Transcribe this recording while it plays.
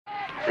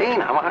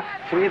Tina,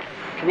 can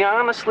you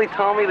honestly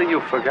tell me that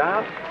you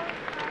forgot?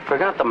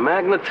 Forgot the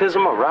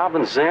magnetism of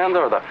Robin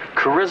Zander or the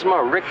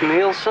charisma of Rick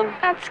Nielsen?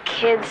 That's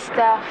kid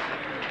stuff.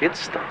 Kid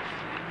stuff?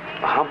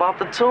 Well, how about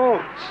the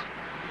tunes?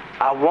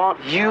 I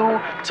want you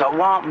to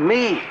want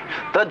me.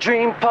 The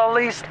Dream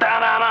Police.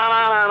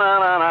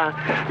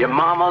 Da-da-da-da-da-da-da. Your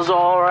mama's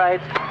all right.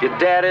 Your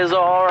daddy's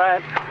all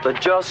right. But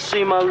just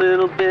seem a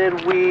little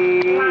bit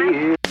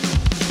weird.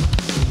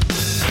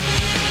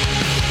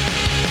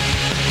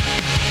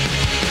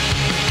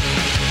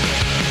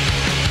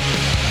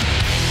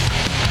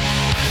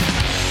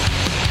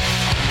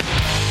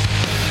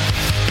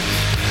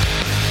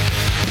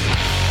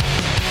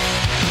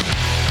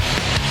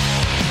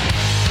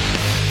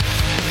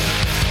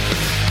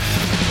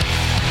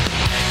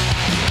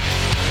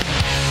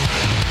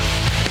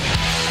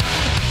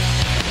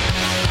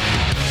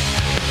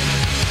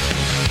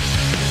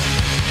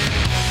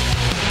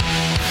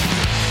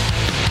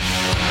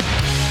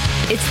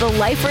 It's the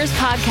LIFERS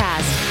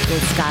podcast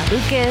with Scott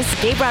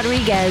Lucas, Gabe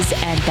Rodriguez,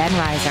 and Ben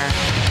Reiser.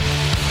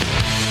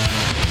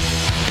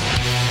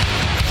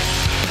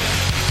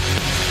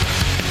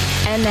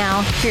 And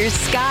now, here's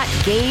Scott,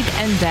 Gabe,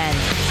 and Ben.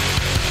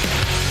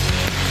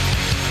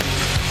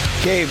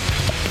 Gabe,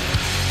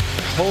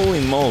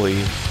 holy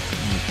moly,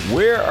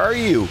 where are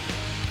you?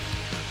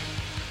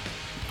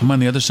 I'm on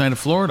the other side of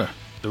Florida,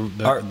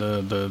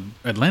 the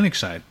Atlantic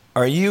side.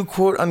 Are you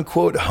quote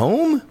unquote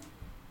home?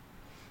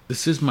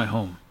 This is my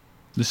home.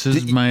 This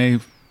is my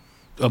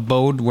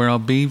abode where I'll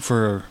be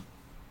for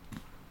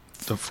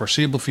the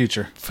foreseeable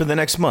future. For the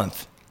next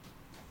month?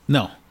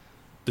 No.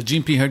 The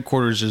GMP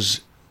headquarters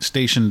is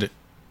stationed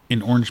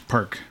in Orange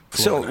Park,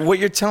 Florida. So what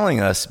you're telling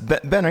us,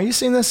 Ben, are you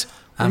seeing this?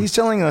 What he's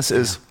telling us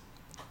is,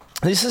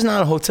 this is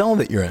not a hotel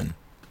that you're in.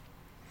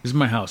 This is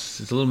my house.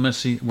 It's a little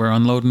messy. We're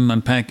unloading,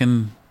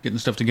 unpacking, getting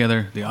stuff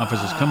together. The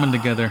office is coming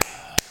together.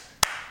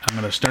 I'm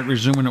going to start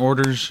resuming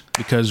orders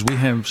because we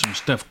have some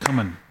stuff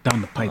coming down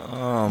the pipe.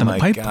 Oh, down my the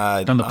pipe,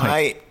 God. Down the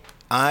pipe.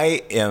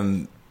 I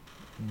am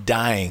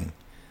dying.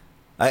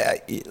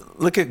 I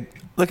look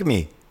at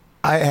me.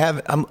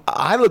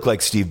 I look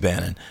like Steve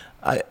Bannon.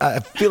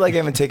 I feel like I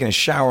haven't taken a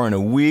shower in a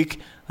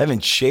week. I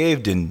haven't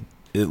shaved in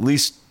at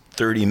least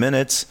 30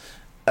 minutes.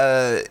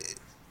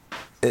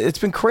 It's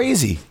been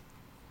crazy.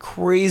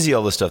 Crazy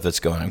all the stuff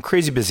that's going on. I'm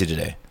crazy busy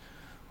today.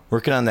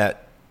 Working on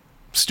that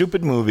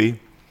stupid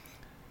movie.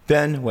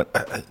 Ben, what?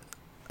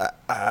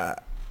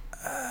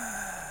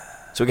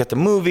 So we got the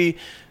movie,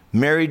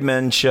 Married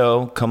Men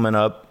show coming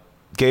up.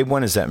 Gabe,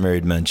 when is that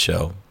Married Men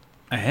show?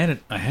 I had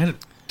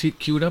it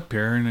queued up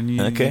here, and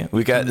then okay.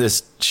 We got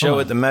this show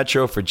at the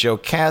Metro for Joe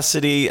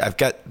Cassidy. I've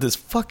got this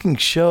fucking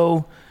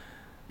show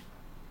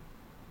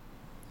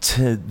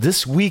to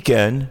this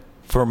weekend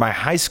for my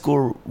high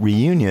school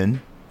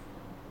reunion.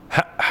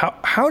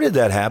 How did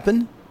that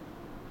happen?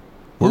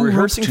 We're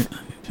rehearsing.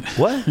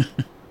 What?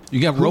 You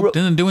got roped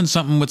in and doing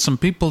something with some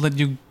people that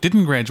you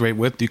didn't graduate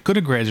with. You could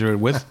have graduated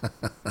with.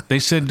 They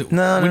said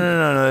no.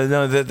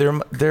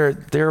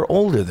 They're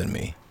older than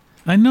me.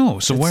 I know.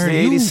 So why are the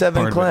you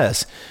 87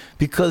 class?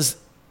 Because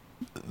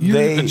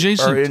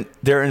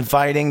they're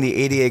inviting the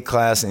 88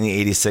 class and the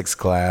 86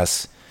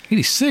 class.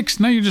 86?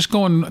 Now you're just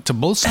going to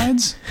both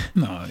sides?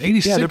 No,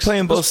 86. Yeah, they're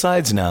playing both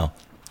sides now.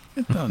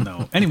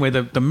 No. Anyway,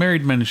 the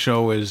Married Men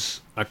show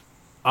is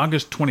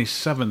August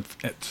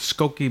 27th at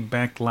Skokie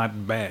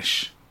Backlot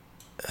Bash.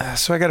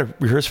 So I got to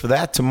rehearse for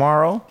that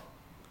tomorrow.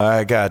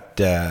 I got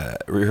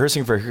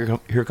rehearsing for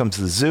Here Comes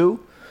the Zoo.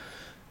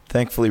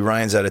 Thankfully,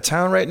 Ryan's out of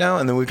town right now.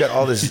 And then we've got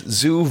all this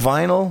Zoo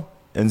vinyl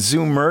and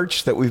Zoo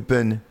merch that we've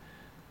been...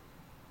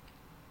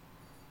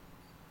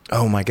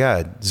 Oh, my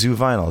God. Zoo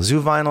vinyl.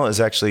 Zoo vinyl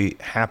is actually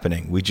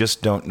happening. We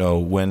just don't know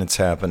when it's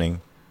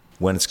happening,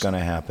 when it's going to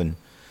happen.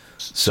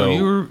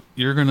 So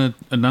you're going to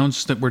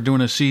announce that we're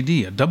doing a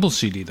CD, a double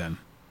CD then?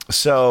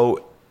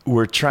 So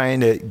we're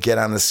trying to get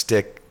on the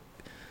stick.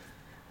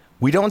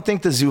 We don't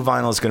think the Zoo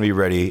vinyl is going to be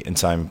ready in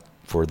time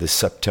for the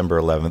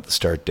September 11th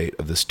start date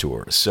of this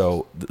tour.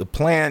 So the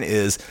plan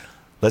is,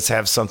 let's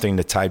have something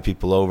to tide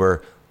people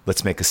over.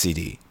 Let's make a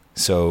CD.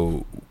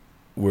 So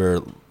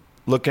we're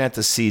looking at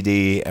the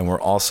CD, and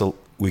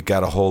we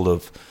got a hold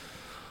of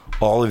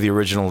all of the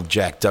original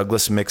Jack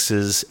Douglas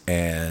mixes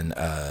and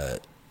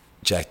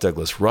Jack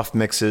Douglas rough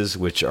mixes,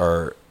 which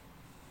are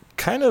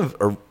kind of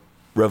a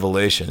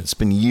revelation. It's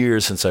been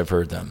years since I've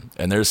heard them,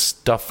 and there's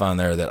stuff on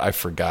there that I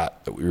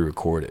forgot that we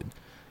recorded.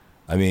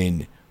 I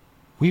mean,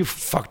 we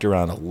fucked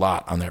around a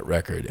lot on that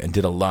record and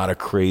did a lot of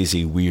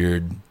crazy,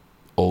 weird,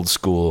 old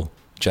school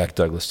Jack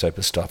Douglas type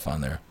of stuff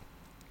on there.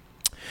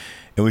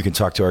 And we can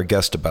talk to our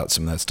guest about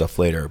some of that stuff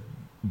later.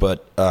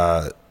 But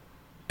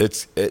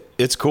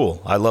it's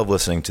cool. I love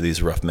listening to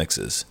these rough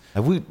mixes.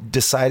 Have we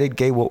decided,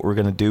 Gabe, what we're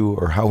going to do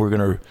or how we're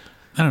going to...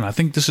 I don't know. I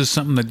think this is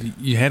something that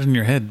you had in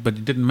your head, but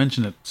you didn't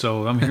mention it.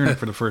 So I'm hearing it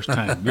for the first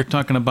time. You're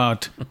talking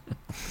about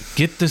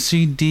get the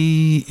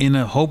CD in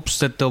a hopes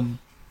that they'll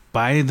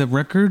buy the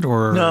record,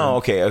 or no?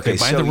 Okay. They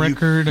buy the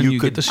record and you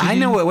get the CD. I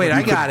know. Wait,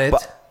 I got it.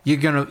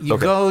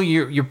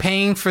 You're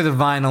paying for the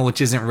vinyl, which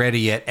isn't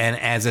ready yet, and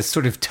as a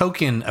sort of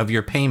token of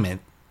your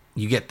payment,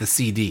 you get the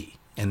CD,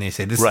 and they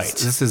say this Right.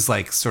 this is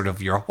like sort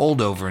of your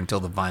holdover until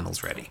the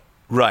vinyl's ready.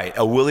 Right.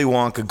 A Willy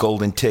Wonka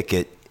golden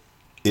ticket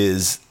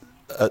is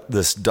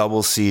this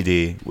double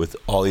CD with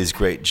all these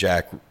great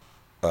Jack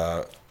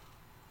But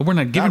we're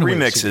not giving not away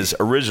the remixes, CD.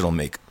 original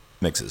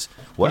mixes.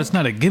 What? But it's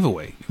not a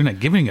giveaway. You're not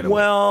giving it away.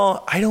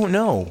 Well, I don't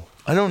know.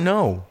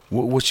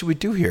 What should we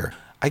do here?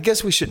 I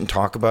guess we shouldn't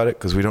talk about it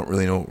because we don't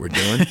really know what we're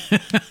doing.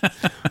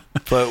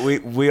 But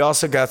we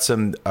also got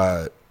some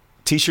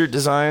T-shirt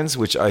designs,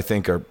 which I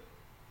think are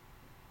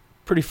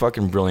pretty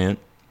fucking brilliant.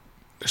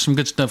 There's some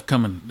good stuff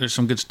coming. There's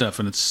some good stuff,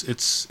 and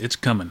it's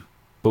coming.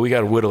 But we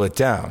got to whittle it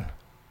down.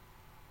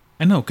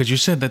 I know, because you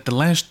said that the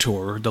last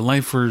tour, the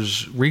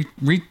Lifers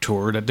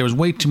re-tour, that there was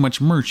way too much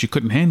merch. You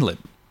couldn't handle it.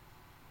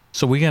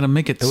 So we got to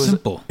make it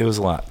simple. It was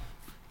a lot.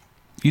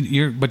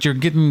 But you're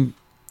getting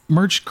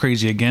merch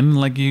crazy again,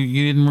 like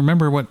you didn't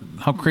remember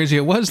how crazy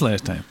it was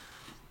last time.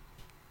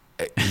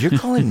 You're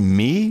calling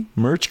me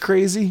merch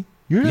crazy?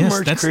 You're the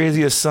merch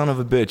craziest son of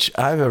a bitch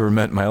I've ever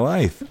met in my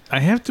life. I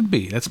have to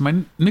be. That's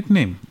my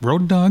nickname.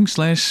 Road Dog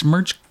 /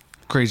 merch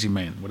crazy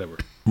man, whatever.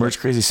 Merch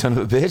crazy son of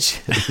a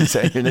bitch? Is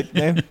that your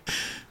nickname?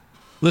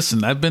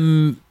 Listen, I've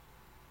been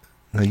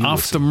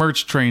off the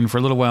merch train for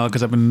a little while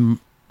because I've been,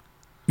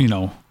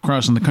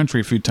 crossing the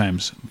country a few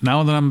times.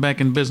 Now that I'm back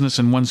in business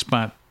in one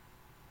spot,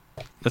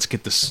 let's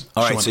get this.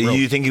 All right, so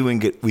you think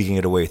we can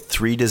get away with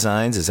 3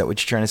 designs? Is that what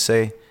you're trying to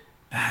say?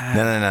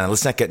 No.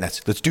 Let's not get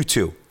nuts. Let's do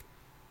 2.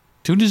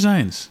 2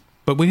 designs,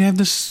 but we have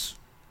this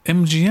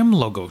MGM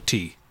logo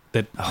tee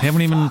that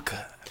haven't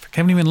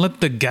even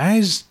let the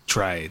guys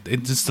try it.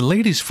 It's the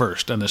ladies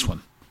first on this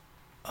one.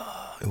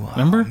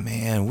 Remember?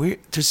 Man,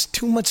 there's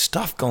too much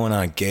stuff going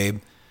on, Gabe.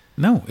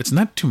 No, it's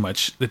not too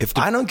much. If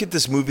I don't get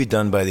this movie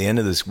done by the end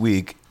of this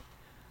week,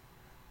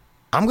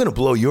 I'm going to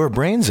blow your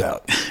brains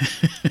out.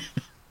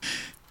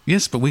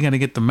 Yes, but we got to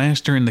get the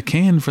master in the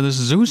can for this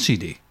Zoo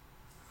CD.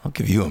 I'll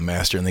give you a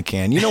master in the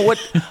can. You know what?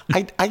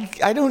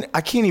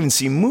 I can't even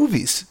see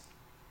movies.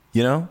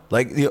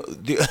 Like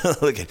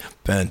look at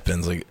Ben.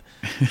 Ben's like,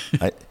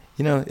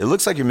 it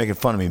looks like you're making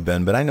fun of me,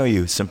 Ben, but I know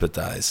you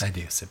sympathize. I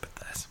do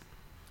sympathize.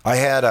 I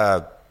had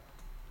a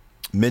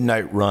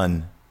Midnight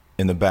Run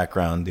in the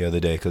background the other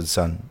day because it's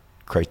on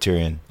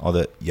Criterion. All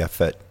the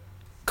Yaphet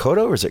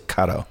Kodo, or is it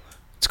Kato?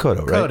 It's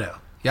Kodo, right? Kodo.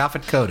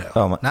 Yaphet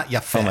Kodo. Not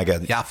Yaphet. Oh my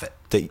God. Yaphet.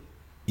 The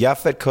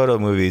Yaphet Kodo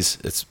movies.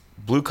 It's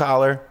Blue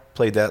Collar.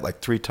 Played that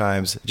like 3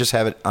 times. Just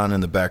have it on in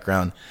the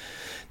background.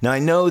 Now I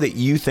know that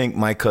you think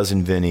My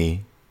Cousin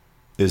Vinny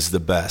is the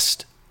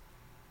best,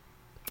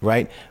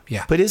 right?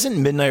 Yeah. But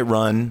isn't Midnight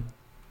Run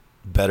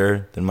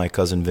better than My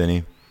Cousin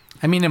Vinny?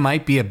 I mean, it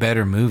might be a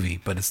better movie,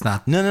 but it's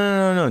not.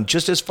 No.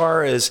 Just as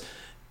far as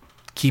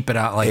keep it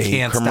out, like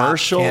can't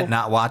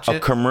not watch it. A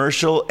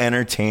commercial,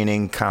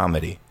 entertaining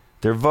comedy.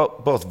 They're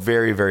both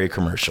very, very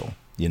commercial.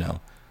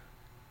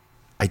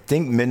 I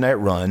think Midnight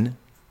Run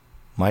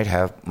might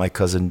have My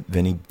Cousin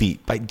Vinny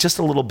beat by just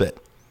a little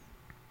bit.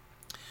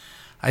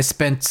 I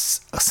spent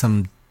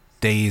some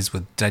days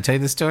with. Did I tell you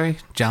the story?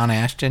 John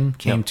Ashton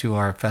came to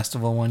our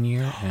festival one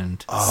year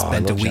and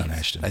spent a week.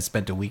 I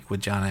spent a week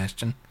with John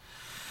Ashton.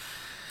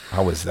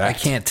 How was that? I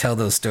can't tell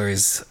those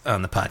stories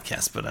on the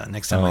podcast, but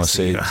next time I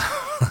see you.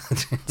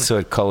 So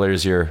it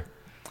colors your.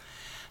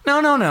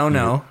 No.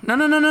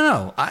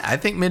 I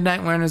think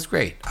Midnight Run is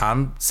great.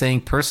 I'm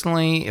saying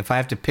personally, if I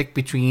have to pick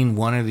between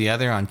one or the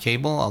other on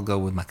cable, I'll go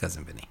with My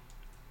Cousin Vinny.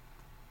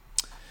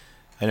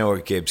 I know where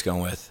Gabe's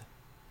going with.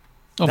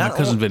 Oh, My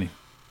Cousin Vinny.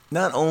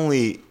 Not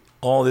only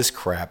all this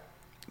crap,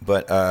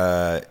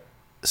 but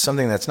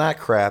something that's not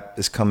crap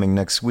is coming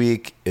next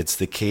week. It's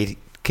the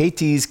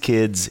KT's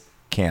Kids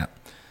Camp.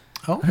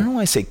 Oh. I don't know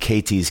why I say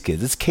KT's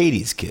Kids. It's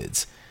Katie's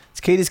Kids. It's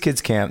Katie's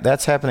Kids Camp.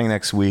 That's happening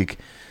next week.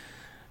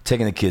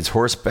 Taking the kids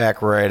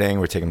horseback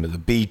riding. We're taking them to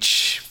the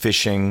beach,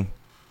 fishing,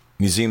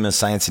 Museum of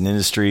Science and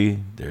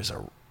Industry. There's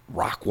a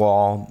rock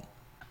wall.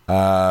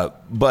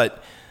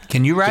 But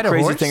can you ride a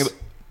horse? Thing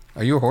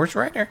Are you a horse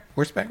rider?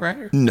 Horseback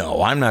rider?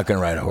 No, I'm not going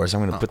to ride a horse.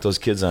 I'm going to put those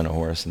kids on a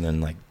horse and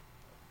then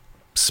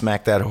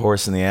smack that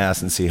horse in the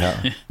ass and see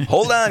how.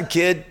 Hold on,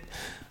 kid.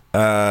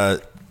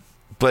 But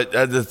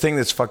the thing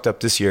that's fucked up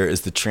this year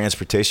is the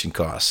transportation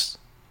costs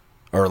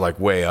are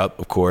way up,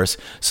 of course.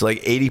 So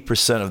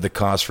 80% of the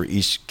cost for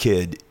each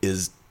kid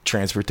is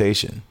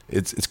transportation.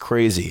 It's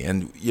crazy.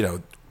 And,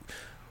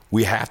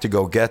 we have to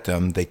go get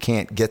them. They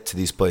can't get to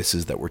these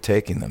places that we're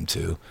taking them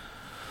to.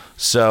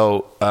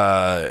 So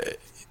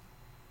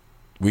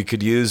we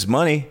could use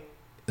money.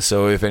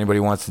 So if anybody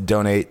wants to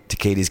donate to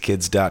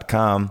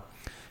katieskids.com,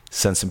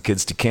 send some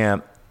kids to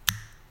camp,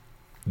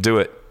 do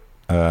it.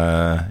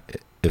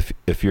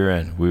 If you're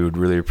in, we would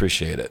really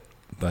appreciate it.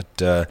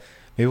 But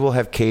maybe we'll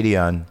have Katie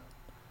on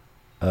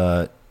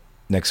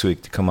next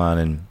week to come on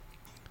and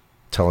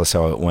tell us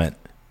how it went.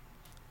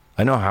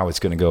 I know how it's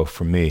going to go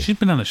for me. She's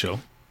been on the show.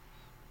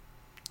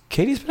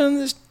 Katie's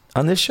been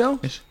on this show?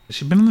 Has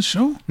she been on the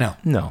show?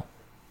 No.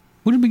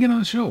 Who did we get on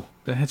the show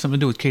that had something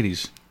to do with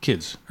Katie's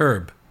kids?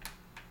 Herb.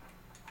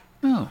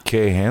 Oh.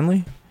 Kay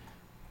Hanley?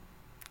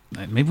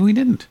 Maybe we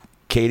didn't.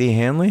 Katie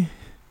Hanley?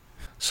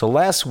 So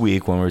last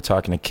week when we were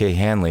talking to Kay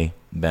Hanley,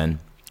 Ben,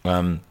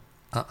 you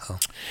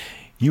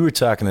were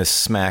talking to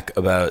Smack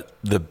about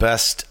the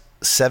best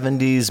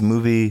 70s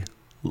movie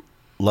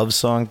love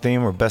song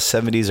theme, or best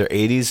 70s or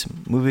 80s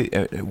movie.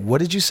 What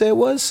did you say it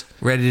was?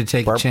 Ready to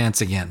Take a Chance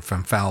Again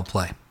from Foul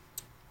Play.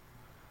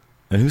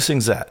 And who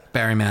sings that?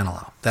 Barry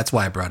Manilow. That's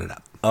why I brought it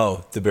up.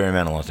 Oh, the Barry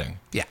Manilow thing.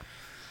 Yeah.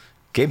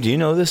 Gabe, do you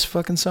know this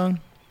fucking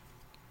song?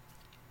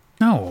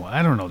 No,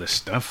 I don't know this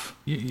stuff.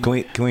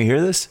 Can we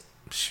hear this?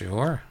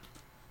 Sure.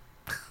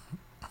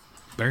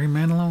 Barry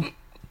Manilow?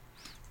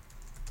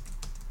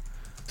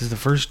 This is the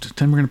first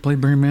time we're going to play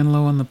Barry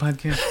Manilow on the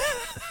podcast?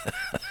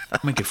 I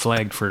might get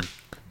flagged for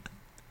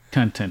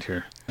content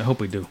here. I hope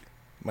we do.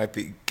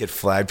 Might get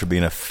flagged for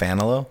being a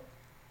fanalo.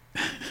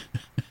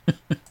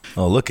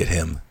 Oh, look at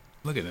him.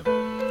 Look at him.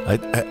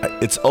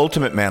 It's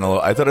ultimate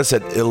Manilow. I thought it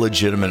said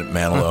illegitimate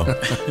Manilow.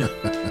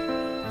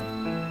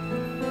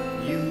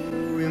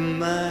 You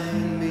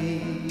remind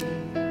me.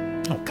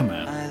 Oh, come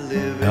on. I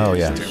live Oh,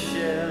 yeah.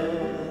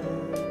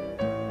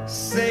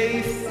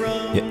 safe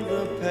from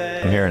the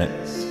past. I'm hearing it.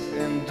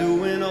 And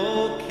doing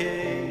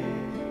okay,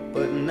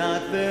 but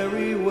not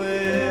very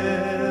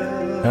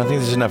well. I don't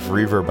think there's enough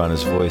reverb on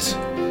his voice.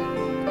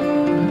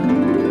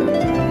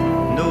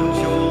 No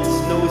jolts,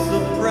 no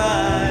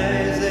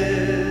surprises.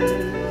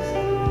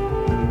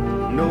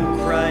 No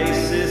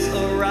crisis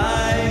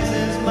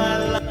arises. My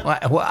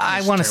life. Well,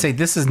 I want to say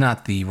this is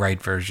not the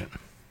right version.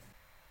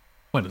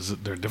 What is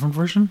it? There a different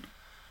version?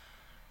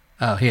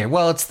 Oh, here.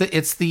 Well, it's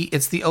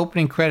the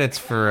opening credits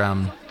for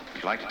Would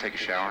you like to take a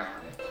shower?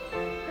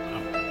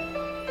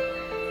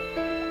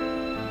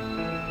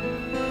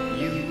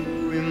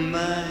 You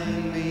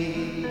remind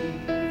me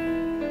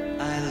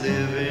I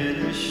live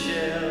in a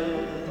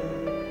shell,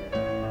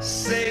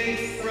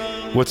 safe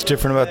from. What's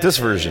different about this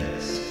version?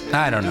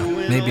 I don't know.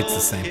 Maybe it's the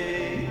same.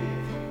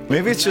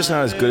 Maybe it's just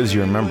not as good as you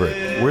remember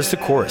it. Where's the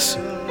chorus?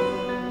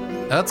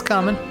 That's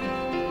coming.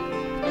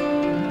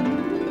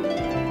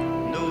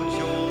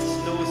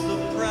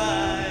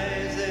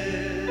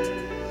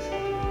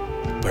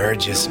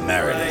 Burgess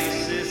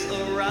Meredith.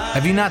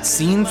 Have you not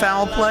seen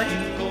Foul Play?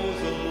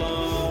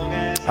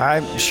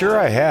 I'm sure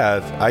I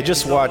have. I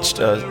just watched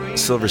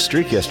Silver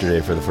Streak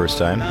yesterday for the first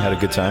time. Had a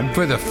good time.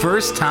 For the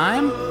first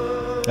time?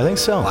 I think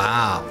so.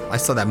 Wow. I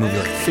saw that movie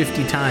like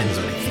 50 times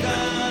when it came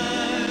out.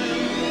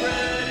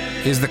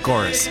 Here's the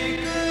chorus.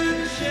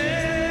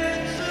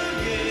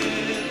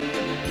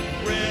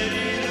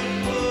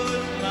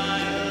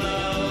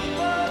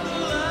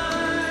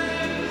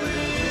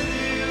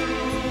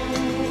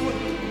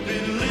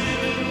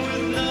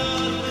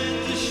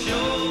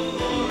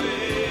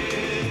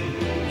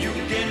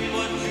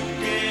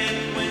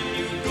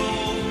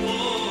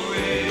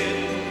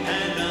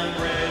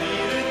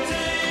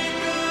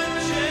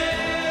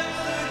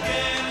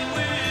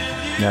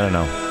 I don't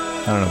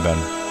know. Ben.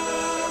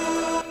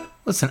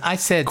 Listen, I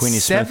said Queenie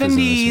Smith is in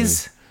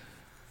this 70s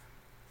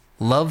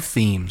love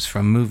themes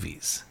from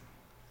movies.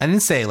 I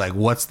didn't say, like,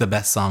 what's the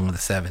best song of the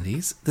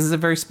 70s. This is a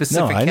very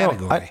specific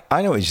category.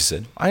 I know what you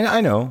said. I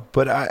know,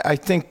 but I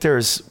think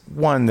there's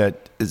one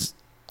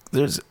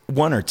there's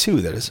one or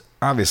two that is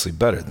obviously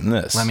better than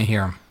this. Let me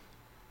hear them.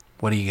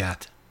 What do you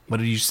got? What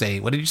did you say?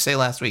 What did you say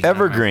last week?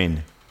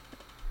 Evergreen.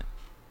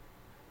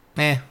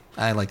 I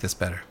like this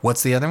better.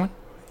 What's the other one?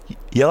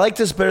 You like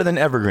this better than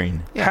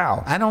Evergreen? Yeah,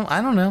 How? I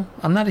don't know.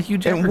 I'm not a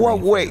huge Evergreen. In what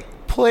way?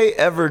 Play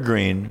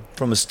Evergreen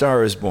from A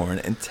Star Is Born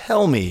and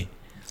tell me.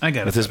 I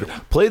got it.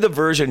 Play the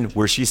version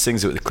where she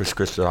sings it with Chris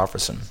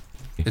Christopherson.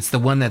 It's the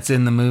one that's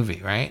in the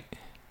movie, right?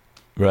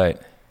 Right.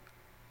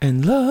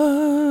 And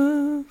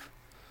love.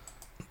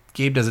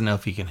 Gabe doesn't know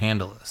if he can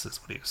handle this,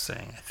 is what he was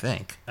saying, I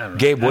think. I don't know.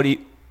 Gabe, what do you...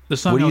 The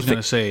song what do I you was going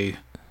to say,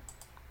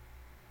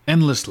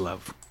 Endless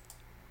Love.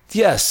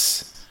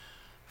 Yes.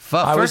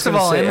 First of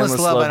all, Endless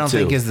Love I don't too.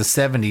 think is the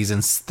 70s,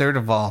 and third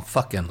of all,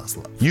 fuck Endless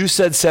Love. You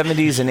said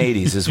 70s and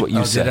 80s is what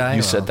you said. Did I?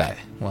 You said that.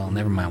 Well,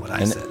 never mind what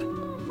I said.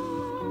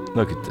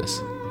 Look at this.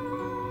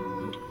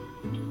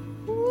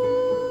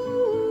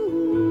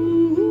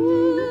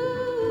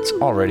 It's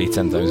already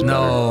 10 times better.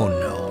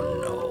 No.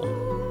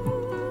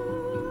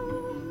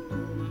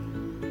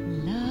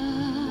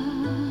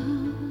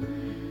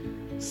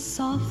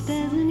 Soft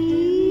as an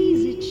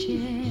easy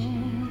chair.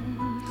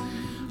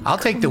 I'll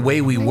take The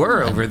Way We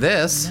Were over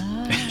this.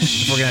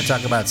 If we're going to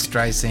talk about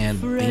Streisand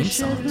theme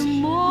songs.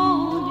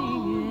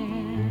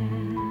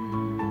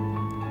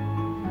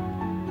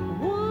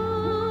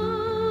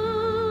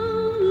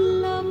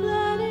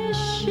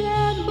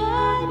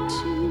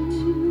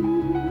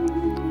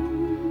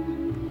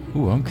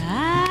 Ooh, I'm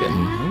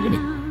going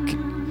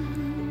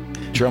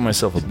to draw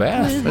myself a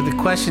bath. But the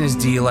question is,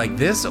 do you like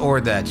this or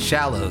that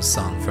Shallows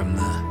song from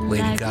the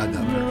Lady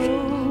Gaga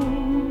version?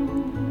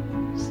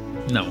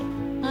 No.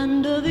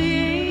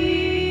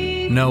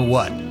 No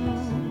what?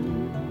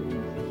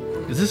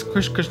 Is this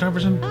Chris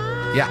Christopherson?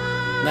 Yeah.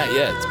 Not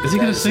yet. Is he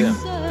going to sing?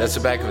 That's the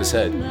back of his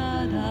head.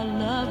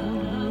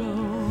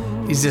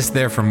 He's just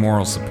there for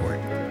moral support.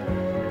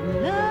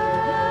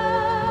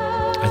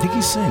 I think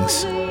he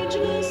sings. Here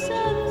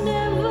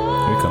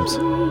he comes.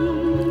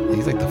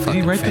 He's like the he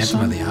fucking write the Phantom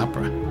song? of the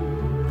Opera.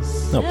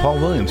 No, Paul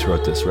Williams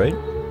wrote this, right?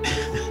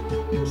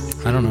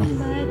 I don't know.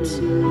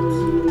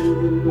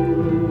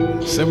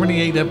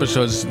 78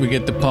 episodes, we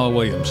get to Paul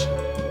Williams.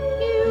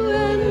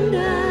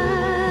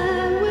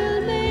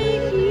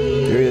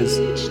 Here he is.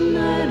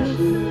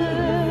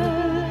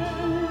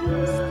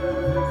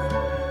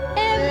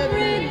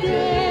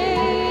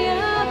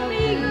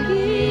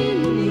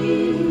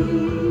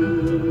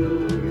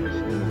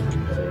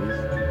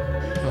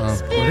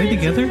 Were they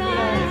together?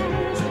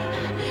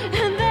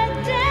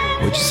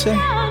 What'd you say?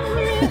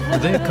 Are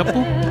they a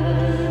couple?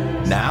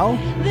 Now?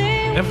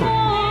 Ever?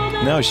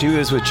 No, she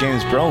was with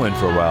James Brolin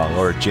for a while,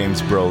 or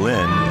James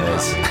Brolin,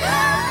 as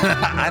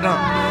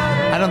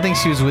I don't think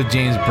she was with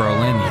James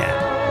Brolin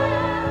yet.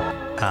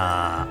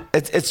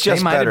 it's just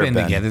They might better. have been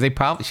Ben.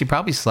 together. She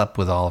probably slept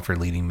with all of her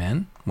leading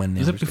men when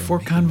they Is were it before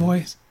making Convoy?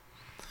 movies.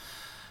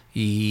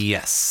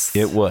 Yes.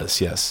 It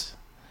was, yes.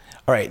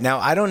 All right, now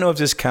I don't know if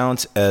this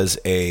counts as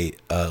a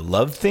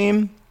love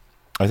theme.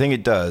 I think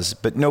it does,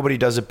 but nobody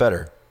does it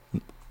better.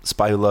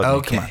 Spy Who Loved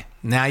Me. Come on. Okay.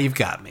 Now you've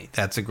got me.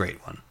 That's a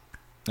great one.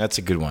 That's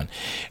a good one.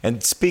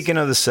 And speaking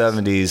of the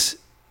 70s,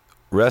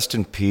 rest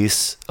in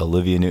peace,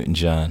 Olivia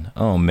Newton-John.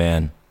 Oh,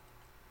 man.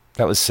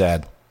 That was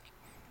sad.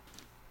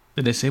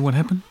 Did they say what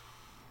happened?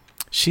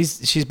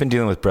 She's been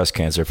dealing with breast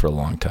cancer for a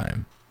long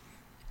time.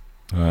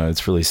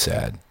 It's really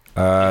sad.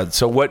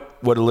 So what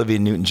Olivia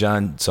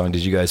Newton-John song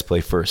did you guys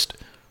play first?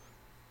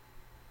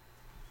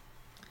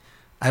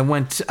 I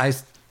went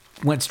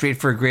straight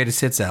for a greatest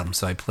hits album,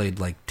 so I played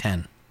like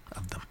 10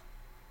 of them.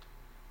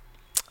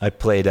 I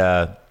played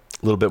a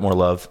little bit more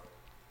love.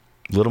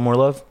 A little more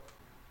love?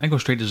 I go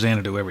straight to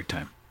Xanadu every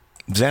time.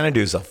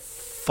 Xanadu's a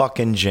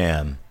fucking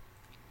jam.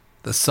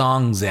 The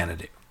song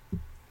Xanadu.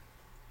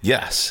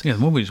 Yes. Yeah, the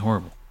movie's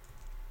horrible.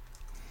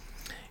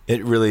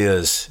 It really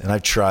is. And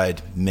I've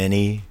tried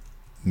many,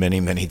 many,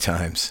 many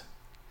times.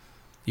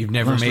 You've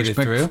never Most made respect.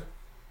 it through?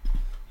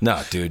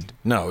 No, dude.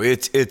 No,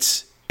 it's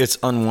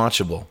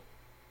unwatchable.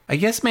 I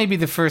guess maybe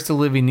the first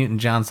Olivia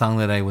Newton-John song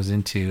that I was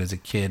into as a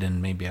kid,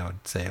 and maybe I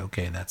would say,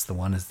 okay, that's the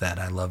one, is that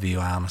I Love You,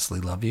 I Honestly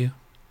Love You.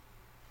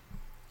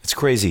 It's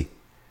crazy.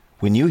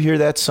 When you hear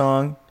that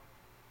song,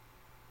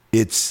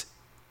 it's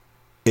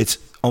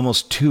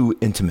almost too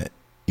intimate,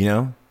 you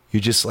know? You're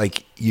just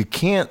like, you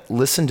can't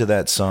listen to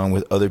that song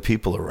with other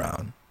people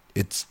around.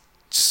 It's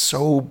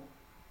so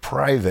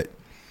private.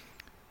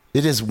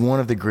 It is one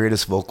of the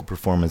greatest vocal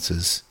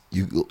performances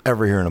you'll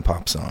ever hear in a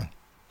pop song.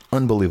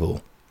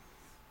 Unbelievable.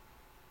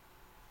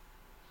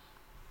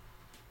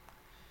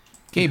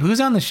 Gabe,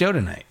 who's on the show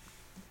tonight?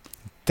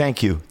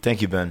 Thank you,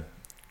 Ben.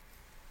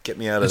 Get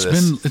me out of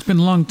this. It's been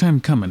a long time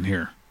coming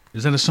here.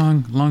 Is that a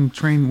song? Long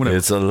Train? Whatever.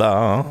 It's a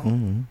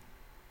long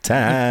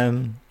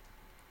time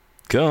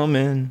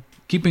coming.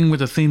 Keeping with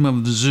the theme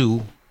of the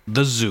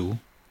zoo,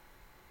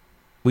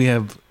 we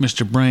have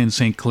Mr. Brian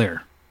St.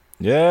 Clair,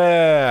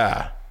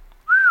 Yeah.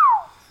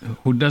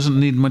 who doesn't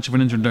need much of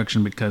an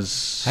introduction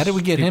because How did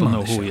we get people him on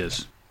know the who show? he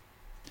is.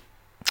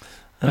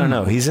 I don't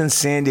know. He's in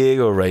San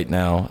Diego right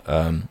now,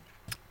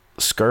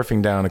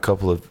 scarfing down a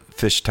couple of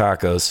fish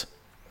tacos.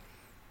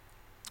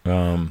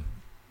 And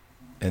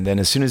then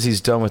as soon as he's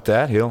done with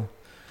that, he'll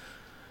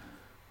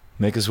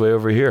make his way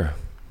over here.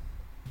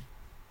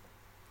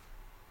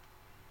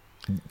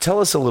 Tell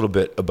us a little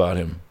bit about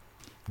him,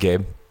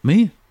 Gabe.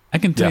 Me? I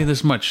can tell Yeah. you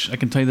this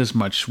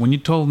much. When you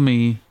told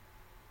me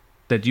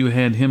that you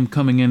had him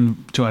coming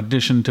in to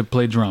audition to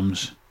play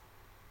drums,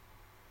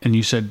 and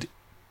you said,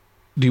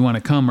 do you want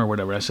to come or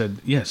whatever? I said,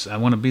 yes, I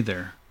want to be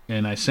there.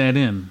 And I sat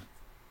in,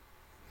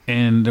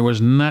 and there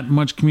was not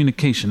much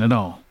communication at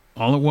all.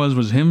 All it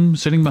was him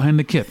sitting behind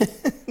the kit.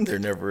 There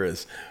never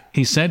is.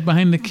 He sat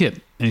behind the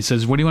kit, and he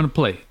says, what do you want to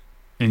play?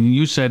 And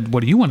you said,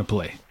 what do you want to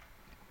play?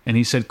 And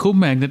he said, Cool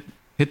Magnet,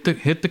 hit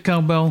the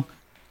cowbell.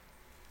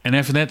 And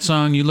after that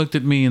song, you looked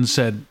at me and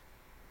said,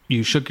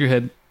 you shook your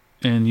head,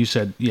 and you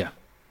said, yeah.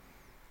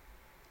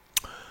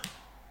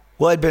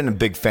 Well, I'd been a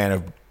big fan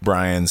of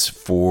Brian's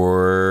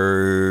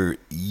for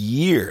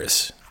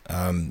years.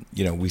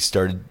 We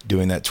started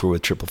doing that tour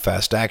with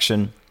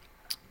Triplefastaction.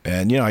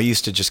 And, I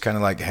used to just kind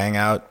of like hang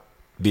out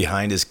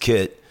behind his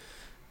kit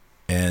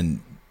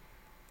and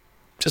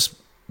just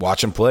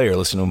watch him play or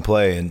listen to him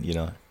play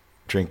and,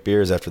 drink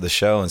beers after the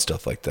show and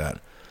stuff like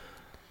that.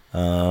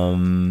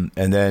 And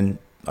then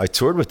I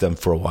toured with them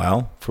for a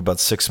while, for about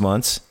 6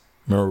 months.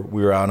 Remember,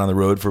 we were out on the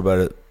road for about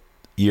a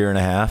year and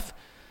a half.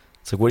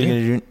 It's like, what are you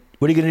going to do?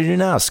 What are you going to do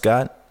now,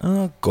 Scott?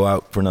 I'll go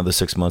out for another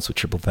 6 months with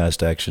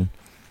Triplefastaction.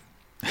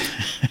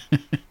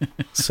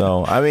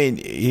 So,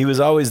 he was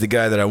always the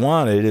guy that I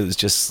wanted. It was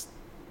just,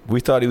 we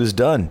thought he was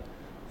done.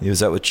 He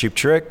was out with Cheap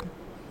Trick,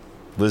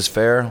 Liz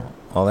Phair,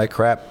 all that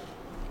crap.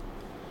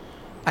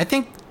 I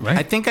think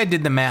I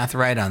did the math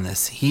right on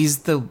this. He's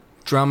the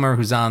drummer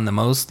who's on the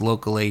most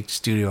Local H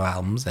studio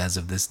albums as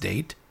of this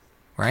date,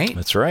 right?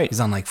 That's right. He's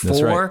on like That's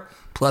 4 right.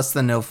 plus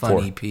the No Fun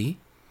 4. EP.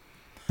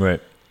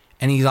 Right.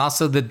 And he's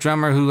also the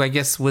drummer who I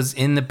guess was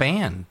in the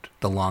band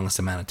the longest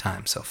amount of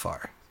time so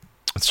far.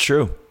 It's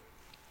true.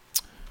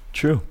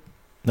 True.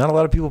 Not a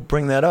lot of people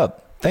bring that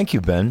up. Thank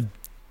you, Ben.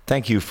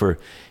 Thank you for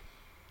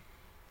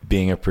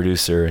being a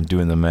producer and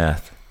doing the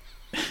math.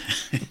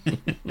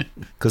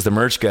 Because the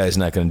merch guy is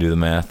not going to do the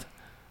math.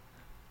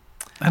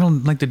 I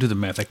don't like to do the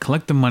math. I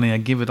collect the money, I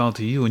give it all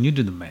to you, and you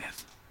do the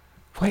math.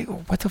 Wait,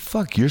 what the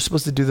fuck? You're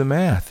supposed to do the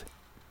math.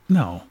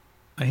 No,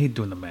 I hate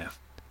doing the math.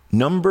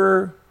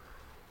 Number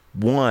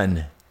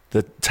one,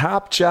 the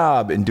top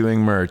job in doing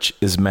merch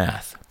is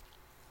math.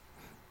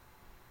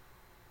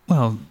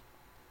 Well,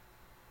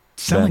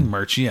 selling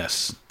merch,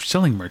 yes.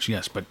 Selling merch,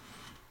 yes. But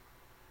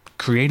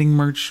creating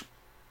merch,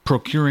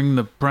 procuring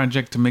the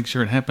project to make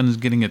sure it happens,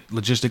 getting it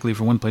logistically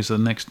from one place to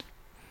the next,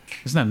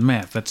 it's not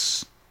math.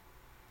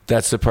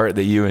 That's the part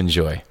that you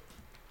enjoy.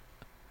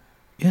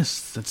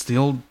 Yes, that's the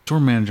old tour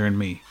manager in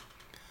me.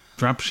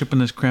 Drop shipping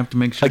this crap to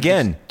make sure.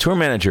 Again, tour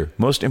manager,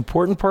 most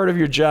important part of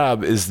your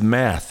job is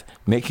math.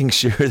 Making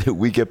sure that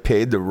we get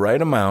paid the right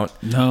amount.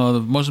 No, the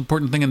most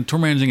important thing in tour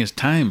managing is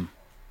time.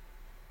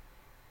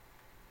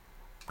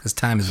 Because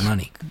time is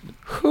money.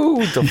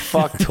 Who the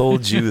fuck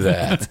told you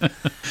that?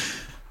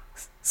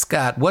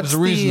 Scott, what's the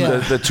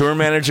reason? The tour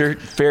manager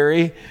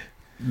fairy?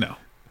 No.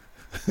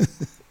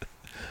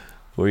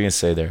 What were you going to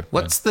say there?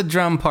 What's the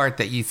drum part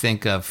that you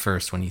think of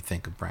first when you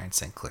think of Brian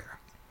St. Clair?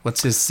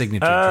 What's his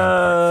signature drum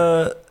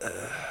part?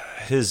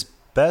 His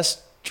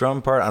best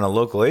drum part on a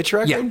Local H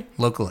record? Yeah,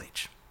 Local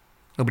H.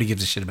 Nobody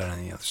gives a shit about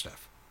any other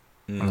stuff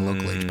on a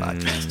Local H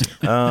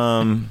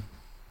podcast.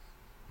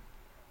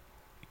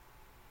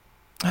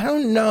 I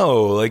don't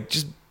know. Like,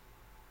 just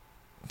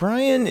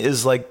Brian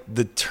is like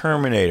the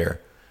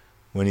Terminator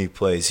when he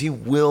plays. He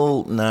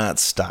will not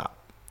stop.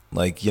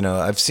 Like,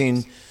 I've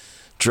seen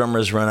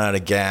drummers run out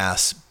of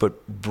gas,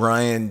 but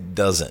Brian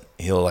doesn't.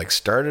 He'll like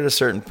start at a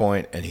certain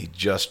point and he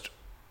just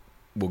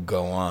will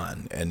go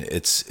on, and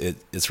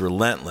it's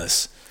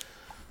relentless.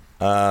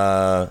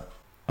 I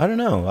don't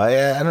know.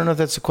 I don't know if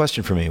that's a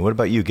question for me. What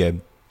about you,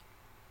 Gabe?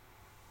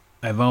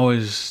 I've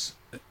always,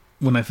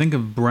 when I think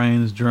of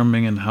Brian's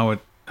drumming and how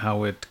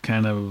it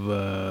kind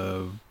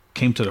of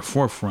came to the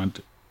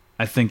forefront,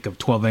 I think of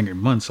 12 Angry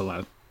Months a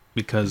lot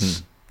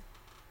because,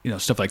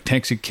 stuff like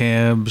Taxi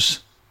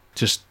Cabs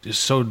just is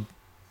so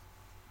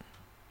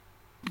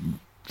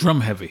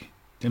drum heavy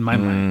in my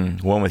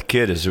mind. One with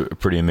Kid is a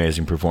pretty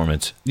amazing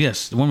performance.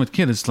 Yes, the one with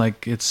Kid, it's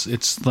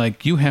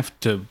like you have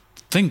to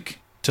think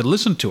to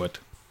listen to it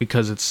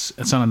because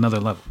it's on another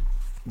level.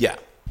 Yeah.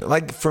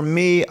 Like for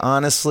me,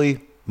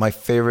 honestly, my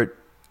favorite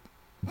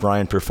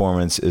Brian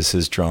performance is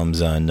his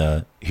drums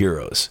on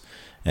Heroes.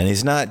 And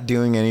he's not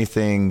doing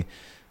anything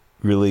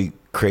really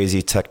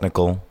crazy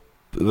technical,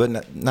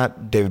 but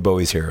not David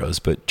Bowie's Heroes,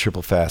 but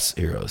Triplefast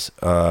Heroes.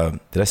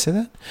 Did I say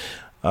that?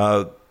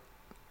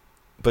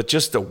 But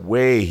just the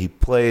way he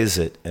plays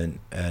it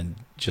and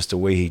just the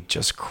way he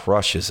just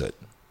crushes it.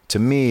 To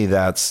me,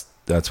 that's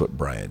what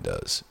Brian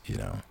does,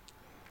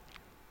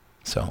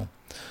 So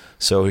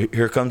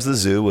Here Comes the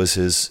Zoo was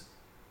his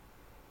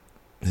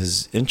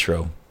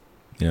intro,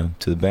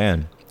 to the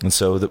band. And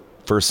so the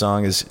first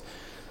song is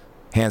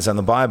Hands on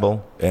the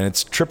Bible, and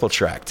it's triple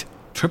tracked.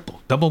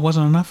 Double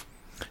wasn't enough?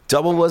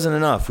 Double wasn't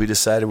enough. We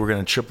decided we're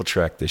going to triple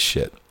track this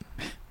shit.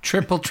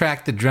 Triple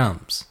track the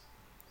drums.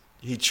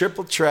 He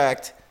triple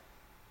tracked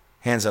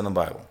Hands on the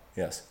Bible.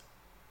 Yes.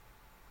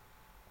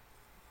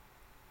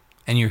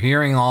 And you're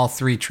hearing all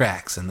three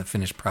tracks in the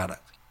finished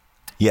product.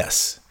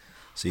 Yes.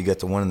 So you got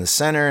the one in the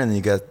center, and then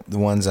you got the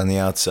ones on the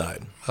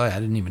outside. Oh, I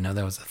didn't even know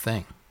that was a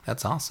thing.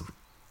 That's awesome.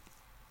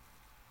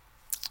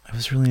 I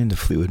was really into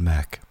Fleetwood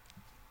Mac.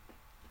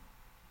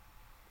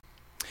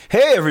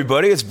 Hey,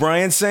 everybody, it's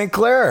Brian St.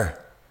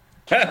 Clair.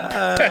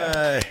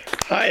 Hi,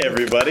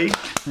 everybody.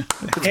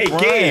 Hey,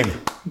 Brian.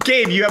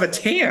 Gabe, you have a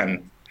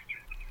tan.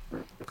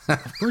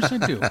 Of course I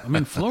do. I'm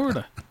in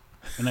Florida.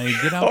 And I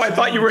get out. Oh, I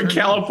thought you were in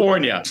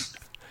California.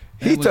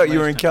 He thought you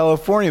were in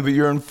California, but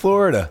you're in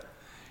Florida.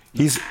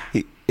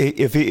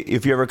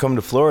 If you ever come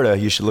to Florida,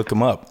 you should look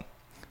him up.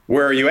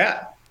 Where are you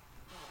at?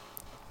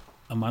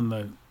 I'm on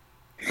the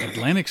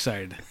Atlantic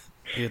side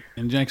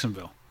in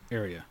Jacksonville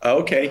area.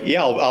 Okay,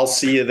 yeah, I'll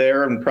see you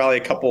there in probably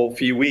a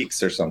few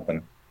weeks or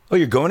something. Oh,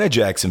 you're going to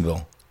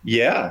Jacksonville?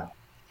 Yeah.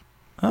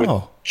 Oh.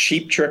 With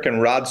Cheap Trick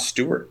and Rod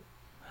Stewart.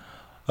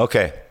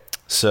 Okay,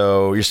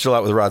 so you're still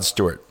out with Rod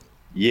Stewart.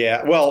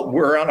 Yeah, well,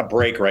 we're on a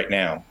break right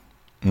now.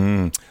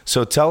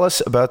 So tell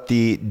us about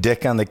the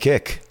Dick on the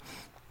Kick.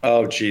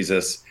 Oh,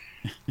 Jesus.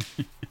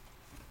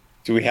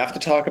 Do we have to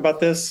talk about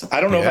this?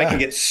 I don't know if I can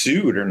get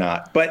sued or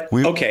not, but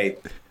okay.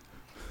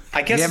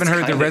 I guess we haven't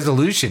heard the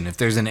resolution. If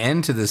there's an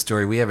end to this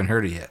story, we haven't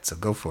heard it yet, so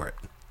go for it.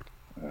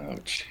 Oh,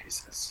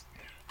 Jesus.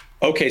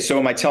 Okay, so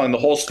am I telling the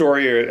whole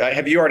story, or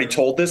have you already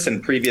told this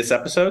in previous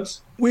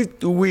episodes?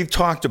 We've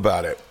talked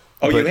about it.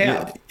 Oh, you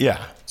have?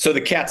 Yeah. So the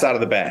cat's out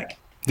of the bag.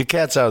 The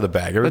cat's out of the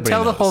bag. Everybody but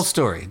tell knows. The whole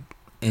story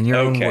in your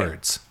own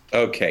words.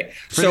 Okay.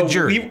 For the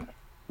jury.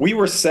 We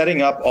were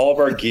setting up all of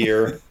our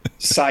gear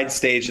side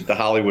stage at the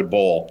Hollywood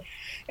Bowl.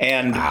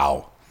 And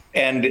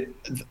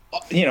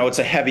it's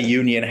a heavy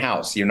union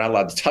house. You're not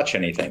allowed to touch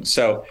anything.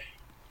 So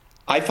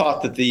I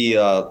thought that the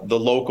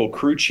local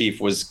crew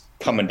chief was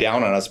coming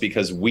down on us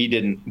because we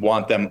didn't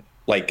want them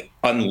like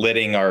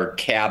unlidding our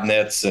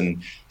cabinets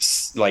and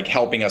like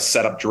helping us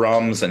set up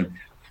drums. And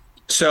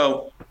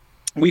so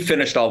we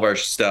finished all of our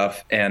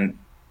stuff, and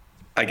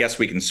I guess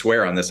we can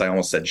swear on this. I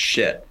almost said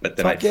shit, but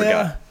then I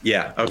forgot.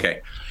 Yeah.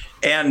 Okay.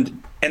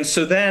 And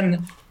so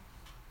then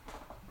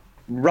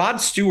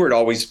Rod Stewart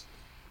always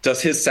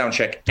does his sound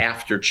check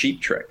after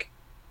Cheap Trick.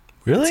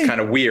 Really? It's kind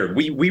of weird.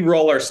 We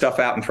roll our stuff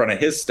out in front of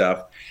his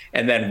stuff,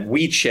 and then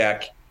we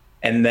check,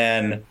 and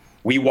then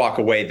we walk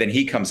away. Then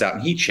he comes out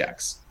and he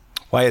checks.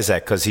 Why is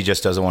that? Because he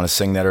just doesn't want to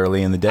sing that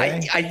early in the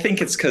day? I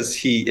think it's because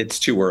it's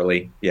too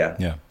early. Yeah.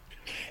 Yeah.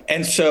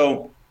 And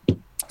so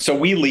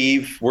we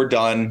leave, we're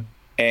done,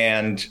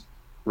 and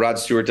Rod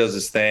Stewart does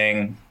his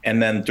thing,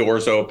 and then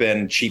doors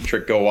open, Cheap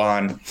Trick go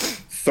on.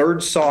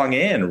 Third song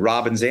in,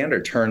 Robin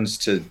Zander turns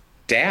to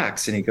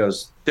Dax and he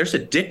goes, "There's a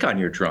dick on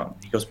your drum."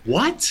 He goes,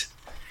 "What?"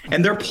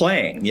 And they're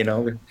playing,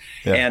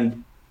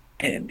 and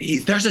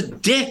there's a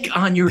dick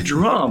on your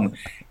drum.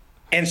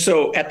 And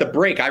so at the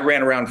break, I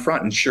ran around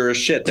front, and sure as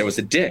shit, there was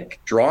a dick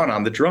drawn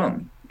on the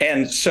drum.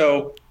 And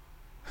so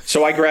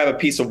I grab a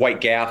piece of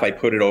white gaff, I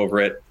put it over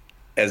it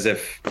as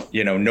if,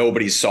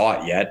 nobody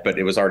saw it yet, but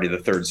it was already the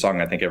third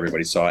song. I think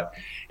everybody saw it.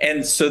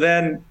 And so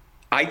then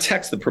I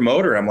text the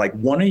promoter. I'm like,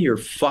 one of your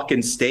fucking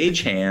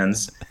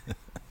stagehands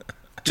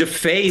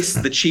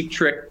defaced the Cheap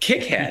Trick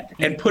kickhead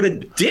and put a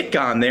dick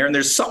on there, and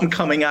there's something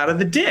coming out of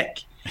the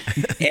dick.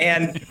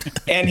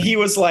 And he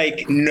was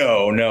like,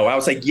 no. I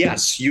was like,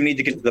 yes, you need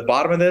to get to the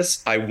bottom of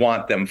this. I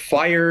want them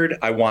fired.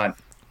 I want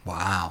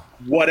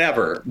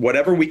whatever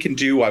we can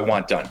do, I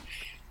want done.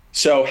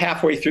 So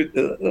halfway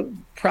through,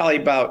 probably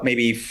about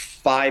maybe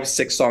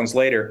 5-6 songs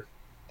later,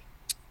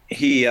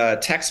 he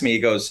texts me. He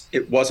goes,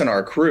 "It wasn't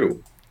our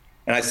crew."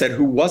 And I said,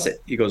 "Who was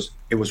it?" He goes,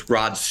 "It was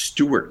Rod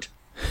Stewart.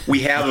 We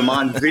have him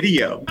on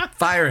video."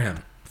 Fire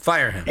him.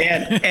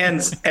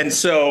 And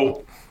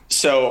so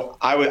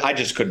I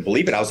just couldn't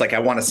believe it. I was like, "I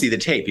want to see the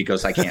tape." He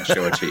goes, "I can't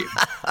show it to you."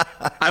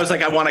 I was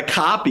like, "I want a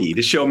copy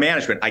to show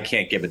management." "I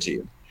can't give it to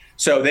you."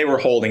 So they were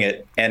holding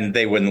it and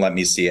they wouldn't let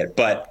me see it.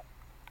 But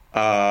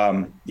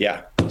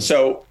yeah.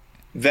 So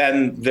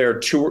then their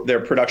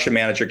production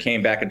manager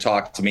came back and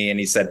talked to me, and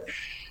he said,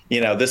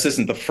 "This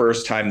isn't the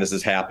first time this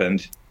has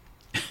happened."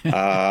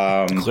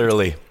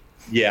 Clearly.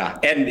 Yeah.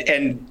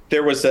 And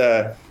there was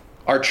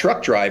our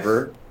truck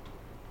driver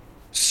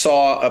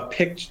saw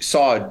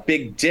a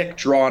big dick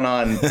drawn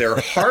on their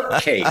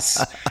harp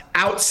case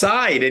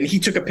outside, and he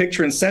took a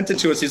picture and sent it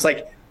to us. He's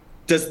like,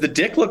 "Does the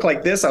dick look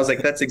like this?" I was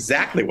like, "That's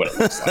exactly what it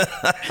looks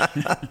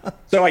like."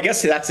 So I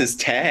guess that's his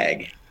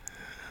tag.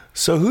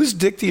 So whose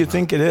dick do you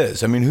think it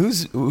is? I mean,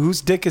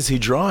 whose dick is he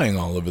drawing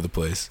all over the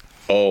place?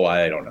 Oh,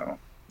 I don't know.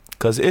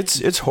 Because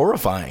it's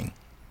horrifying.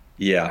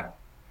 Yeah.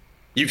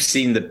 You've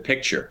seen the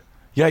picture.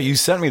 Yeah, you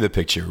sent me the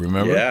picture,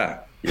 remember?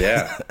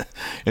 Yeah.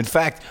 In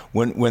fact,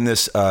 when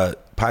this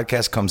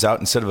podcast comes out,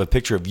 instead of a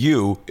picture of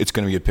you, it's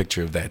going to be a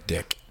picture of that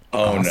dick.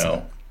 Oh, awesome.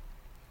 No.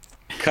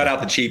 Cut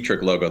out the Cheap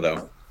Trick logo,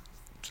 though.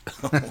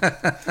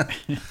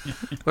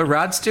 But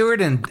Rod Stewart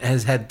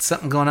has had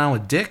something going on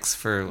with dicks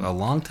for a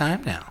long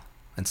time now,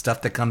 and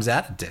stuff that comes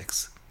out of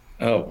dicks.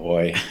 Oh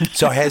boy.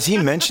 So has he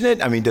mentioned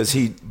it? I mean, does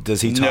he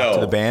talk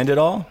to the band at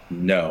all?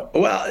 No.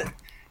 Well,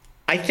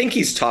 I think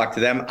he's talked to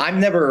them. I'm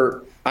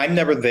never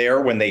there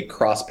when they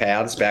cross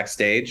paths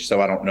backstage,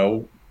 so I don't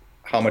know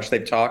how much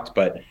they've talked,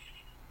 but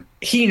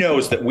he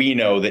knows that we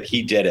know that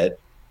he did it,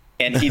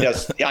 and he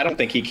does. I don't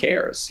think he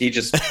cares. He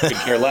just could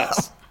care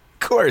less. Of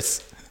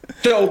course.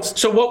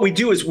 So what we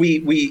do is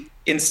we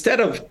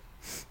instead of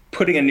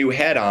putting a new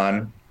head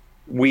on,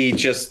 we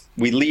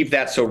leave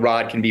that so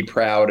Rod can be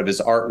proud of his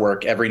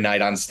artwork every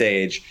night on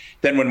stage.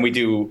 Then when we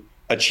do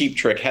a Cheap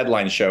Trick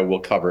headline show, we'll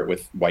cover it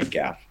with white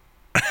gaff.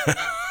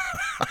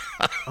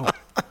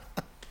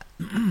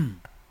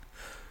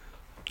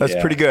 That's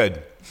pretty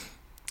good.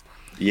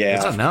 Yeah.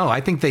 I don't know.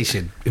 I think they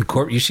should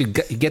you should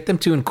get them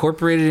to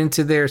incorporate it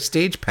into their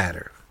stage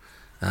pattern.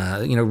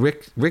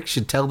 Rick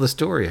should tell the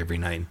story every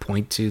night and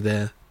point to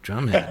the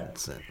drum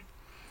heads.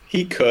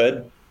 He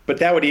could, but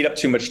that would eat up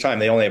too much time.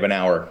 They only have an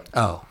hour.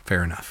 Oh,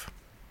 fair enough.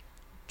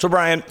 So,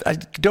 Brian, I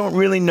don't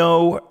really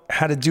know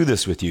how to do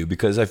this with you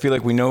because I feel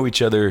like we know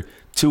each other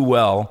too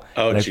well.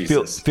 Oh, and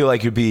Jesus. I feel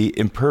like you'd be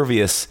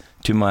impervious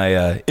to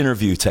my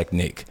interview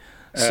technique.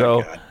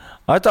 So God.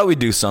 I thought we'd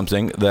do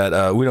something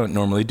that we don't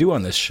normally do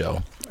on this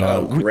show.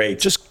 Great.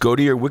 Just go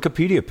to your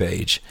Wikipedia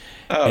page.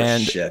 Oh,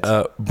 and, shit.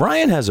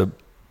 Brian has a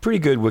pretty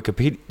good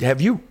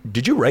Wikipedia.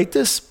 Did you write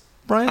this,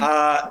 Brian?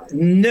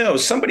 No,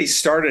 somebody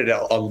started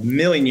a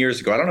million years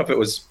ago. I don't know if it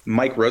was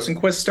Mike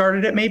Rosenquist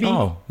started it, maybe.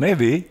 Oh,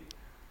 maybe.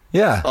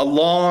 Yeah. A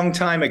long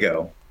time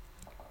ago.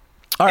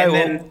 All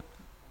right.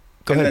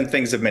 Then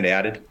things have been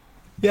added.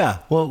 Yeah.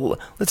 Well,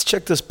 let's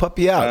check this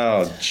puppy out.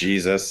 Oh,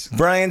 Jesus.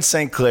 Brian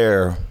St.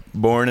 Clair,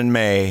 born in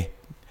May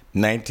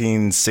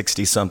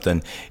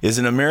 1960-something, is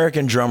an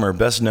American drummer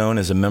best known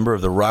as a member of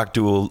the rock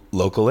duo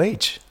Local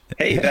H.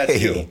 Hey, that's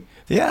you.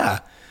 Yeah.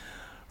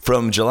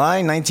 From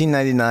July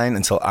 1999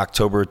 until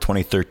October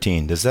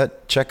 2013. Does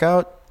that check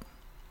out?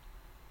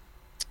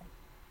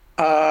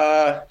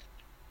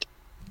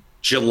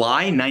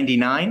 July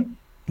 99?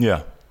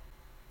 Yeah.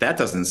 That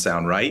doesn't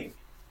sound right.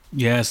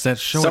 Yes, that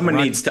show. Someone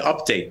needs to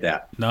update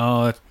that.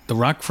 No, the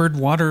Rockford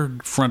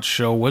Waterfront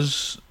show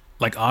was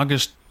like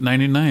August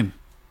 99.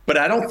 But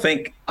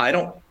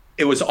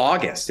it was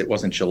August. It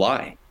wasn't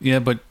July. Yeah,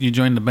 but you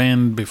joined the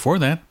band before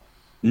that.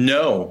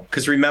 No,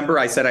 because remember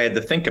I said I had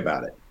to think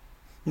about it.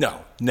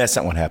 No, that's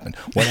not what happened.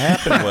 What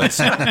happened was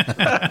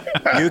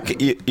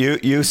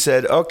you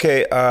said,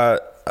 okay,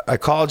 I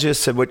called you,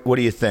 said, what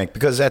do you think?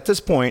 Because at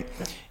this point,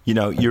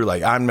 you're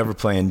like, I'm never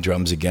playing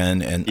drums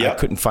again, and I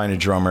couldn't find a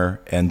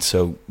drummer. And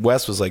so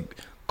Wes was like,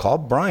 call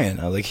Brian.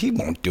 I was like, he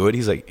won't do it.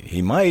 He's like,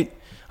 he might.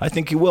 I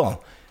think he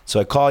will. So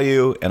I call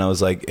you, and I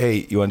was like,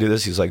 hey, you want to do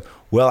this? He's like,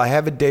 well, I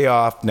have a day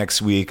off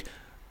next week.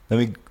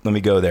 Let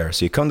me go there.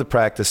 So you come to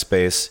practice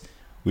space.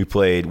 We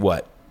played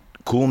what?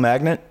 Cool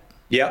Magnet?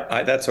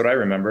 Yeah, that's what I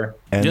remember.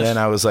 And then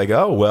I was like,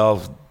 oh,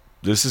 well,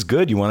 this is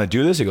good. You want to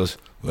do this? He goes,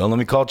 well, let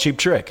me call Cheap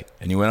Trick.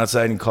 And he went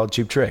outside and called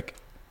Cheap Trick.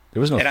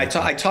 There was no. And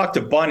I talked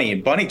to Bunny,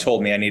 and Bunny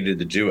told me I needed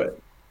to do it.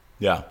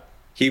 Yeah.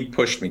 He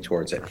pushed me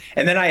towards it.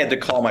 And then I had to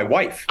call my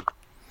wife.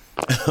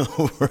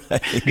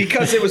 Right.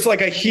 Because it was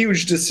like a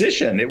huge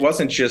decision. It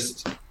wasn't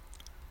just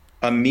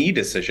a me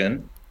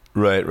decision.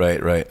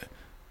 Right.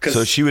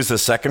 So she was the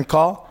second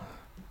call?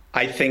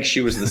 I think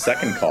she was the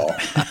second call.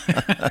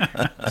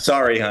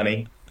 Sorry,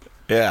 honey.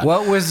 Yeah.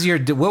 What was your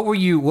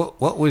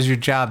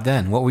job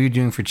then? What were you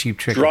doing for Cheap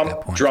Trick at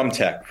that point? Drum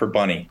tech for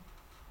Bunny.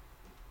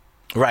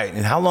 Right.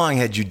 And how long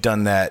had you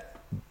done that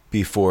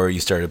before you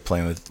started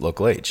playing with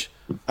Local H?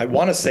 I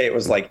want to say it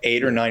was like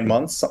 8 or 9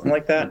 months, something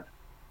like that.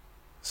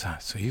 So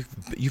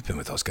you've been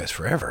with those guys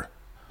forever.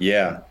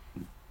 Yeah.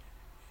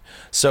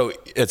 So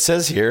it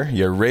says here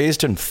you're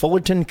raised in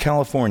Fullerton,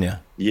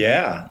 California.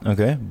 Yeah.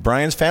 Okay.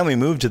 Brian's family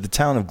moved to the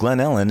town of Glen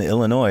Ellen,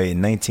 Illinois in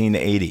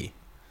 1980.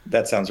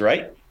 That sounds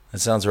right. That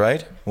sounds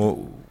right.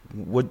 Well,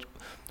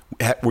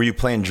 were you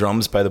playing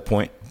drums by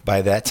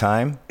that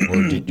time? Or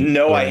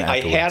no,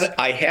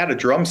 I had a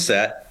drum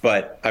set,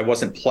 but I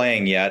wasn't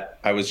playing yet.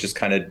 I was just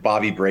kind of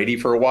Bobby Brady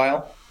for a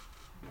while.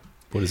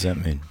 What does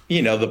that mean?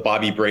 The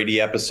Bobby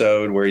Brady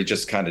episode where he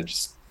just kind of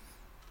just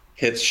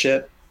hits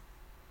shit.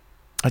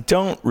 I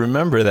don't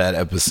remember that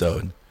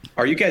episode.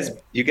 Are you guys?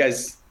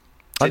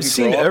 I've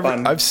seen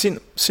I've seen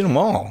them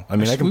all. I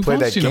mean, I can play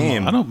that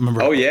game. I don't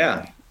remember. Oh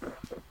yeah.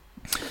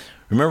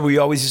 Remember, we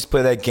always used to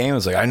play that game. It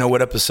was like, I know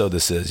what episode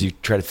this is. You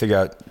try to figure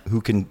out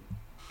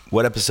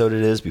what episode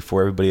it is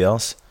before everybody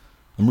else.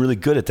 I'm really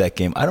good at that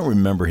game. I don't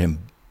remember him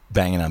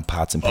banging on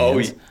pots and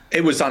pans. Oh,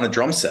 it was on a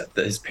drum set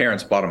that his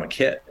parents bought him a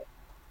kit,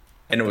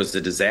 and it was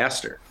a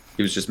disaster.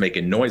 He was just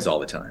making noise all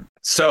the time.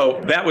 So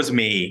that was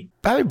me.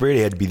 Bobby Brady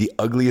had to be the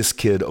ugliest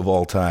kid of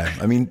all time.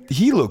 I mean,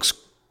 he looks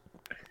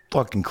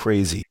fucking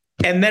crazy.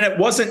 And then it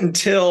wasn't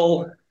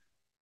until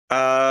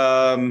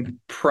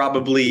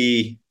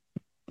probably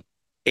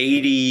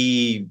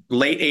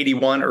late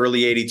 81,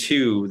 early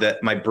 82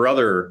 that my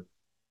brother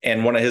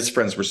and one of his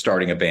friends were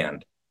starting a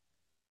band.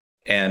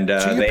 And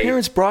so your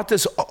parents brought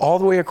this all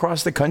the way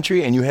across the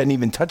country and you hadn't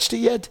even touched it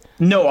yet?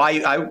 No,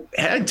 I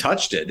had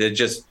touched it. It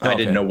just, I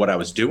didn't know what I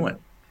was doing.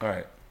 All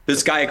right.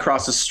 This guy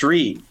across the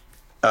street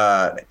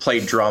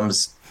played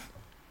drums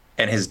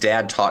and his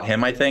dad taught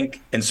him, I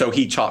think. And so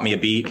he taught me a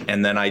beat.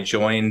 And then I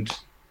joined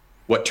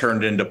what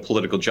turned into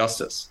Political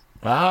Justice.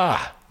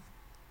 Ah,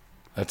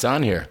 that's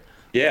on here.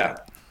 Yeah.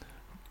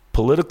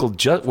 Political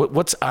Justice.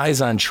 What's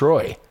Eyes on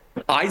Troy?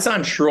 Eyes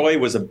on Troy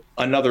was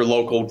another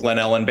local Glen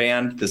Ellen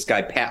band. This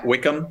guy, Pat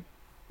Wickham,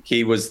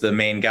 he was the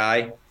main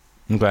guy.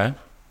 Okay.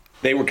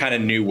 They were kind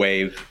of new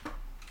wave.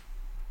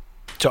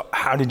 So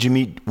how did you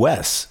meet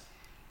Wes?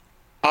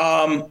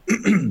 I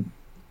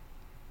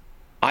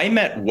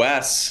met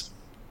Wes,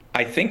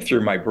 I think,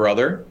 through my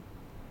brother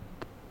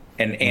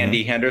and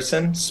Andy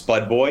Henderson,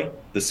 Spud Boy,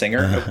 the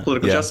singer of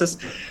Political Justice.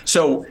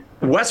 So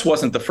Wes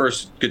wasn't the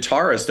first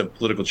guitarist of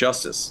Political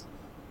Justice.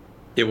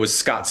 It was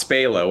Scott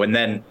Spalo. And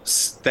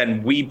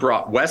then we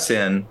brought Wes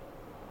in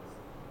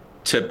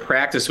to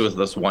practice with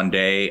us one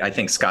day. I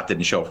think Scott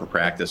didn't show up for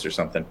practice or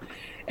something.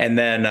 And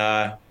then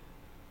that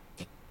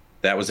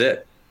was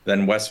it.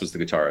 Then Wes was the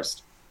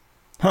guitarist.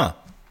 Huh.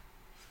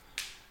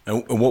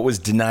 And what was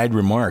Denied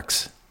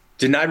Remarks?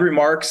 Denied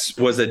Remarks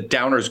was a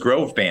Downers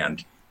Grove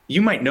band.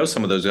 You might know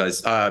some of those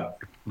guys.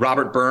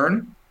 Robert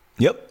Byrne.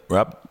 Yep,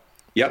 Rob.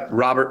 Yep,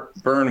 Robert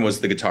Byrne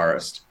was the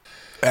guitarist.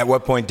 At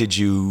what point did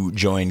you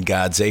join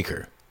God's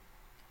Acre?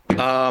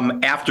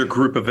 After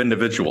Group of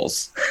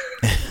Individuals.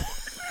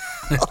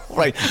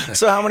 Right.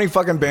 So how many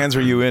fucking bands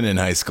were you in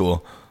high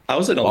school? I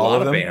was in a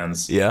lot of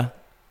bands. Yeah.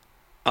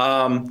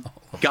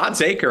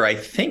 God's Acre, I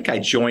think I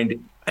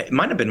joined, it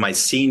might have been my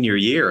senior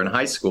year in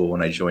high school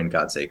when I joined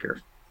God's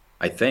Acre,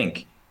 I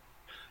think.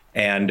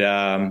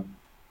 And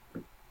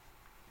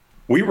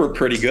we were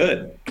pretty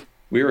good.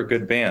 We were a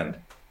good band.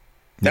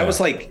 That was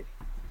like,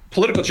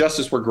 Political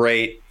Justice were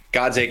great.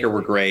 God's Acre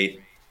were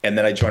great. And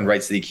then I joined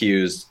Rights of the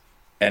Accused,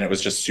 and it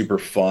was just super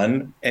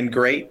fun and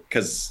great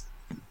because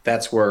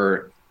that's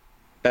when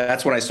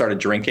I started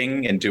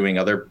drinking and doing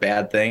other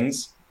bad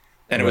things.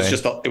 And it was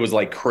just, it was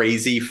like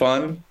crazy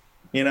fun.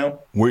 you know.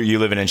 Were you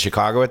living in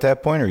Chicago at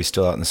that point, or are you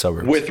still out in the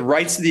suburbs? With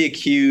Rights of the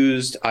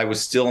Accused, I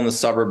was still in the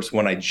suburbs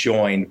when I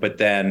joined, but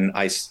then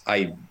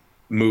I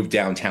moved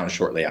downtown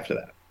shortly after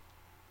that.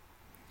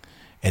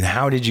 And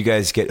how did you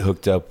guys get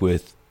hooked up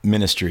with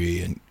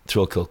Ministry and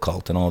Thrill Kill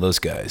Cult and all those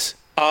guys?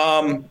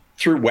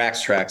 Through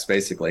Wax Trax,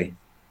 basically.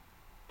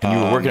 And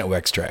you were working at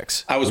Wax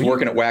Trax. I was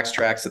working at Wax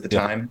Trax at the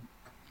time.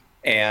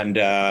 And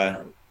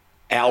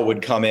Al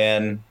would come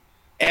in.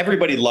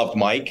 Everybody loved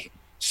Mike.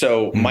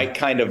 So Mike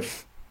kind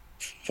of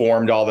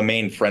formed all the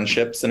main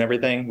friendships and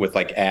everything with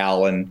like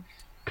Al and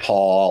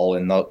Paul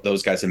and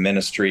those guys in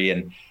Ministry.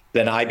 And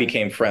then I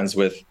became friends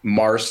with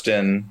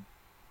Marston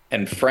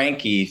and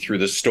Frankie through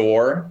the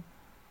store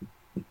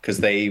because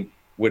they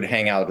would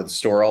hang out at the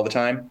store all the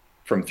time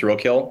from Thrill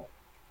Kill.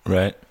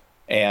 Right.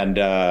 And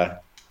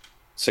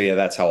so, yeah,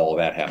 that's how all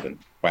that happened.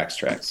 Wax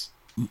Trax.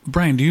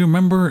 Brian, do you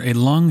remember a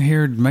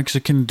long-haired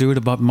Mexican dude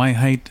about my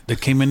height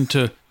that came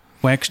into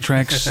Wax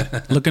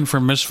Trax looking for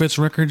Misfits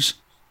records?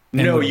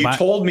 No, you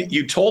told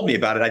me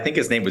about it. I think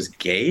his name was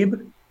Gabe.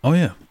 Oh,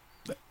 yeah.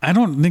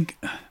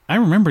 I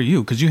remember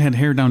you because you had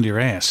hair down to your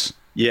ass.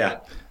 Yeah.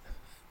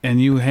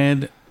 And you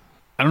had,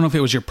 I don't know if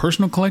it was your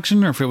personal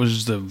collection or if it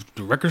was the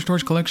record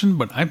store's collection,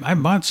 but I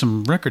bought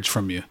some records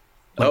from you.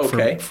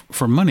 Okay.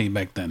 For money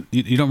back then.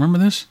 You don't remember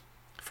this?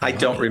 I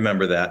don't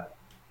remember that.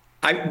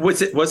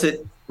 Was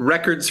it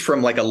records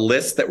from like a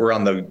list that were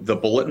on the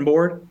bulletin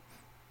board?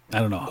 I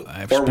don't know.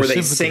 Or were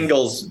they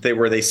singles?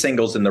 Were they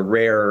singles in the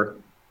rare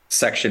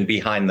section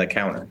behind the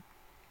counter?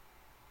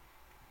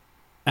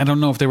 I don't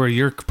know if they were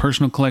your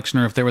personal collection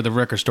or if they were the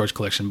record store's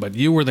collection, but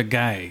you were the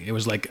guy. It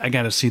was like, I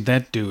got to see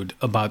that dude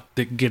about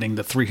getting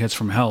the 3 Hits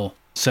from Hell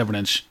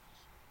 7-inch.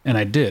 And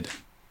I did.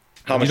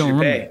 How much did you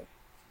pay?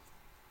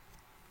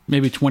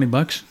 Maybe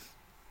 $20.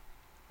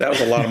 That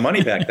was a lot of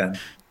money back then.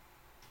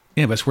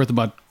 Yeah, but it's worth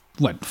about,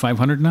 what,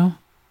 $500 now?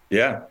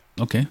 Yeah.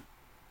 Okay.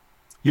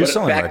 You're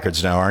selling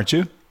records now, aren't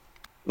you?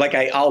 Like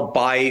I'll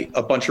buy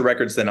a bunch of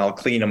records, then I'll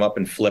clean them up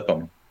and flip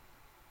them.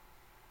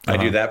 I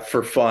do that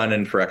for fun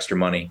and for extra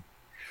money.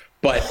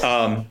 But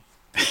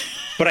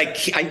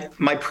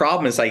my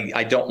problem is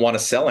I don't want to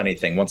sell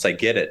anything once I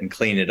get it and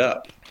clean it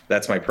up.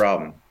 That's my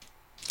problem.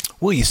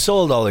 Well, you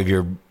sold all of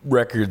your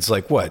records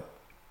like what,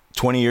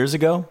 20 years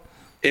ago?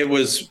 It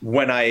was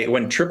when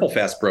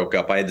Triplefast broke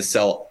up. I had to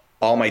sell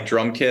all my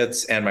drum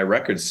kits and my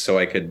records so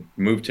I could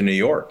move to New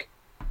York.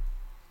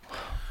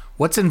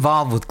 What's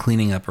involved with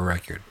cleaning up a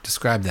record?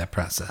 Describe that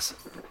process.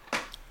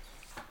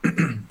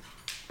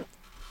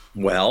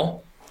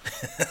 Well,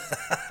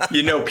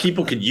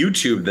 people could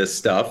YouTube this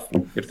stuff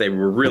if they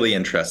were really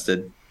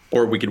interested,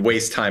 or we could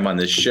waste time on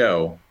this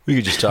show. We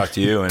could just talk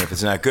to you, and if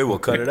it's not good, we'll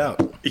cut it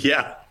out.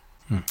 Yeah.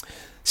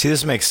 See,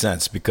 this makes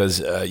sense because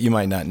you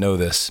might not know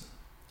this.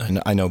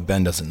 I know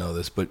Ben doesn't know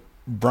this, but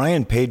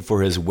Brian paid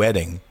for his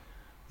wedding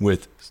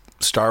with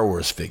Star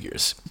Wars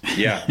figures.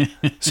 Yeah.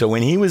 So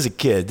when he was a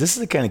kid, this is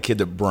the kind of kid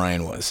that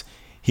Brian was.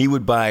 He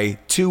would buy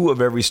 2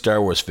 of every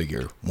Star Wars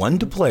figure, one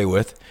to play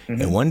with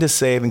and one to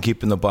save and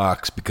keep in the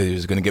box because he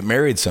was going to get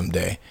married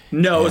someday.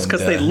 No, it's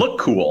because they look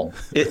cool.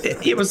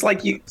 It was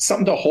like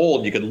something to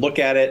hold. You could look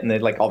at it and they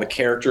like all the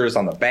characters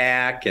on the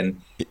back, and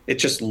it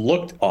just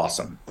looked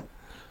awesome.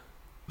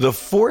 The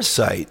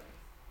foresight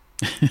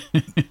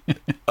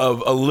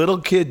of a little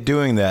kid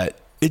doing that,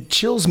 it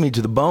chills me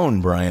to the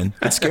bone, Brian.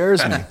 It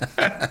scares me.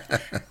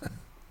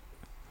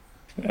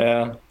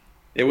 Yeah,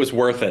 it was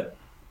worth it.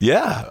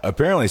 Yeah,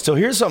 apparently. So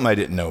here's something I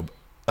didn't know.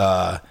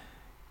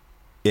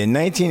 In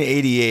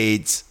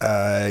 1988,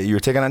 you were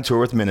taken on tour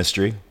with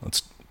Ministry.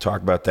 Let's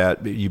talk about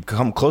that. You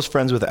become close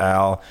friends with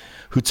Al,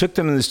 who took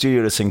them in the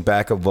studio to sing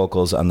backup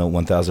vocals on the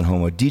 1000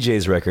 Homo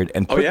DJs record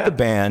and put the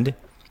band...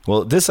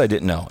 Well, this I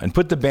didn't know. And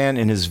put the band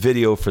in his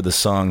video for the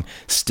song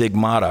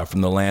Stigmata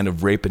from the Land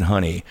of Rape and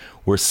Honey,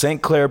 where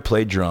St. Clair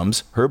played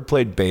drums, Herb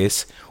played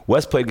bass,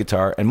 Wes played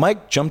guitar, and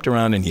Mike jumped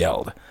around and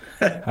yelled.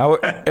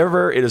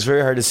 However, it is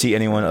very hard to see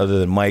anyone other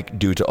than Mike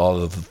due to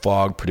all of the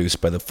fog produced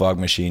by the fog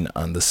machine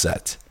on the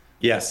set.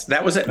 Yes,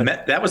 that was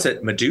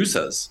at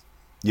Medusa's.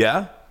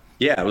 Yeah?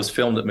 Yeah, it was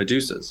filmed at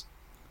Medusa's.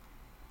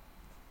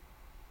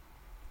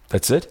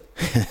 That's it?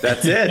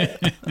 That's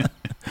it.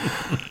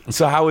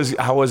 So how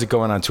was it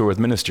going on tour with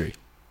Ministry?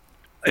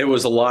 It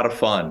was a lot of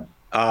fun.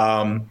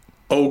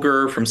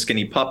 Ogre from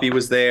Skinny Puppy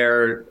was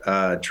there.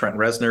 Trent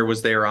Reznor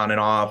was there on and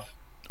off.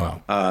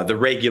 Wow. The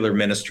regular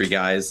Ministry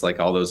guys, like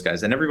all those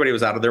guys. And everybody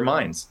was out of their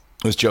minds.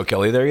 Was Joe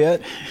Kelly there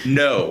yet?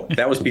 No,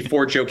 that was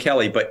before Joe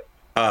Kelly. But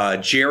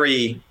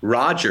Jerry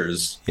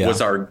Rogers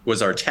was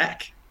our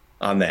tech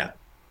on that.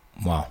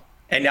 Wow.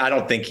 And I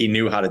don't think he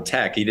knew how to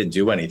tech. He didn't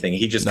do anything.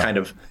 He just kind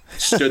of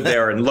stood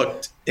there and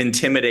looked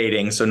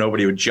intimidating so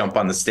nobody would jump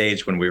on the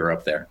stage when we were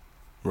up there.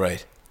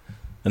 Right.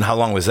 And how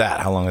long was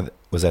that? How long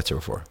was that tour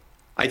for?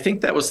 I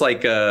think that was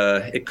like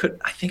I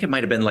think it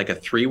might have been like a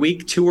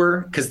 3-week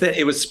tour because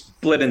it was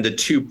split into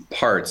 2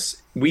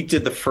 parts. We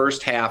did the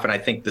first half, and I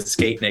think the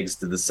Skate Nigs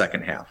did the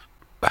second half.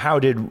 How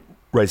did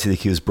Rights of the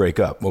Accused break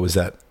up? What was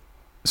that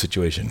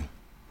situation?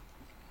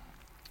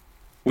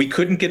 We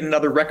couldn't get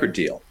another record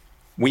deal.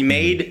 We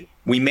made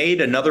we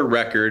made another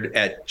record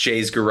at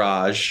Jay's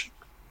Garage,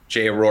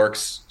 Jay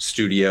O'Rourke's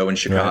studio in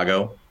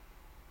Chicago.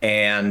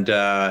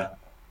 Right.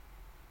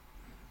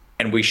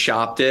 And we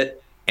shopped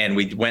it, and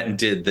we went and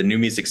did the new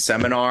music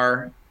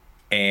seminar,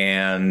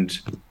 and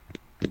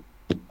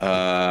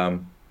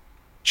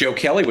Joe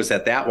Kelly was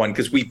at that one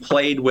because we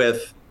played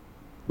with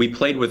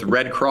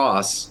Red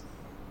Cross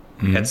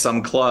at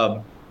some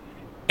club,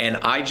 and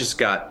I just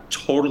got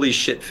totally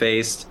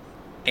shit-faced,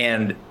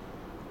 and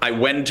I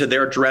went into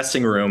their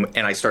dressing room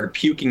and I started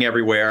puking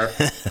everywhere.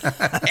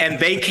 And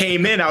they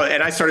came in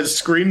and I started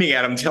screaming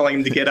at them, telling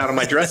them to get out of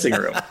my dressing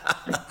room.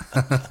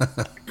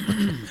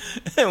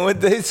 And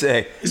what'd they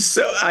say?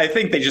 So I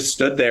think they just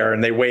stood there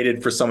and they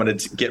waited for someone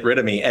to get rid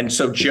of me. And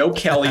so Joe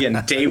Kelly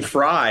and Dave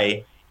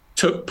Fry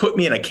put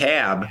me in a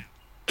cab,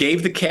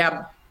 gave the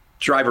cab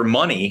driver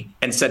money,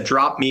 and said,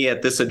 drop me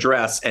at this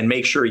address and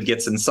make sure he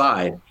gets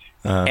inside.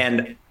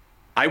 And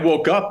I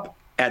woke up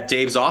at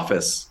Dave's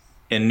office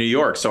in New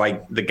York.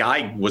 So the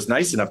guy was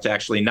nice enough to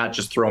actually not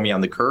just throw me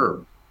on the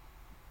curb.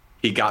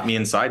 He got me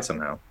inside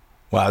somehow.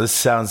 Wow, this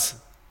sounds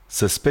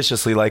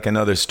suspiciously like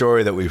another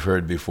story that we've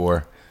heard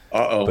before.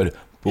 Uh-oh. But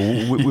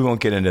we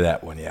won't get into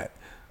that one yet.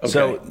 Okay.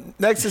 So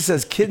next it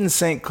says, Kid in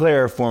St.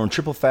 Clair formed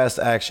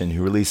Triplefast,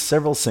 who released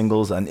several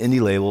singles on indie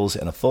labels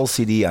and a full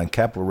CD on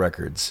Capitol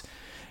Records.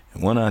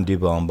 And one on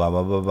D-Bone, blah,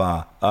 blah,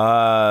 blah,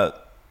 blah.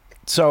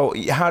 So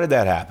how did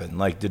that happen?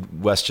 Like,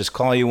 did Wes just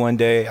call you one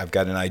day? I've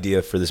got an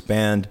idea for this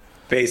band.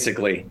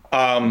 Basically,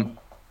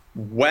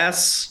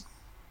 Wes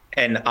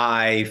and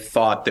I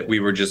thought that we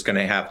were just going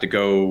to have to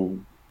go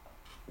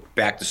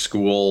back to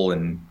school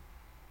and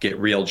get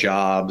real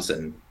jobs.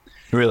 And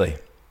really,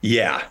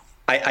 yeah,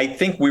 I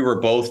think we were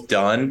both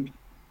done,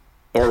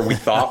 or we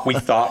thought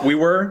we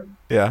were.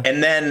 Yeah,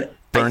 and then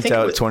burnt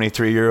out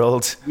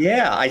 23-year-olds.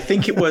 Yeah, I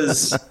think it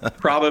was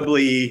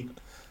probably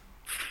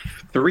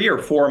 3 or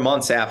 4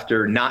 months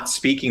after not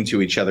speaking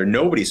to each other.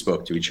 Nobody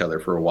spoke to each other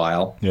for a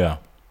while. Yeah.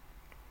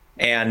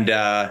 And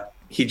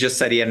he just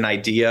said he had an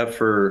idea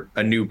for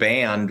a new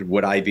band.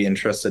 Would I be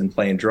interested in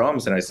playing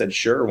drums? And I said,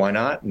 sure, why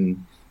not?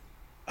 And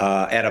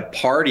at a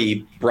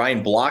party,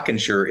 Brian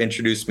Blockenshire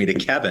introduced me to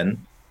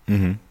Kevin.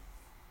 Mm-hmm.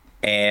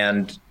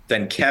 And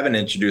then Kevin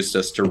introduced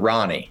us to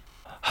Ronnie.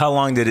 How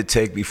long did it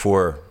take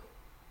before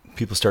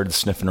people started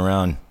sniffing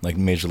around, like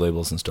major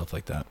labels and stuff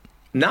like that?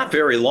 Not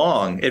very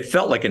long. It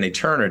felt like an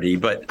eternity,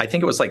 but I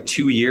think it was like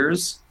 2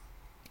 years,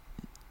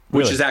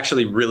 which is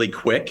actually really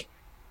quick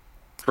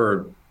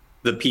for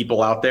the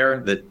people out there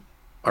that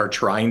are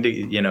trying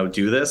to,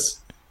 do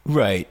this.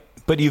 Right.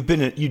 But you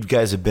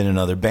guys have been in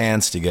other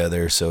bands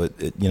together. So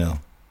it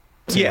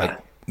like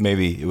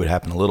maybe it would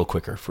happen a little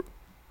quicker.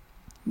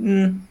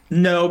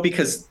 No,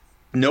 because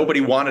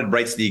nobody wanted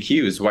Rights to the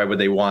Accused. Why would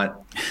they want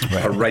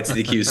a Rights to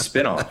the Accused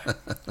spinoff?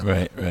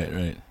 Right.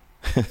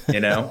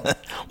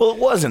 Well, it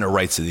wasn't a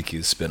Rights to the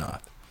Accused spinoff.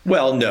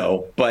 Well,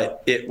 no,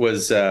 but it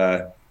was,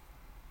 I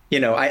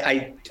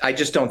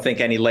just don't think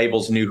any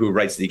labels knew who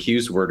Rights to the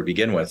Accused were to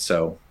begin with.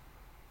 So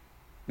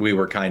we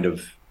were kind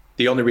of,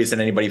 the only reason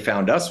anybody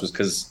found us was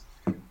because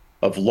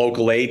of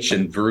Local H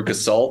and Veruca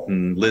Salt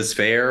and Liz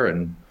Phair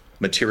and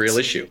Material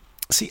Issue.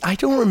 See, I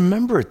don't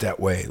remember it that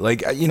way.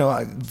 Like,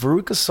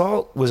 Veruca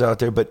Salt was out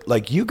there, but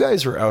like you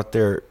guys were out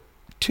there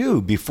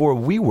too before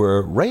we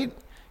were, right?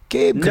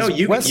 Gabe? No, when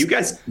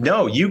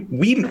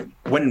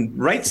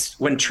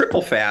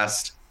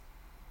Triplefast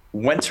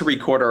went to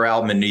record our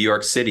album in New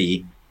York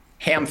City,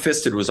 Ham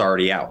Fisted was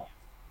already out.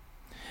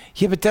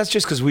 Yeah, but that's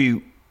just because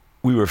we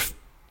were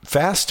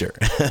faster.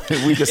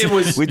 we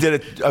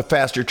did a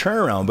faster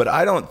turnaround, but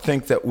I don't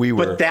think that we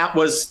were. But that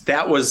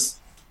was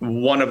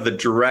one of the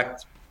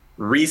direct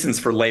reasons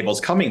for labels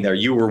coming there.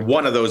 You were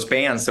one of those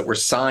bands that were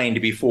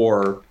signed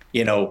before,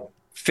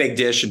 Fig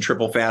Dish and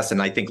Triplefast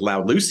and I think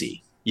Loud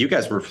Lucy. You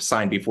guys were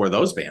signed before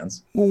those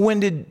bands. Well, when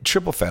did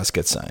Triplefast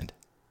get signed?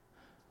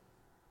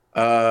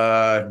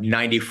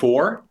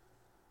 94.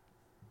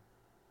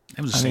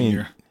 It was the same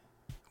year.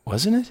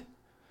 Wasn't it?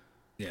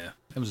 Yeah,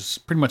 it was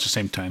pretty much the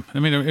same time. I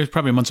mean, it was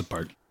probably months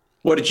apart.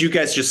 What, did you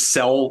guys just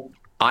sell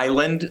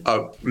Island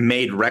a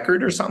made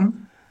record or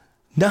something?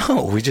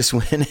 No, we just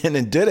went in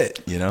and did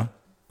it,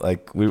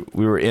 Like we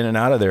were in and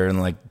out of there in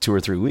like 2 or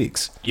 3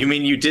 weeks. You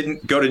mean you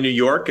didn't go to New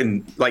York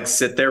and like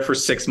sit there for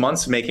 6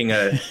 months making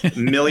a $1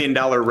 million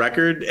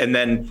record and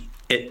then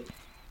it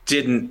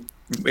didn't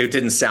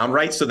sound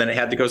right, so then it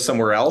had to go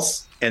somewhere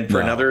else, and for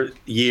another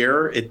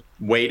year it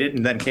waited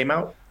and then came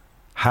out?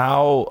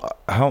 How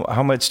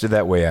much did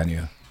that weigh on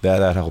you?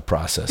 That whole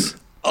process?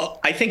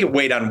 I think it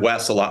weighed on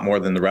Wes a lot more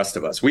than the rest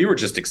of us. We were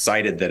just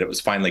excited that it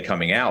was finally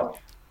coming out.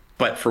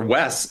 But for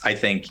Wes, I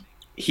think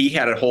he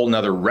had a whole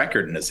nother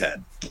record in his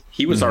head.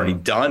 He was already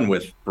done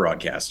with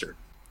Broadcaster.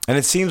 And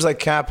it seems like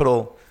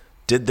Capitol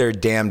did their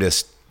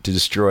damnedest to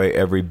destroy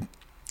every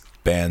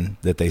band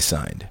that they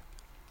signed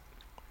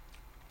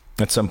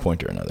at some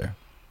point or another.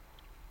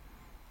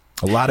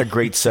 A lot of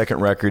great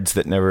second records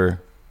that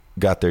never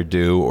got their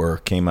due or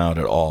came out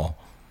at all.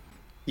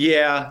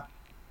 Yeah,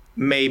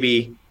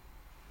 maybe.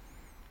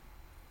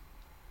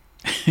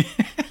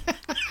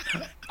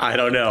 I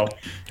don't know.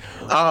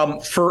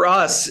 For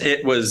us,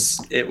 it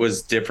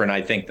was different,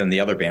 I think, than the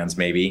other bands.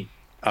 Maybe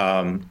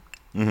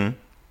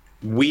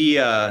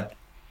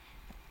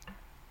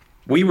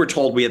we were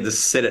told we had to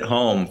sit at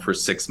home for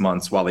 6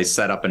 months while they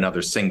set up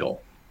another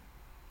single,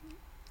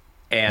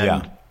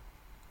 and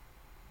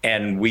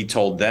we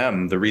told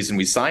them the reason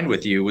we signed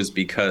with you was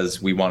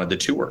because we wanted to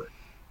tour,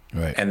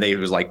 right? And they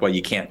was like, well,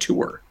 you can't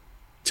tour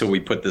till we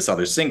put this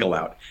other single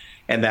out,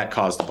 and that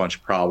caused a bunch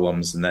of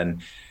problems, and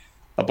then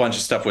a bunch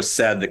of stuff was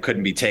said that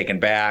couldn't be taken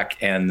back.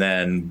 And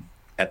then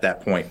at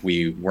that point,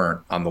 we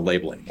weren't on the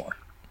label anymore.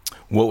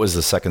 What was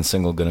the second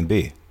single going to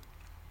be?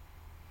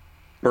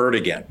 Bird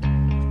Again.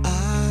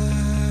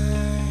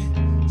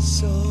 I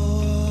saw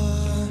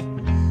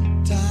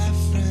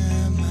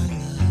diaphragm, my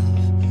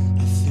love.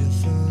 I feel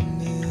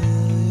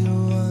familiar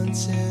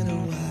once in a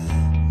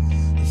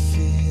while. I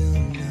feel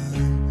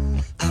numb.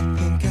 I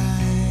think I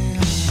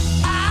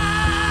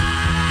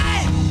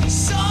am. I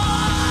saw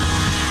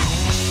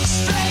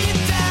straight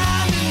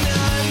down to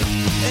none,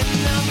 and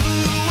number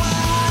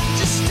one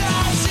just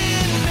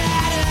doesn't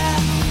matter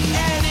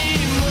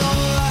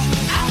anymore.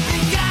 I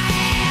think I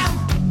am.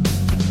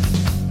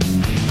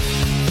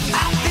 I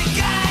think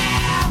I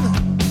am.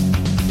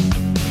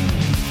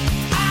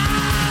 I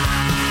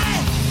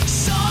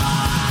saw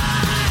a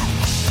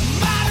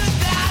man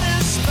without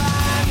a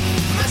spine.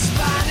 My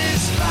spine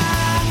is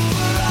fine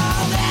for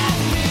all that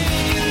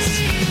means.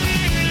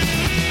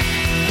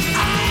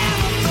 I am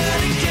a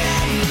bird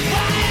again.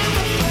 I am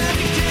a bird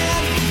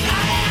again.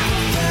 I am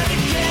a bird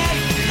again.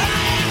 I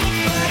am a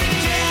bird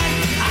again.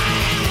 I am a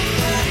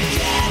bird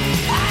again.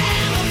 I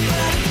am a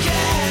bird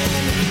again.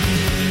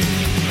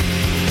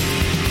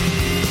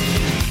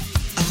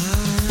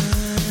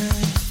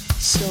 I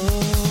saw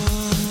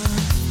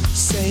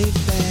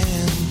safe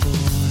and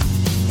born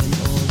and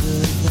older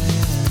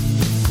than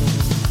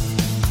before.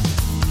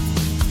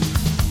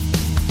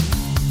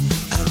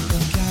 I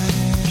think I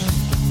am.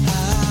 I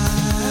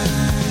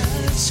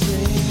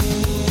scream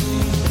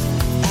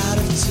out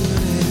of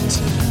tune and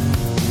turn.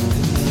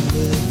 And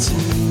number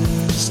two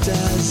just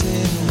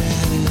doesn't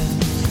matter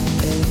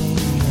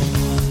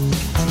anymore.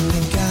 I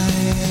think I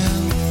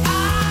am.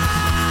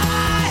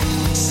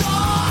 I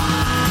saw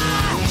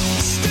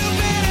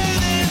stupider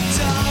than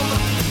dumb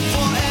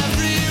for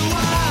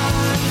everyone.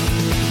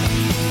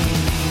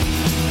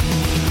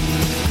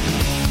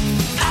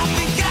 I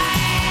think I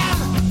am.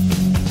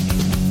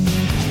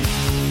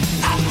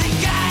 I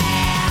think I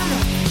am.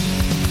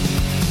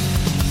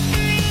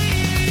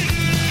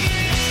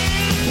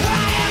 I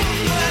am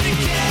a bird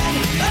again.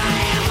 I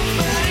am a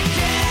bird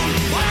again. I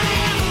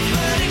am a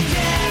bird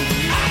again.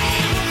 I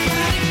am a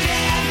bird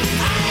again. I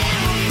am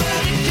a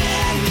bird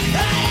again.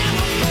 I am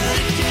a bird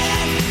again.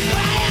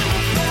 I am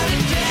a bird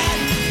again.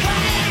 I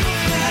am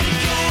a bird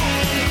again.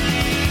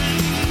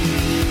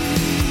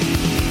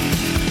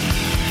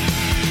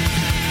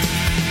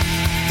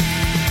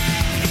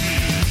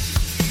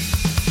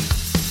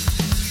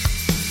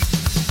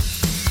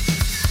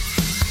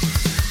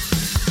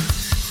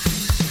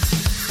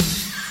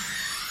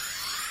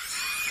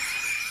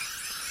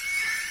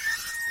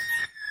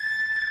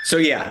 So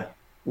yeah,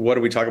 what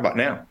do we talk about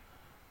now?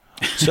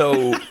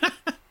 So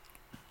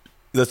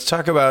let's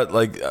talk about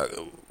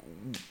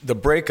the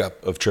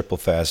breakup of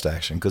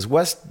Triplefastaction, because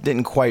Wes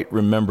didn't quite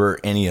remember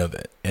any of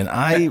it, and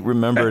I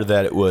remember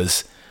that it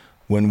was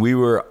when we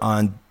were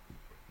on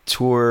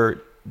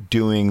tour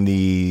doing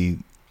the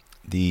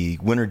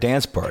winter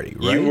dance party,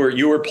 right?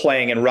 You were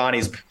playing in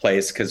Ronnie's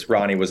place because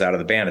Ronnie was out of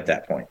the band at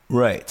that point.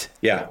 Right.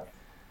 Yeah.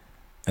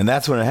 And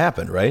that's when it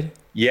happened, right?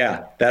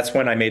 Yeah. That's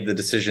when I made the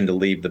decision to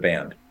leave the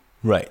band.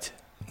 Right.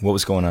 What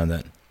was going on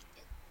then?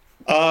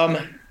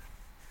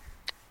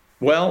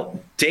 Well,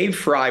 Dave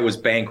Fry was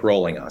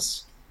bankrolling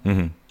us.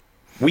 Mm-hmm.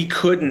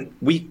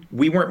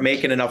 We weren't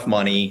making enough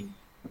money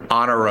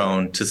on our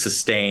own to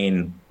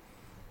sustain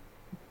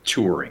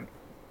touring.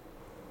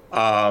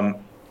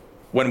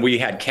 When we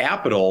had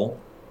capital,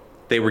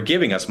 they were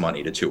giving us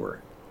money to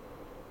tour.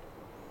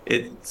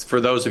 It's, for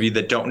those of you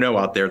that don't know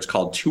out there, it's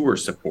called tour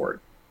support.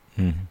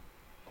 Mm-hmm.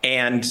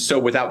 And so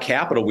without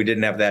capital, we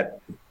didn't have that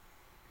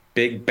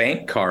big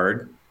bank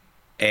card.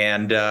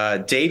 And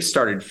Dave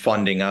started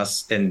funding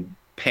us and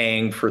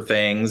paying for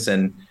things.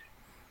 And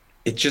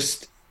it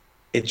just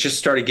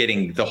started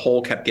the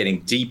hole kept getting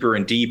deeper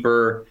and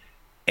deeper.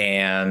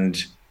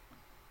 And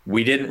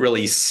we didn't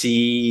really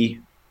see,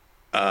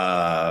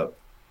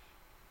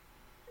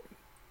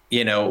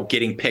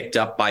 getting picked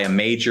up by a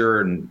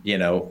major and,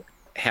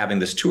 having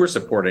this tour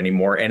support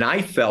anymore. And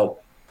I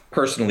felt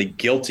personally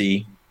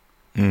guilty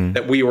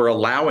that we were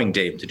allowing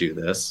Dave to do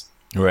this.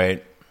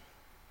 Right.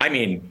 I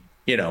mean,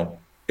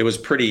 it was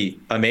pretty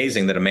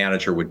amazing that a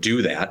manager would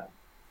do that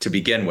to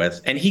begin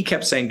with. And he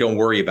kept saying, don't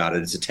worry about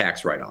it. It's a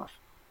tax write-off.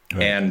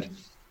 Right.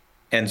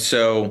 And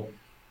so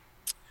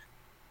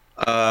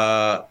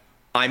I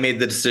made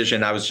the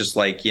decision. I was just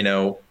like,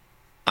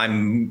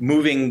 I'm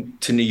moving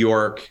to New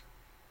York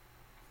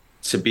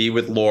to be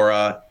with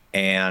Laura,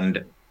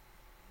 and,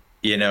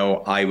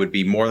 I would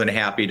be more than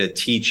happy to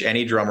teach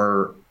any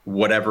drummer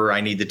whatever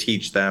I need to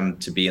teach them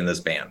to be in this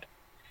band.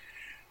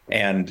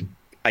 And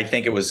I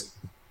think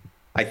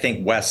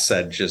Wes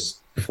said just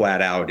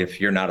flat out, if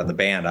you're not in the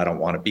band, I don't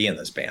want to be in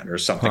this band or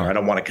something. Or I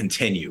don't want to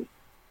continue.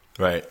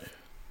 Right.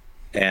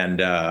 And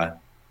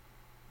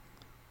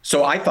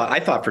so I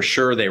thought for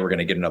sure they were going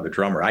to get another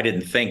drummer. I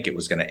didn't think it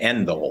was going to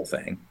end the whole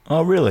thing.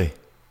 Oh, really?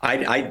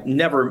 I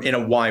never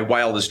in my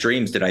wildest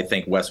dreams did I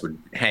think Wes would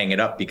hang it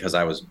up because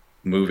I was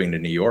moving to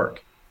New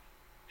York.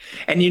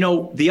 And,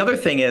 the other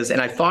thing is, and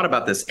I thought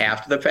about this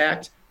after the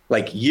fact,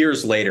 like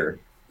years later,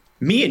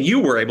 me and you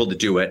were able to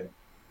do it,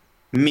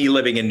 me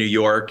living in New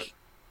York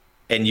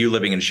and you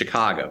living in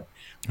Chicago.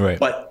 Right.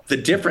 But the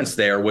difference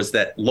there was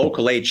that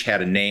Local H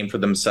had a name for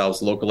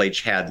themselves. Local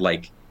H had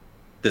like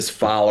this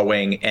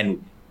following,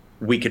 and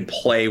we could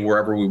play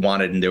wherever we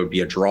wanted and there would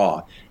be a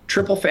draw.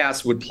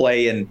 Triplefast would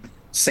play in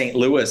St.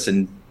 Louis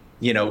and,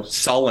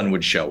 Sullen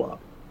would show up,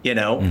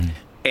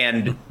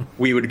 and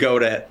we would go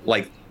to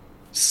like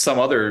some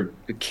other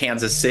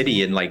Kansas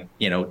City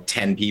and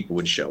 10 people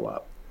would show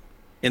up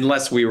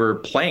unless we were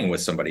playing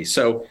with somebody.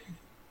 So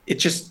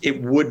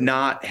it would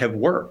not have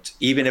worked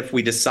even if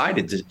we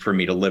decided for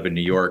me to live in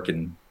New York,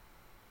 and,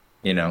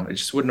 it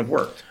just wouldn't have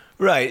worked.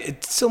 Right.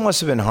 It still must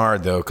have been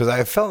hard though, because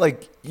I felt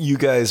like you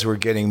guys were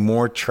getting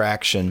more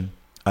traction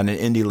on an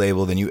indie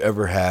label than you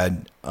ever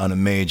had on a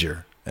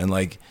major. And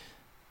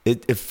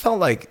it felt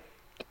like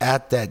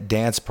at that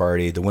dance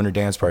party, the winter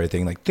dance party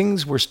thing, like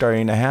things were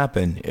starting to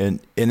happen in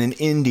an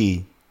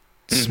indie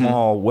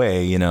small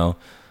way,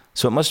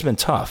 so it must have been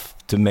tough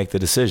to make the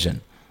decision.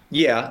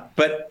 Yeah.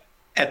 But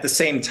at the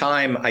same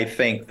time, I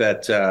think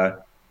that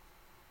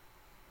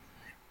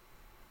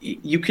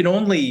you can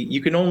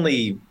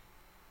only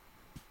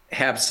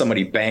have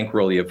somebody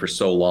bankroll you for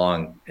so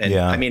long. And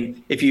I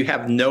mean, if you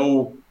have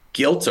no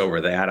guilt over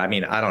that, I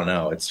mean, I don't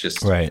know. It's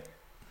just right.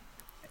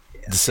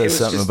 It says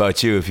something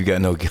about you if you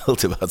got no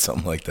guilt about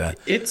something like that.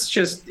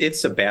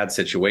 It's a bad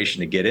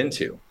situation to get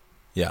into.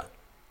 Yeah.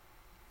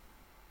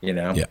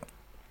 Yeah.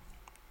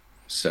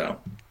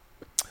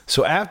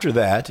 So after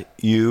that,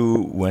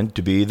 you went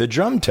to be the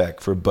drum tech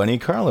for Bunny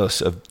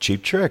Carlos of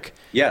Cheap Trick.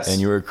 Yes. And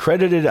you were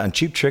credited on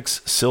Cheap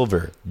Trick's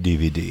Silver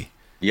DVD.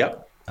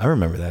 Yep. I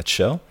remember that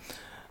show.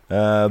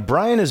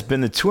 Brian has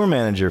been the tour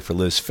manager for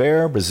Liz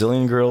Phair,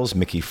 Brazilian Girls,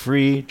 Mickey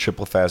Free,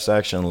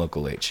 Triplefastaction, and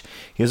Local H.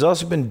 He has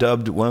also been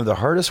dubbed one of the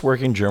hardest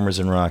working drummers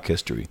in rock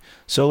history.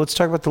 So let's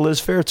talk about the Liz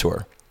Phair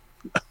tour.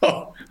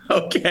 Oh,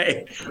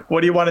 okay.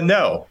 What do you want to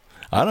know?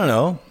 I don't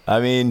know. I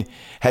mean,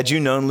 had you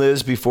known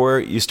Liz before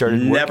you started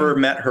working? Never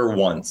met her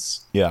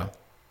once. Yeah.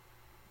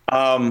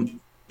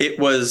 It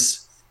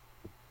was,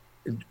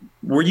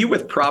 were you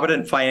with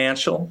Provident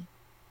Financial?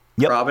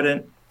 Yep.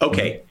 Provident?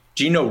 Okay. Mm-hmm.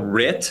 Do you know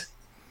Rit?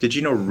 Did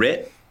you know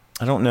Rit?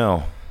 I don't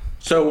know.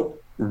 So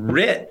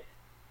Rit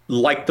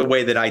liked the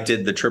way that I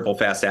did the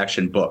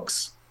Triplefastaction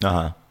books.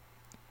 Uh-huh.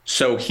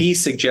 So he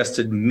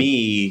suggested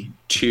me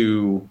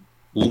to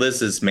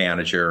Liz's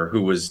manager,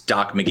 who was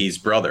Doc McGee's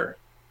brother.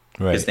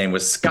 Right. His name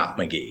was Scott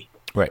McGee.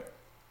 Right.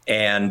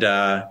 And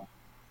I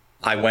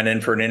went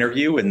in for an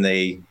interview, and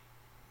they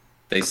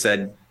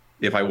said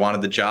if I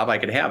wanted the job, I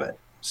could have it.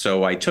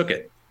 So I took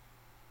it.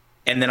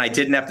 And then I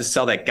didn't have to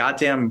sell that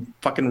goddamn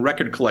fucking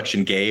record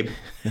collection, Gabe.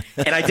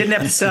 And I didn't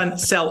have to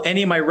sell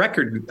any of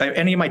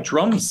my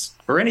drums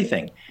or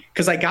anything,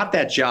 because I got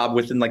that job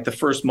within like the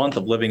first month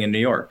of living in New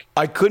York.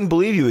 I couldn't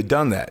believe you had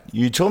done that.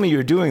 You told me you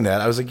were doing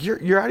that. I was like,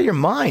 you're out of your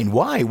mind.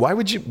 Why? Why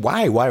would you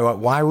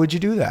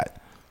do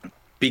that?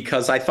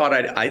 Because I thought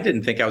I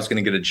didn't think I was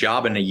going to get a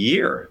job in a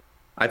year.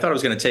 I thought it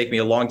was going to take me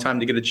a long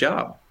time to get a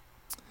job.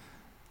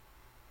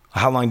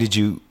 How long did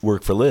you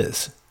work for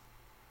Liz?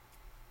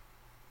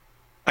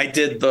 I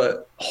did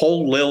the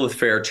whole Lilith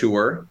Fair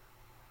tour,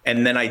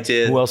 and then I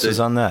did. Who else is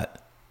on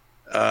that?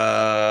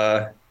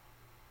 I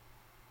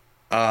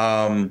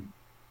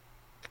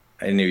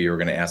knew you were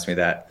going to ask me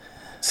that.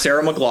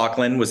 Sarah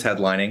McLachlan was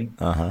headlining.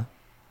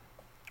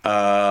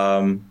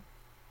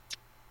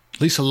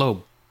 Lisa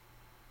Loeb.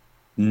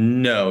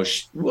 No,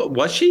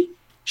 was she?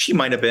 She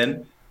might have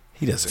been.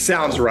 He doesn't.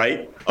 Sounds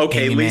right.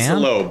 Okay, Amy Lisa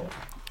Mann? Loeb.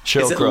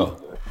 Sheryl Crow.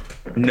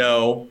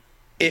 No,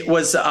 it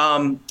was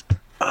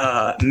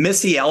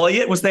Missy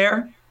Elliott was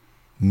there.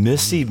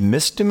 Missy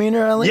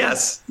Misdemeanor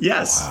Elliott?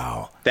 Yes.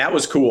 Wow. That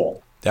was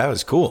cool.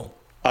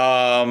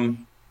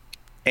 And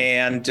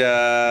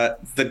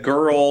the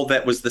girl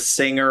that was the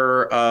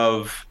singer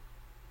of,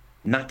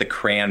 not the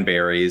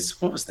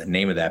Cranberries, what was the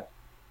name of that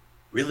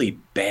really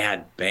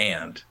bad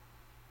band?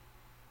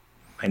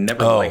 I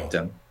never liked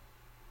them.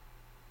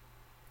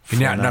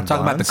 You're not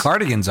talking about the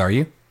Cardigans, are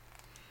you?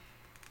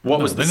 What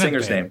was the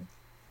singer's name?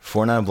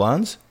 4 Non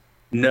Blondes?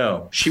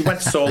 No, she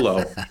went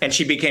solo, and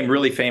she became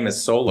really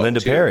famous solo. Linda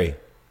too. Perry.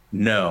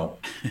 No,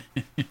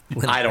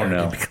 I don't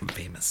know. Become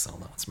famous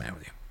solo. What's the matter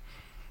with you?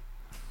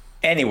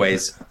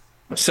 Anyways,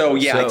 so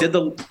I did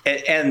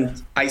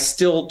and I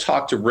still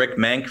talk to Rick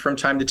Menk from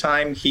time to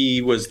time.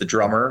 He was the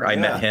drummer. I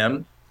met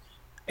him,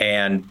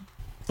 and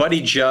Buddy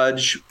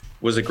Judge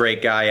was a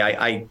great guy.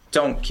 I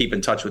don't keep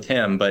in touch with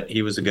him, but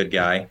he was a good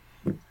guy.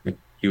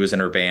 He was in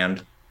her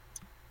band,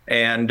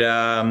 and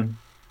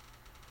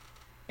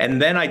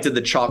And then I did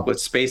the chocolate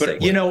space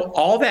egg. You know,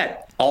 all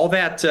that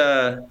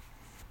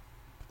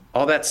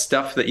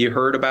stuff that you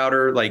heard about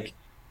her, like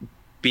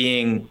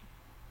being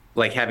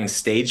like having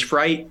stage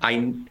fright.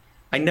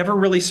 I never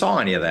really saw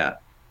any of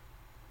that.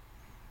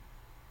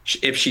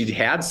 If she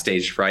had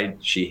stage fright,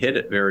 she hid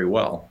it very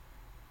well.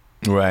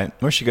 Right.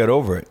 Or she got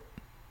over it.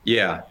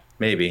 Yeah,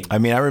 maybe. I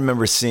mean, I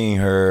remember seeing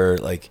her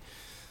like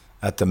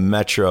at the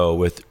Metro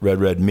with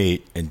Red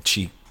Meat, and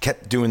she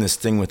kept doing this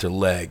thing with her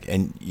leg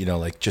and, you know,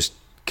 like just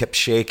kept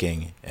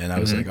shaking. And I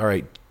was like, all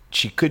right,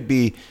 she could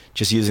be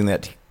just using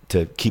that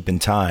to keep in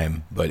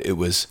time, but it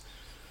was,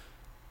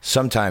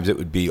 sometimes it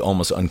would be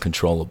almost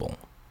uncontrollable.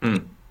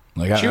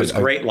 Like she was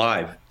great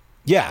live.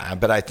 Yeah,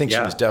 but I think she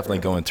was definitely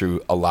going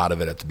through a lot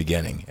of it at the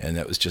beginning, and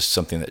that was just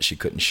something that she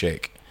couldn't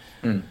shake.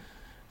 Then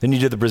you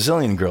did the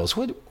Brazilian Girls.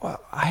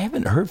 I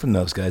haven't heard from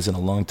those guys in a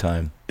long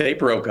time. They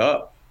broke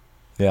up.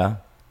 Yeah?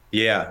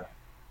 Yeah.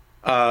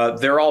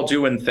 They're all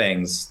doing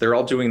things. They're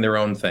all doing their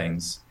own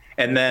things.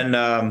 And then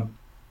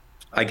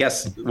I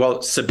guess,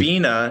 well,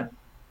 Sabina,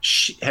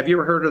 have you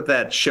ever heard of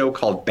that show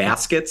called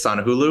Baskets on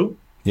Hulu?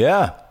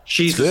 Yeah.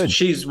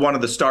 She's one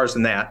of the stars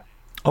in that.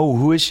 Oh,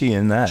 who is she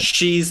in that?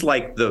 She's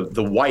like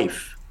the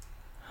wife.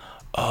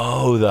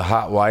 Oh, the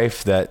hot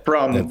wife that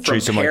from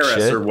treats him like Paris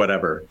shit? or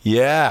whatever.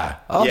 Yeah.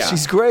 Oh, Yeah.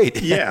 she's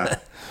great. Yeah.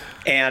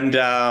 And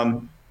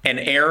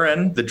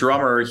Aaron, the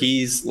drummer,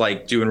 he's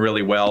like doing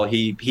really well.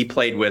 He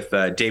played with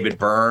David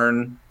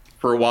Byrne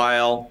for a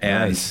while,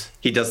 and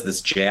he does this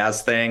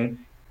jazz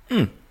thing.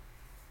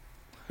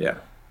 Yeah.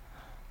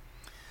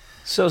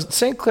 So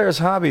St. Clair's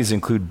hobbies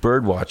include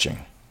bird watching,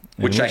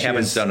 Which I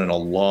haven't done in a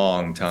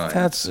long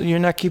time. You're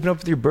not keeping up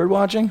with your bird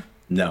watching?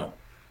 No.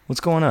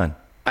 What's going on?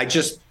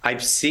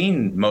 I've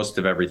seen most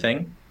of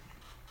everything.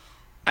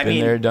 I Been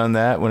mean, there, done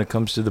that when it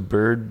comes to the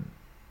bird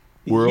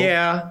world?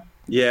 Yeah.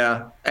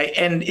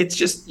 And it's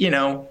just, you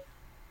know,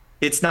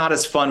 it's not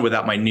as fun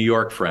without my New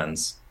York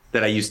friends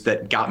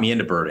that got me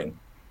into birding.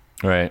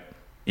 Right.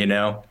 You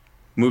know,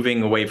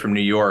 moving away from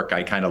New York,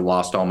 I kind of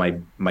lost all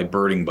my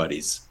birding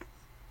buddies.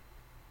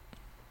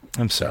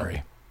 I'm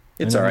sorry.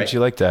 It's I all know right. that you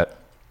like that.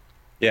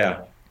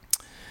 Yeah.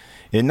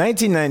 In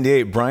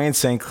 1998, Brian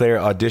St. Clair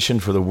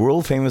auditioned for the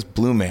world-famous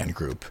Blue Man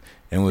Group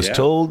and was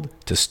told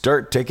to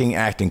start taking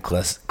acting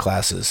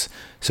classes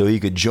so he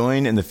could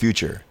join in the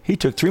future. He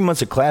took 3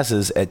 months of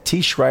classes at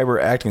T. Schreiber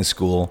Acting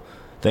School,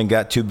 then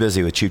got too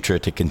busy with Cheap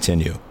Trick to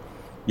continue.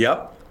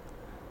 Yep.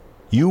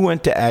 You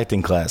went to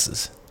acting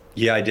classes.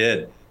 Yeah, I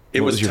did.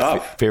 It What was your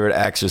tough. Favorite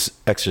acting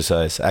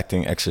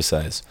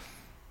exercise?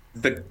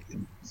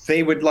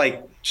 They would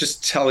like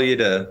just tell you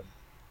to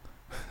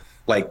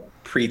like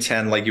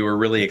pretend like you were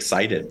really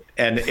excited,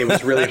 and it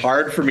was really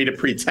hard for me to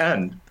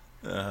pretend.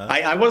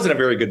 I wasn't a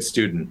very good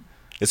student.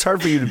 It's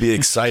hard for you to be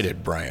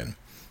excited, Brian.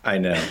 I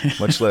know.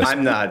 Much less.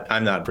 I'm not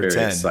very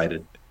pretend.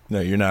 excited.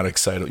 No, you're not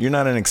excited. You're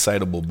not an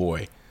excitable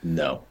boy.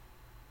 No.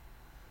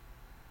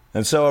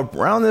 And so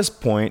around this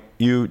point,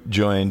 you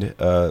joined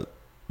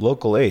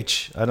Local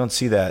H. I don't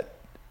see that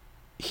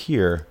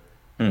here.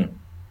 I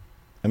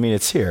mean,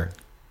 it's here.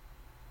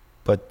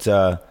 But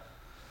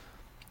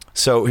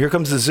so here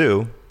comes the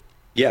zoo.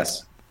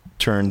 Yes.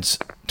 Turned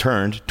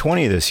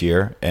 20 this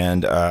year,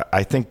 and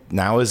I think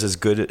now is as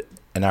good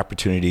an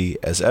opportunity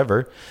as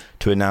ever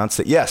to announce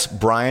that, yes,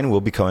 Brian will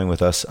be coming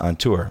with us on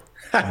tour.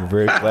 We're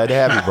very glad to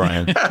have you,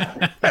 Brian.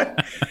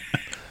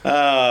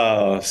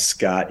 Oh,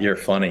 Scott, you're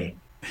funny.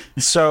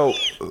 So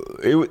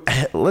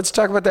let's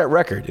talk about that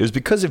record. It was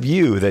because of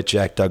you that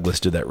Jack Douglas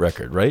did that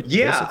record, right?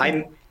 Yeah,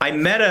 I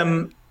met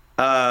him.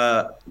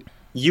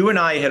 You and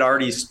I had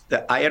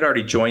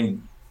already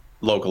joined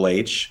Local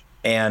H,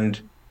 and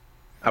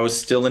I was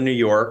still in New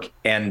York,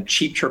 and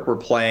Cheap Trick were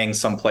playing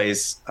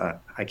someplace,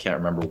 I can't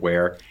remember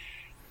where.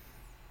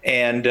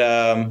 And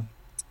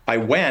I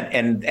went,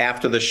 and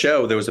after the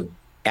show, there was a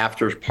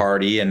after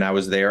party, and I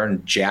was there,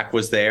 and Jack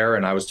was there,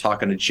 and I was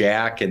talking to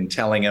Jack and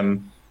telling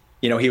him,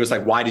 you know, he was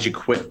like, why did you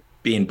quit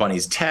being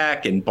Bunny's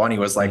tech? And Bunny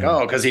was like,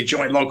 oh, because he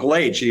joined Local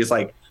H. He's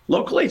like,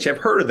 Local H, I've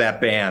heard of that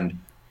band.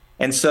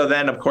 And so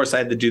then, of course, I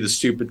had to do the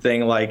stupid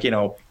thing, like, you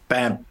know,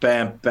 bam,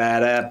 bam,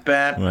 ba-da,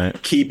 bam,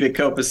 right. Keep it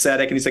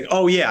copacetic. And he's like,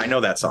 oh, yeah, I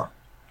know that song.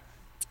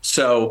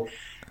 So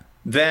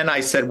then I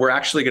said, we're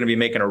actually going to be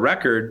making a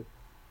record,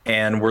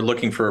 and we're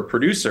looking for a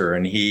producer.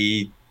 And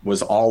he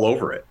was all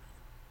over it.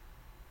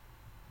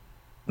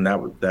 And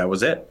that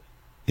was it.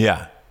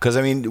 Yeah, because,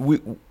 I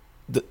mean,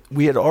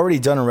 we had already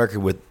done a record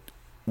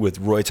with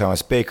Roy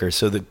Thomas Baker,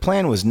 so the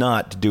plan was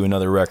not to do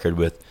another record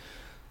with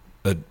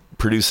a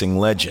producing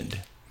legend.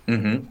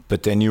 Mm-hmm.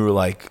 But then you were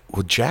like,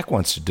 well, Jack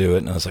wants to do it.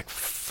 And I was like,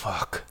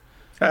 fuck.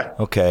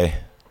 Okay.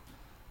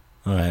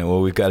 All right,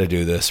 well, we've got to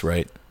do this,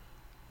 right?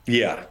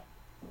 Yeah.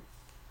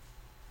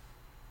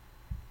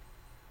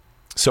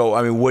 So,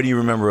 I mean, what do you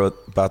remember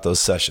about those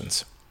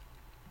sessions?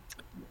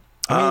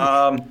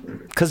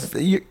 Because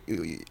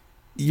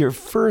your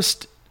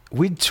first,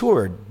 we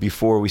toured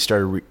before we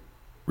started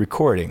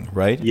recording,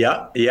 right?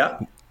 Yeah, yeah.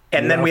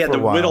 And then we had to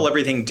whittle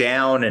everything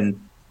down,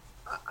 and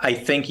I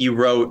think you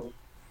wrote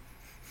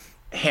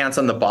Hands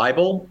on the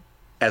Bible.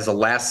 as a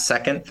last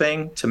second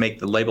thing to make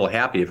the label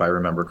happy, if I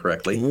remember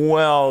correctly.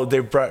 Well, they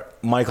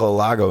brought Michael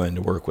Alago in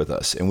to work with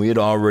us, and we had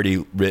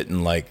already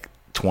written like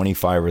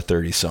 25 or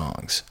 30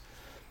 songs.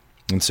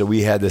 And so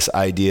we had this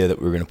idea that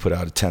we were going to put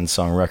out a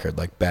 10-song record,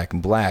 like Back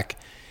in Black.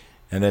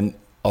 And then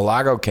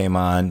Alago came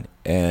on,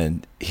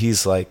 and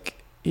he's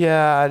like,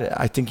 yeah,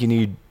 I think you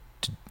need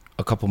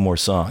a couple more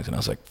songs. And I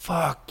was like,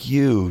 fuck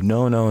you.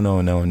 No.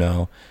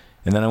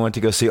 And then I went to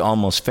go see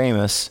Almost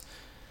Famous.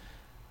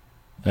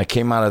 And I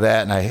came out of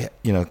that, and I,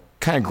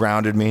 kind of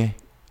grounded me.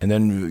 And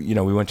then,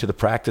 we went to the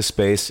practice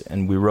space,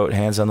 and we wrote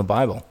Hands on the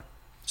Bible.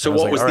 So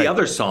what was the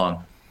other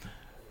song?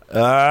 What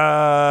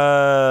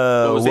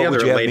was the other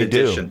late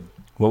edition?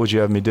 What would you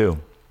have me do?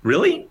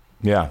 Really?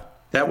 Yeah.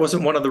 That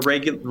wasn't one of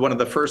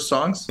the first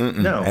songs?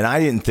 No. And I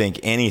didn't think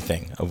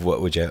anything of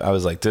what would you have. I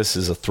was like, this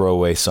is a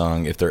throwaway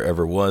song if there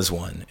ever was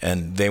one.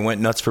 And they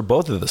went nuts for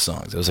both of the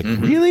songs. I was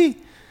like, really?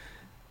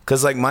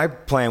 Because like my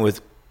plan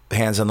with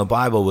Hands on the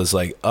Bible was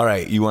like, all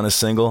right, you want a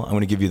single? I'm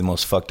going to give you the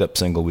most fucked up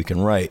single we can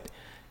write.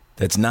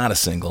 That's not a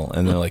single.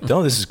 And they're like,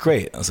 no, this is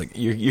great. I was like,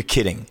 you're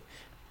kidding.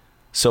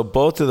 So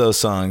both of those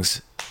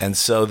songs. And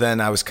so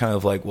then I was kind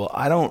of like, well,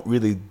 I don't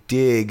really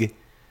dig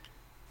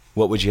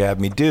What Would You Have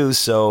Me Do?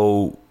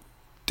 So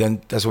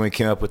then that's when we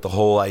came up with the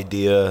whole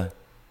idea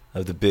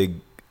of the big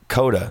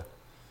coda.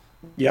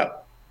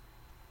 Yep.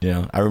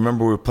 I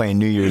remember we were playing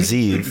New Year's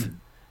Eve,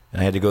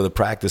 and I had to go to the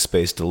practice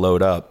space to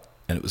load up,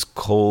 and it was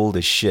cold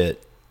as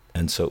shit.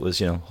 And so it was,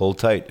 hold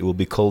tight. It will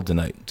be cold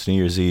tonight. It's New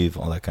Year's Eve,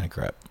 all that kind of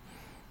crap.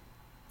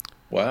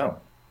 Wow.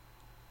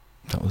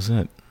 That was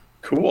it.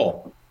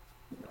 Cool.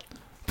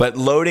 But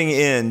loading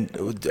in,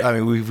 I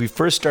mean, we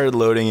first started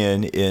loading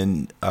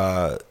in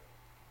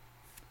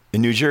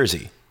New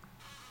Jersey.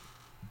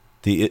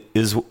 It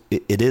is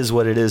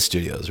what it is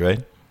studios,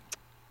 right?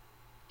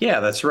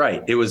 Yeah, that's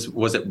right. Was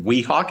it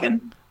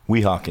Weehawken?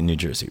 Weehawken, New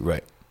Jersey,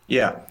 right?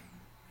 Yeah.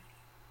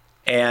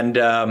 And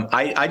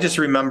I just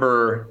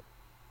remember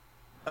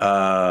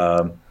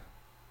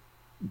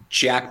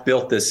Jack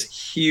built this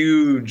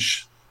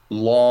huge,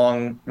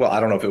 long. Well, I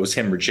don't know if it was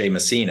him or Jay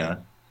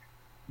Messina.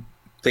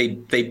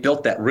 They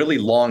built that really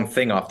long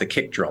thing off the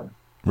kick drum,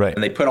 right?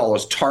 And they put all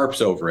those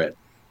tarps over it,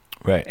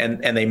 right?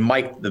 And they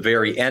mic'd the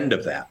very end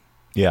of that.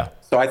 Yeah.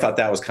 So I thought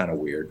that was kind of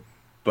weird,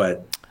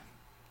 but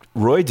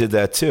Roy did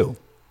that too.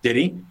 Did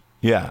he?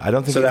 Yeah, I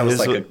don't think so. That was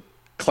like a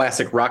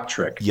classic rock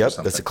trick. Yep,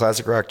 that's a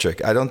classic rock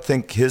trick. I don't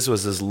think his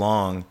was as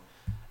long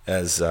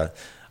as. I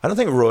don't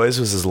think Roy's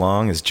was as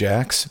long as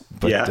Jack's,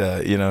 but yeah.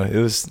 It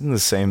was in the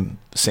same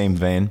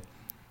vein.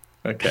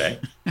 Okay.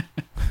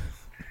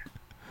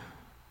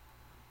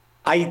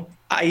 I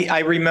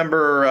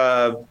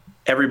remember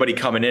everybody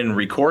coming in and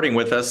recording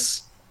with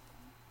us.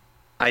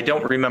 I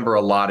don't remember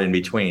a lot in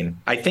between.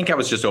 I think I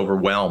was just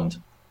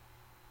overwhelmed.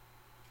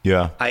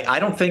 Yeah. I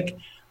don't think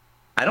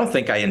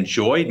I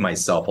enjoyed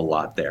myself a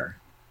lot there.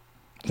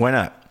 Why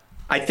not?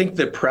 I think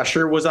the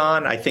pressure was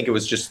on. I think it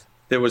was just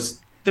there's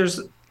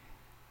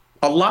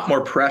a lot more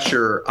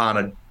pressure on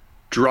a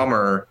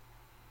drummer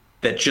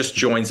that just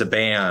joins a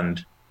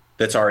band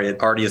that's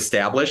already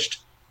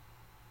established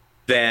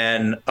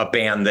than a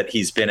band that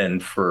he's been in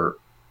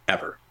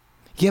forever.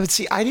 Yeah, but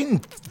see, I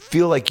didn't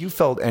feel like you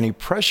felt any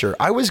pressure.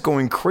 I was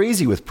going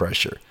crazy with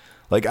pressure.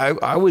 Like I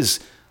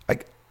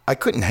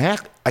couldn't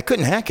hack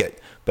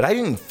it, but I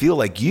didn't feel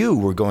like you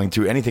were going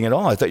through anything at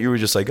all. I thought you were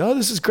just like, oh,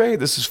 this is great,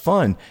 this is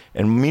fun.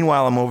 And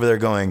meanwhile, I'm over there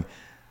going,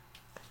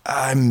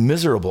 I'm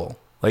miserable.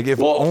 Like if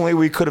only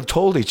we could have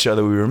told each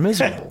other we were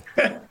miserable.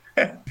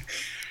 And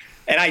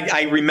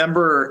I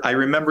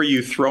remember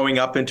you throwing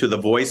up into the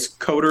voice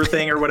coder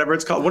thing or whatever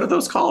it's called. What are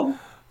those called?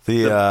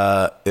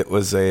 It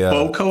was a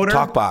vocoder?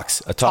 talk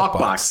box. A talk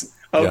box.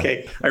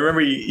 Okay. Yeah. I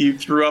remember you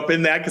threw up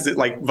in that because it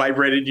like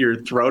vibrated your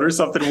throat or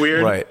something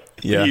weird. Right.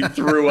 Yeah. You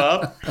threw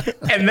up.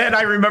 And then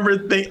I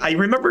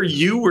remember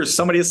you or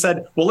somebody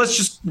said, well, let's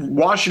just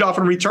wash it off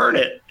and return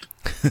it.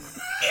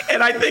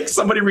 And I think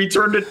somebody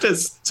returned it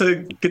to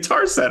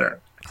Guitar Center.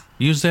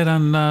 Use that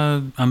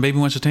on Baby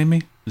Wants to Tame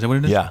Me? Is that what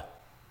it is? Yeah.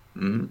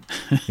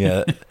 Mm-hmm.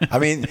 Yeah. I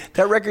mean,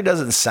 that record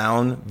doesn't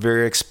sound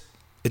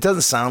it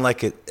doesn't sound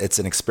like it's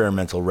an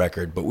experimental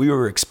record, but we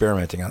were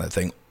experimenting on that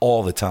thing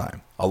all the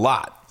time. A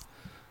lot.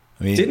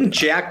 I mean, didn't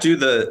Jack do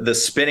the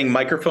spinning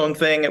microphone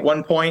thing at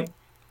one point?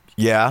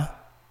 Yeah.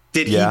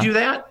 Did he do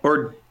that?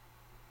 Or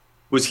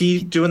was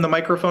he doing the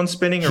microphone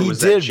spinning? Or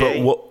was that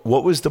Jay? But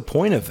what was the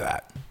point of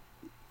that?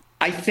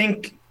 I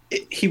think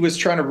he was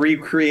trying to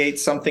recreate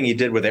something he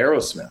did with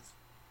Aerosmith.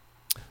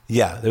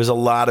 Yeah, there's a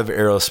lot of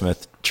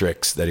Aerosmith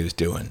tricks that he was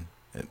doing.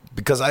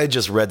 Because I had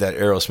just read that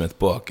Aerosmith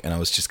book, and I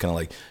was just kind of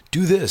like,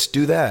 do this,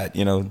 do that.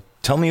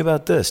 Tell me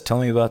about this,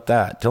 tell me about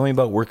that. Tell me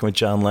about working with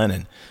John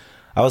Lennon.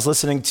 I was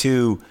listening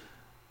to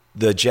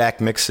the Jack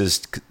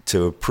mixes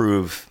to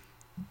approve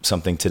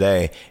something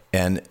today,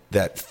 and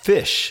that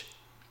Fish.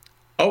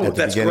 Oh,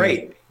 that's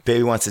great.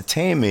 Baby Wants to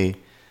Tame Me.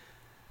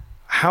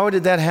 How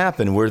did that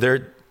happen?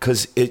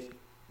 Because it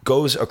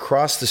goes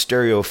across the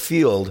stereo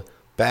field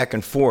back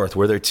and forth.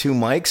 Were there two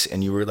mics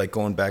and you were like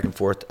going back and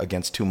forth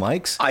against two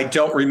mics? I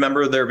don't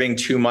remember there being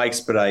two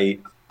mics, but I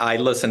I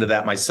listened to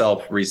that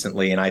myself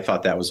recently, and I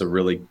thought that was a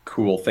really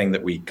cool thing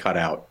that we cut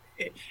out.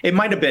 It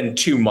might have been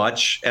too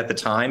much at the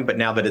time, but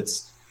now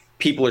that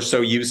people are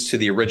so used to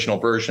the original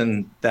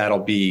version, that'll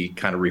be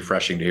kind of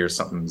refreshing to hear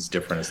something as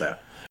different as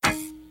that.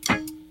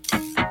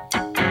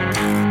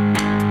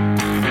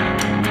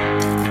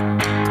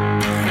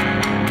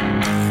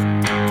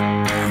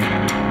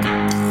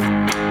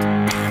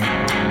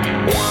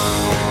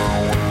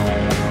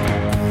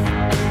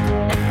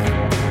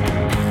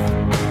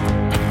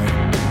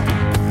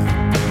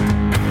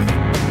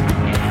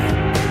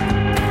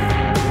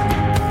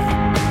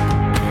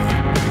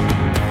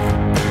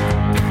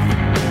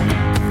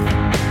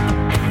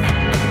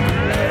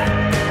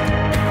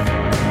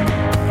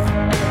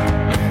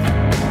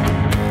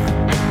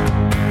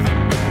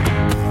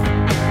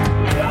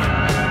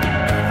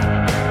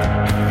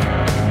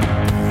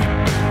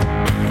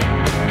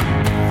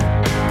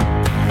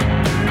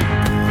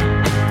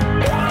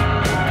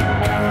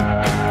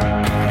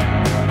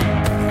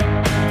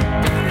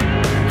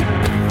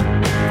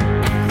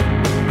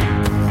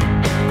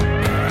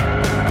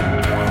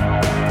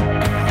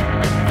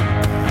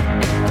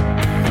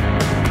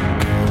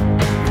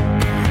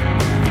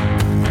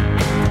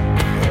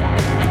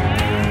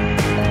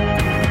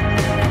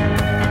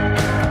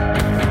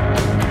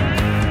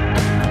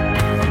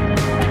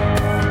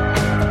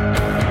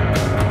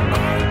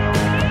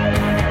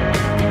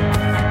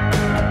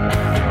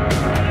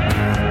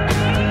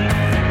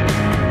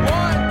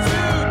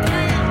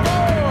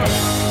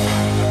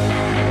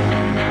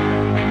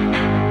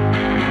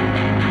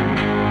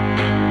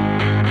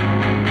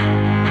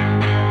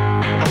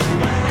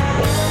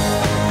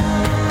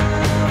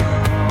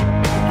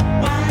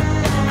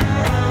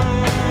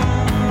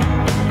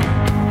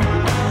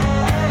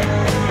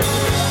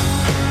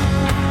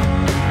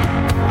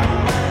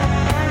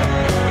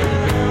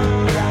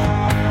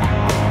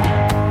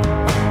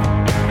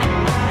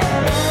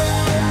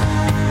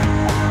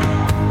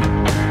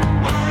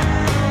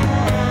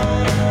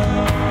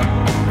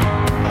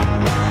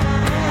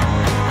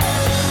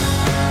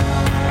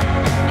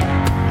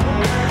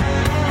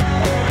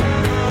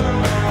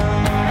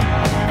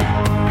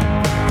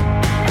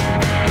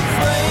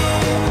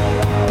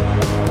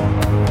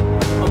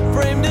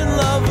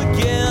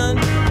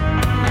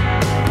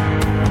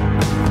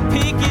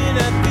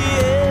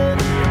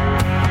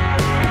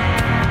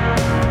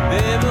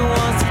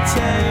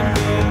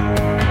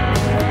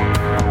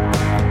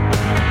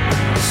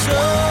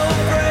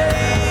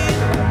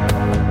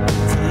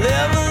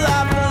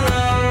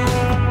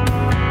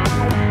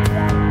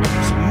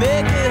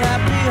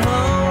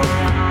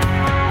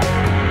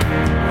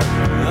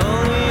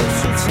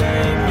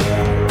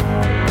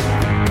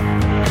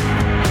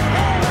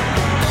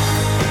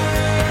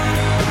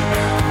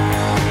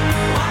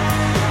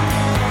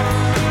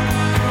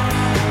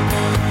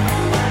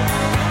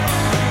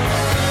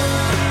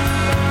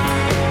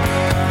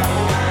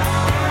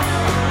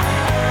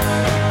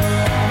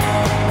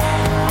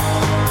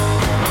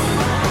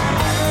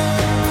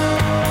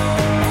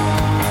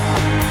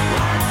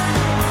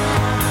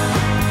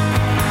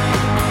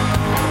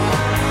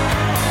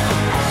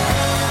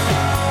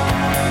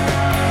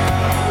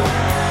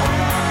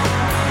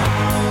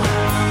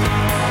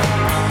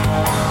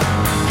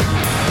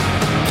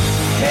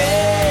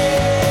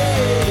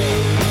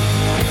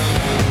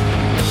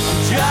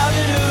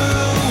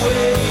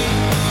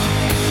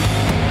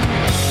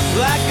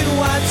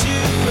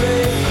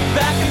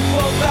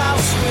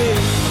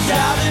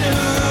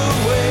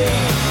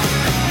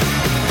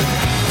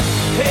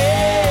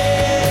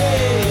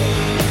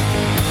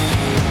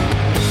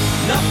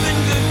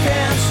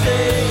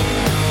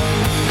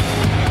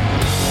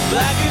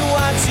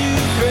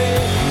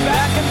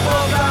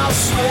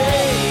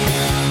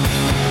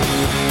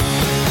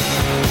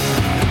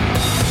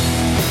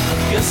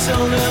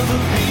 I'll never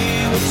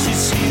be what she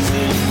sees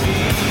in me.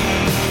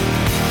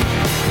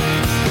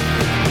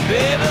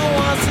 Baby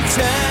wants to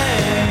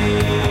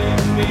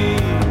tame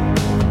me.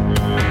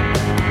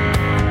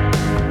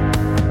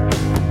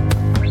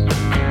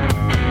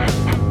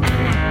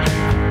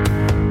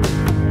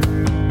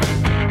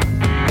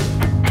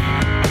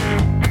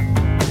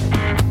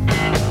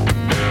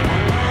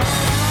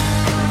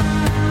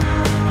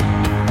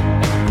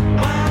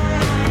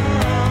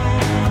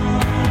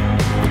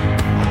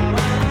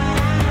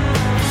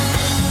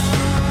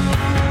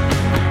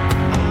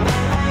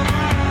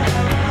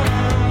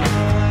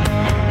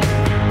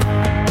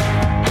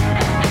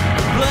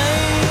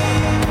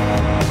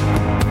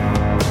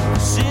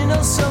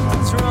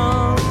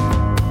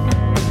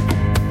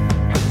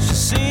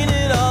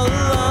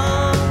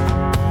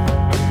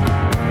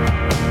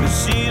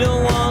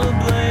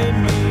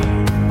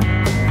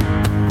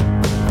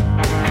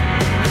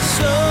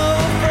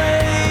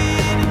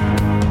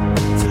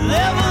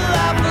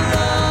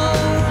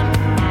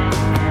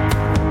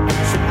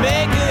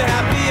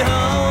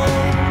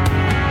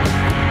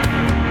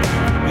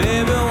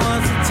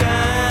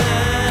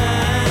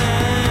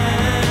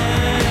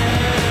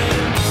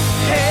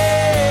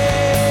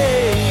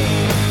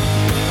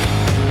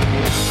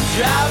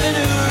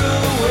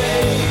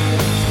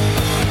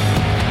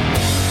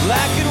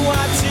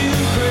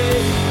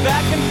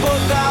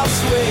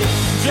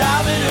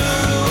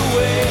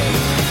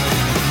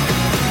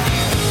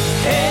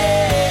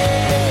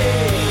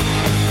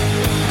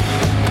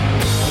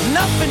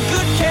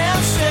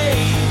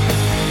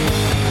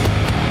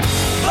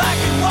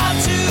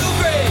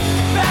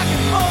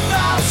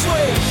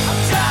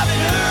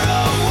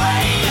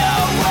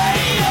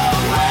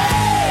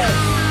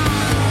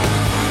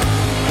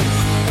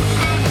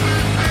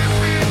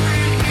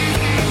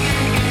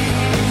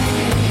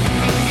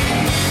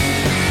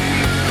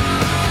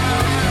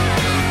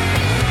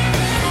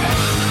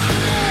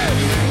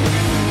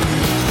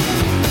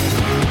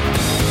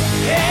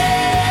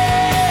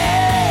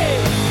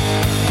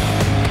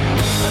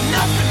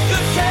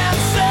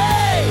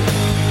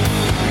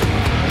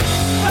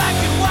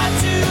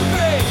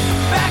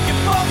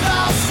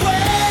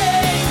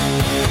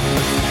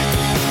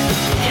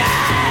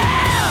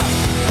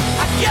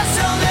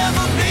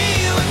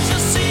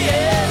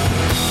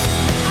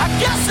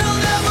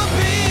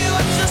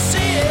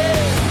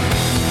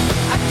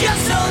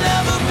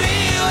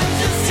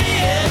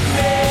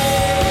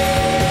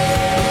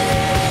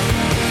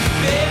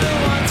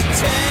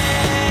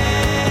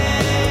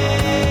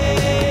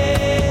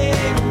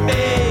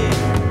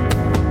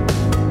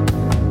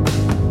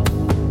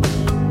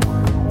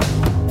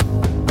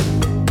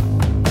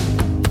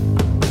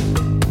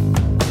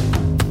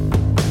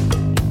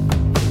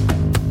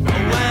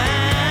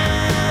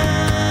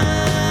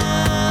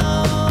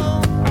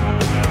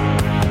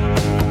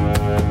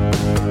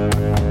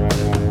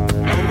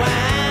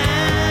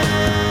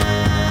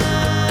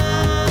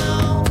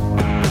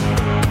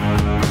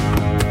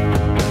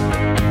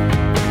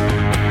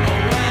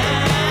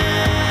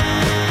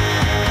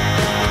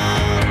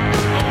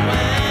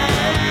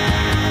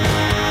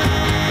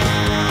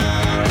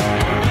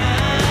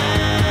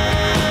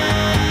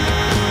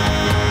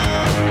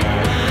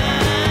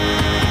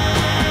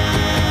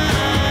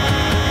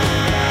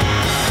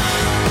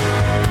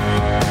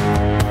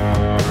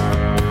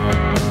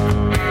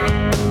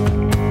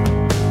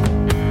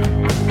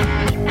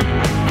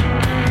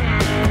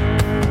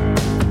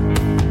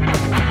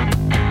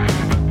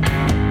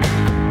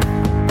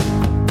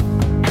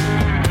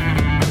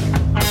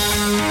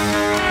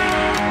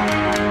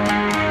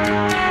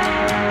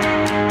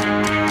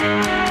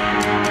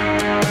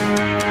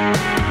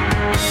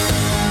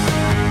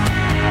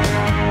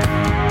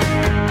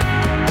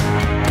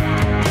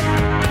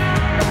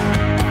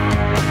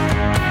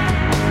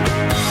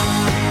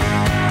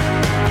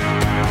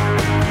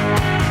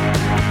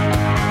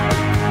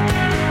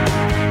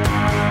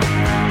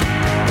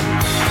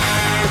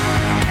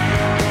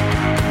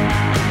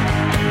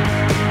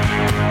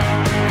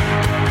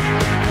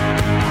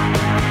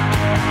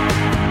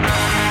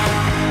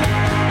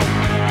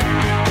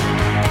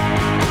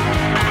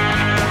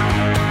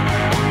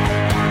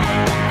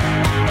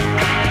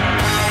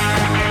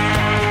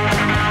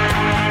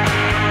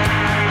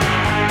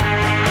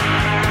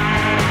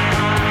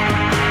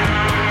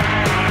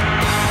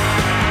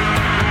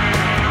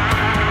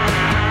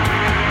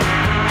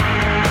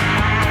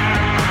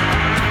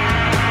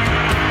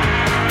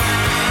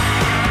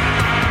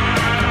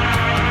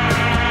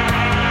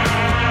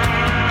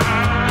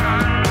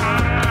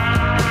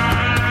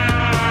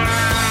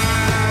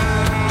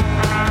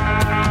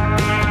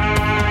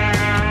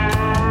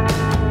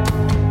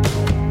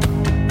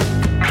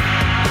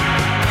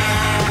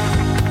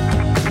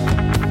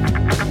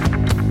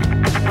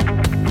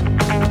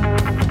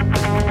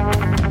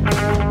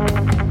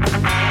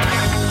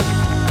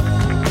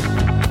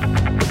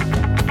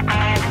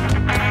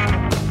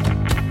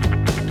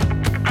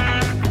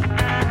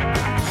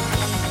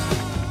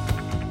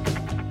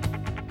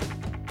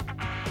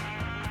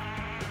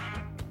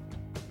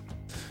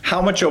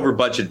 How much over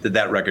budget did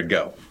that record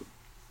go?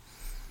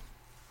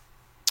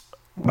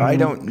 I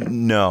don't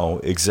know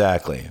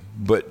exactly,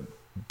 but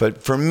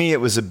for me, it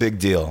was a big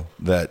deal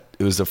that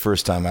it was the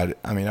first time. I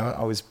was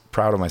always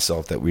proud of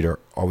myself that we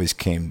always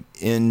came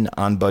in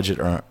on budget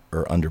or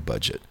under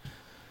budget.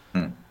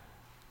 And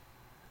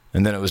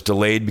then it was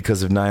delayed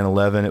because of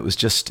 9/11. It was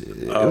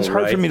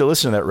hard for me to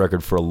listen to that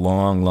record for a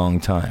long,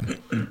 long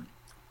time.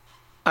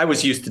 I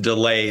was used to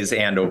delays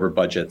and over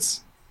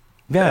budgets.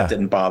 Yeah. That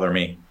didn't bother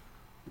me.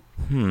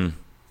 I'm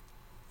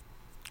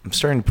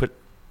starting to put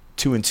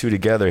 2 and 2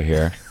 together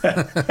here.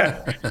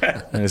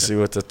 Let me see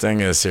what the thing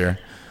is here.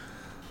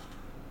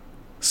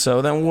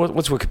 So then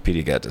what's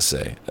Wikipedia got to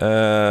say?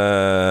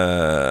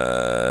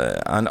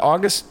 On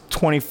August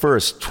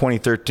 21st,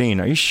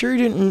 2013, are you sure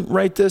you didn't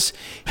write this?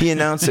 He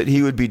announced that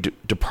he would be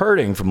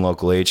departing from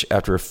Local H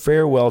after a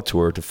farewell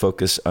tour to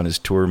focus on his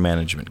tour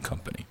management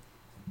company.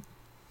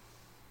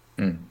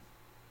 Does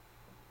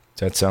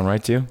that sound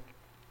right to you?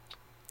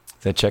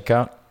 Does that check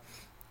out?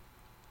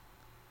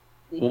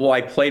 Well,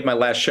 I played my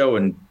last show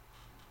in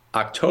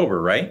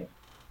October, right?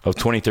 Of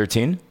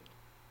 2013?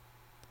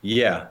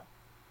 Yeah.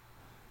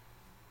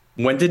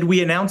 When did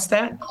we announce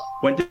that?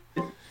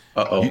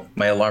 Uh-oh,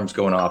 my alarm's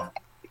going off.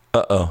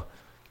 Uh-oh.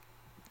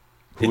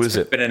 Who is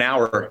it? It's been an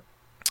hour.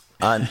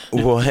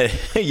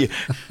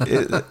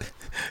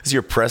 Is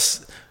your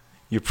press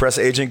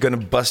agent going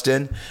to bust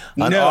in?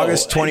 On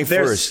August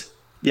 21st.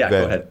 Yeah,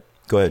 go ahead.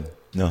 Go ahead.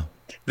 No.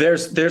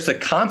 There's a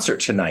concert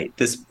tonight.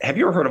 Have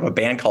you ever heard of a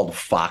band called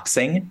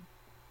Foxing?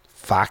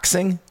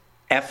 Foxing?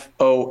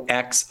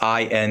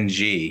 Foxing.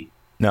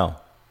 No.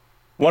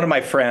 One of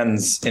my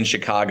friends in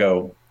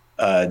Chicago,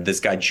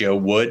 this guy Joe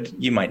Wood,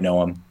 you might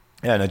know him.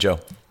 Yeah, I know Joe.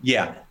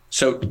 Yeah.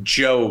 So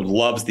Joe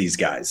loves these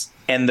guys,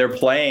 and they're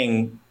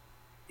playing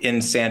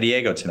in San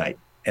Diego tonight.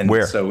 And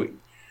where? So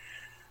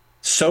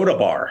Soda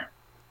Bar.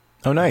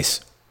 Oh,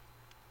 nice.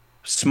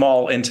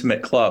 Small,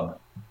 intimate club.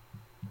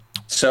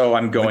 So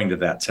I'm going to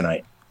that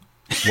tonight.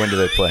 When do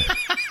they play?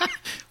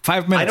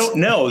 5 minutes. I don't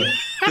know.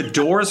 The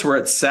doors were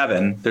at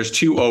 7. There's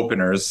 2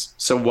 openers.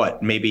 So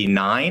what? Maybe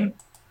 9?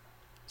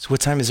 So what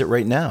time is it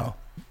right now?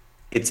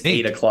 It's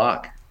 8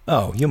 o'clock.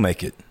 Oh, you'll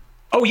make it.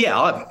 Oh, yeah.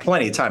 I'll have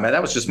plenty of time.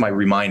 That was just my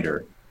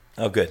reminder.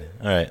 Oh, good.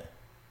 All right.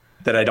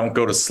 That I don't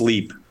go to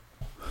sleep.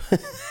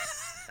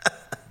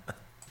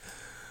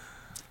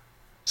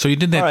 So you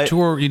did that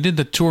tour. You did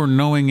the tour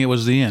knowing it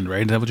was the end,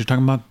 right? Is that what you're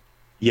talking about?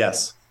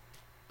 Yes.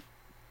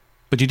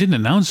 But you didn't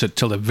announce it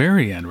till the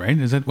very end, right?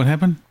 Is that what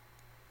happened?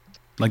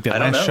 Like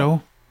that last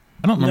show?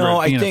 I don't remember.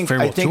 No, it being a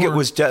farewell I think tour. it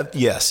was.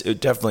 Yes, it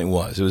definitely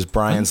was. It was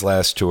Brian's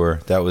last tour.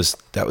 That was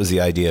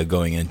the idea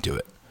going into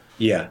it.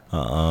 Yeah.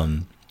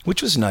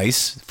 Which was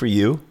nice for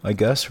you, I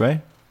guess,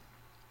 right?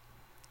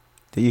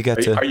 That you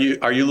got to.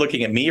 Are you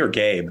looking at me or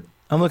Gabe?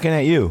 I'm looking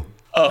at you.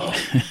 Oh.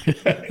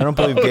 I don't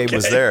believe Gabe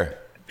was there.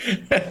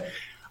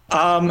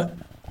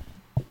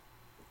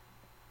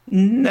 No,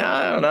 I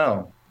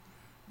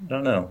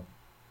don't know.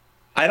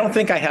 I don't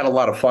think I had a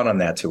lot of fun on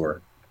that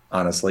tour,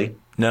 honestly.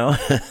 No?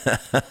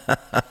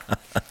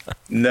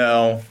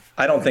 No,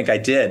 I don't think I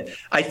did.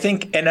 I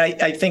think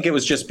it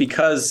was just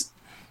because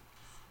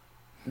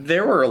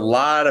there were a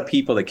lot of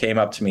people that came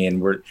up to me and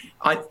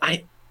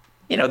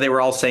they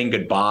were all saying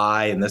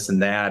goodbye and this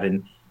and that.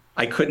 And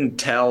I couldn't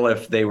tell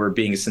if they were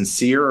being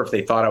sincere or if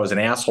they thought I was an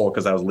asshole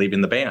because I was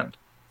leaving the band.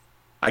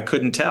 I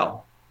couldn't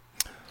tell.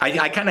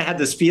 I kind of had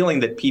this feeling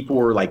that people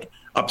were like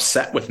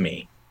upset with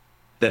me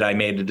that I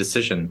made a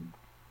decision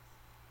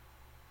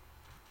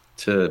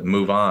to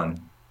move on.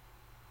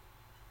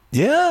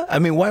 Yeah? I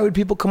mean, why would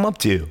people come up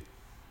to you?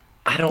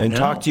 I don't know. And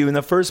talk to you in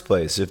the first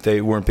place if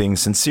they weren't being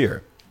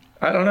sincere?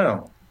 I don't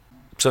know.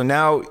 So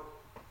now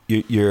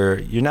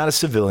you're not a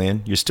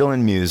civilian. You're still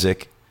in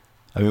music.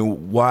 I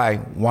mean,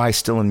 why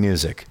still in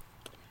music?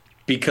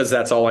 Because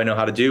that's all I know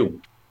how to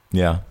do.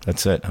 Yeah,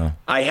 that's it, huh?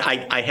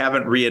 I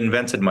haven't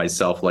reinvented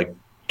myself like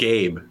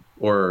Gabe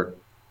or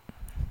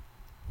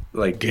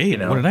like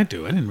Gabe. What did I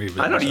do? I didn't reinvent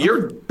I don't know. myself.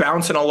 You're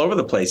bouncing all over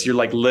the place. You're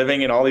like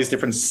living in all these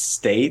different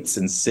states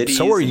and cities.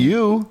 So are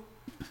you.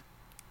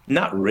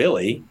 Not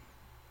really.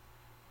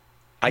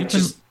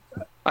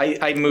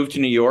 I moved to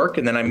New York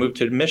and then I moved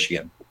to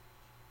Michigan.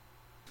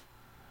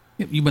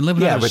 You've been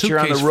living out of a but you're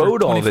on the suitcase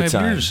road for all the 25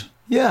 time. years.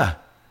 Yeah.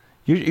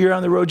 You're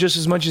on the road just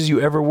as much as you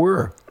ever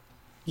were.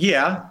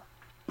 Yeah,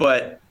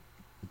 but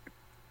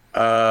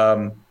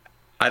I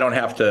don't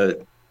have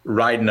to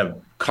ride in a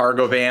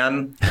cargo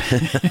van.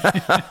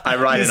 I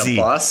ride in a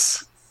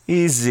bus.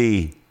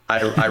 Easy.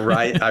 I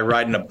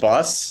ride in a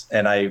bus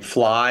and I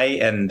fly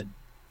and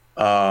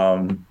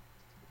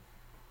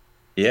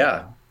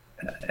yeah.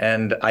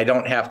 And I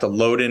don't have to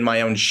load in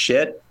my own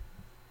shit.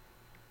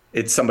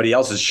 It's somebody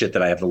else's shit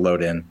that I have to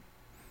load in.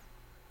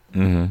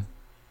 Mm-hmm.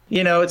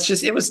 It's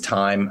just, it was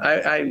time.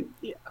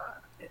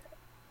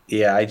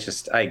 Yeah.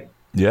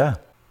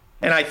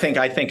 And I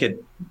think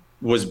it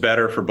was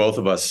better for both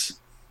of us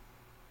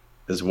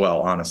as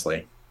well,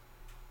 honestly.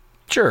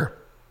 Sure.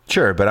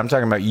 But I'm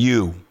talking about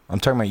you. I'm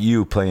talking about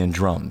you playing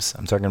drums.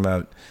 I'm talking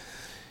about,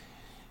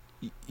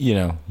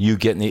 you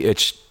getting the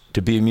itch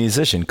to be a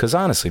musician. Because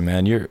honestly,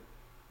 man, you're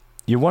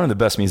one of the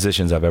best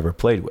musicians I've ever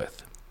played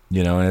with.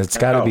 You know, and it's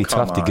got to be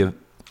tough to give.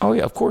 Oh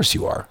yeah, of course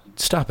you are.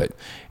 Stop it.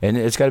 And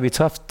it's got to be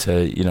tough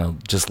to, you know,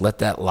 just let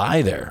that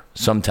lie there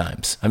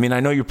sometimes. I mean, I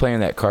know you're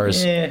playing that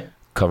Cars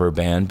cover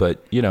band,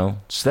 but, you know,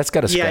 so that's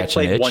got to scratch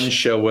an itch. I played one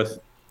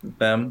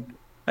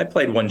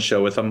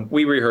show with them.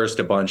 We rehearsed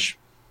a bunch,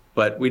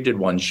 but we did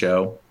one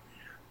show.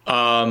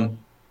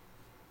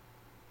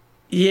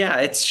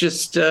 It's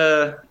just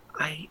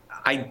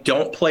I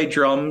don't play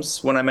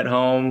drums when I'm at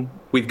home.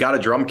 We've got a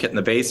drum kit in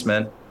the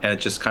basement, and it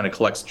just kind of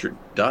collects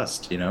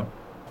dust, you know?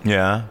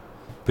 Yeah,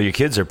 but your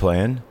kids are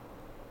playing.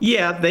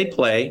 Yeah, they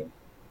play,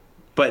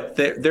 but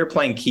they're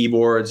playing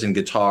keyboards and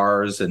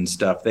guitars and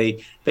stuff.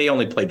 They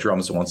only play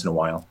drums once in a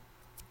while.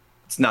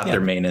 It's not their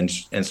main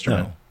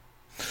instrument. No.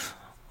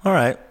 All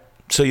right,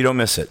 so you don't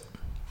miss it?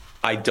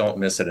 I don't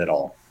miss it at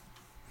all.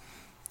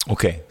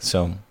 Okay,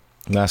 so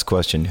last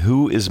question.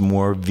 Who is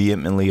more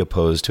vehemently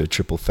opposed to a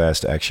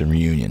Triplefast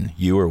reunion,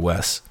 you or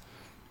Wes?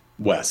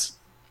 Wes.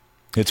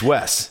 It's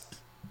Wes.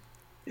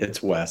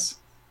 It's Wes.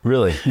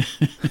 Really?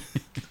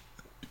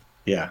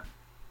 Yeah.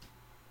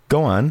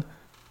 Go on.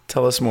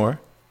 Tell us more.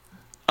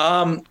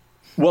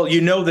 Well,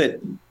 you know that,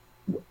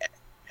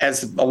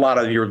 as a lot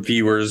of your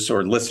viewers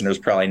or listeners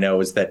probably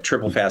know, is that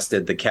Triplefast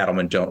did the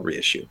Cattlemen Don't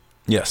reissue.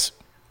 Yes.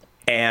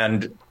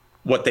 And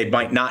what they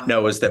might not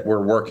know is that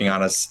we're working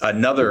on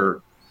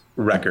another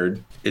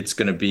record. It's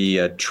going to be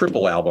a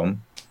triple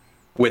album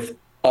with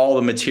all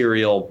the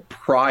material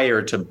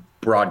prior to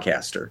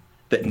Broadcaster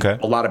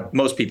that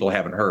most people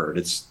haven't heard.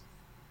 It's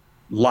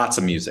lots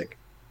of music.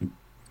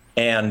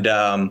 And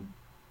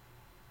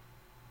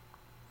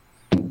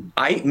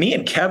me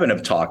and Kevin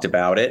have talked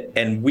about it,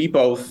 and we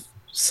both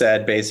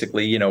said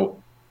basically, you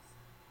know,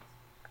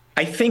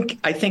 I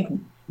think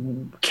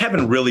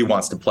Kevin really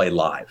wants to play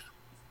live.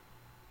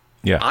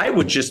 Yeah. I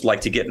would just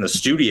like to get in the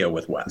studio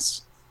with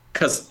Wes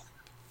because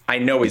I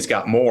know he's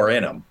got more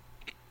in him.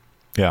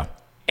 Yeah.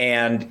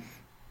 And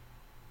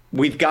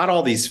we've got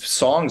all these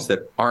songs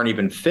that aren't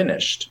even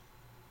finished.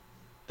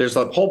 There's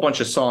a whole bunch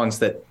of songs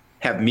that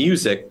have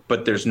music,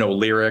 but there's no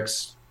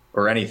lyrics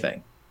or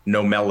anything,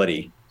 no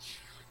melody.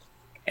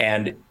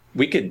 And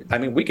we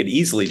could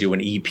easily do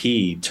an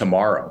EP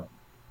tomorrow.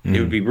 It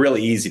would be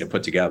really easy to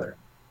put together.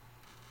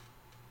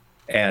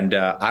 And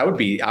I would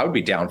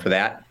be down for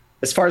that.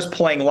 As far as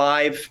playing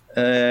live,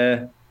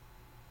 I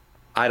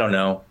don't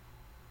know.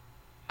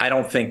 I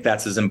don't think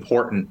that's as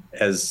important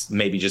as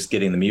maybe just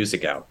getting the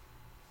music out.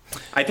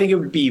 I think it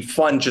would be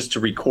fun just to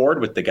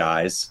record with the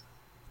guys.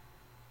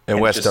 And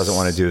Wes doesn't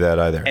want to do that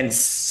either. And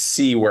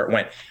see where it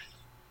went.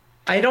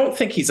 I don't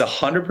think he's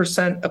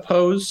 100%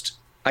 opposed.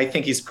 I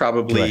think he's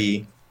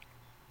probably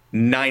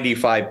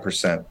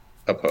 95%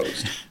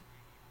 opposed.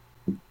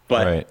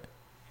 But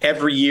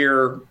every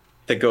year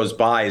that goes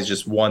by is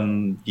just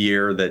one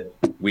year that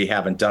we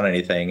haven't done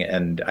anything.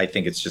 And I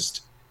think it's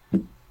just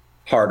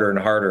harder and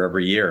harder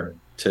every year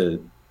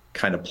to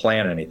kind of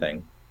plan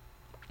anything.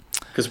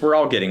 Because we're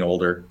all getting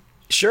older.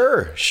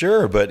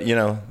 Sure. But, you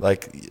know,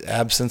 like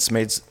absence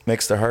makes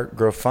the heart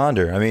grow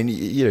fonder. I mean,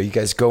 you know, you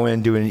guys go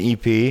in, do an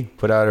EP,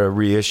 put out a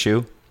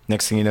reissue.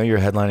 Next thing you know, you're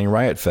headlining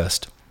Riot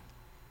Fest.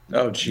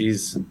 Oh,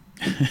 geez.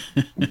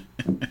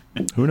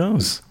 Who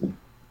knows?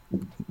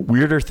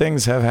 Weirder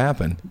things have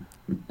happened.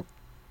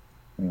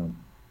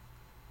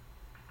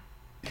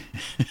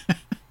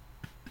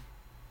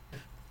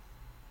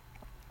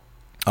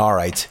 All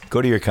right.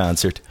 Go to your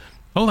concert.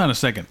 Hold on a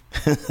second.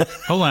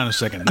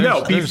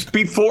 No,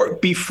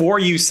 before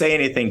you say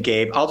anything,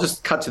 Gabe, I'll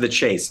just cut to the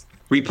chase.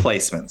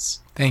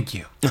 Replacements. Thank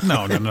you.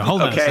 No.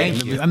 Hold on a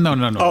second. No.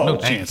 No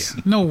chance.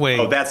 No way.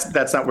 Oh,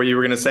 that's not what you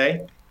were going to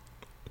say?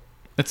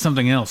 That's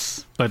something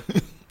else. But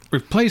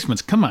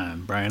replacements, come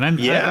on, Brian.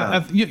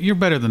 You're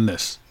better than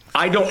this.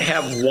 I don't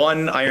have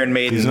one Iron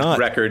Maiden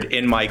record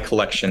in my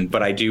collection,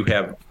 but I do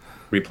have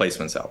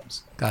replacements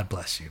albums. God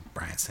bless you,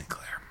 Brian St.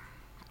 Clair.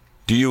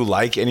 Do you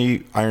like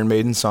any Iron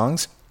Maiden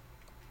songs?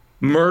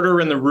 Murder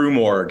in the Rue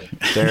Morgue.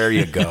 There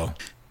you go.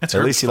 At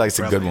least he likes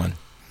a good one.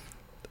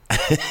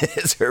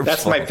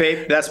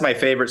 That's my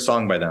favorite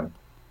song by them.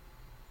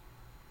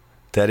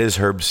 That is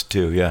Herb's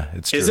too. Yeah,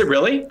 it's true. Is it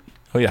really?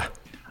 Oh yeah.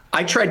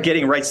 I tried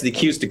getting Rights to the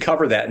Accused to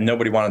cover that, and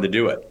nobody wanted to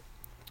do it.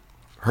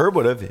 Herb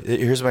would have.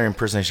 Here's my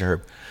impersonation of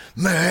Herb.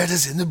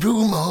 Murders in the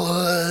Rue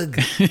Morgue.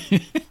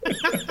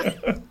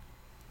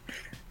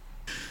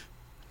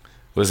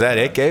 Was that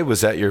it, Gabe?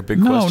 Was that your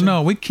big question?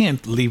 No, we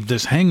can't leave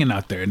this hanging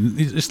out there.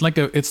 It's like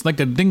a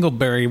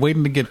dingleberry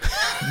waiting to get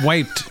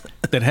wiped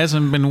that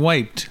hasn't been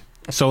wiped.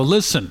 So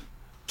listen,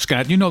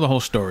 Scott, you know the whole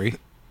story.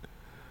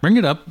 Bring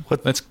it up.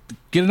 Let's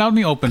get it out in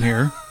the open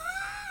here.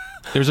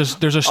 There's a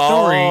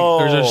story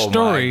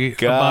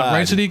about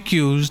Rights of the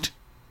Accused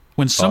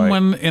when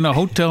someone in a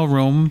hotel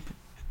room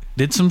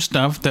did some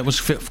stuff that was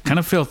kind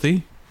of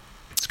filthy.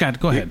 Scott,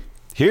 go ahead.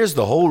 Here's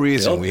the whole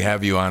reason we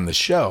have you on the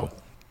show.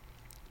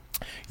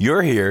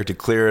 You're here to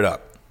clear it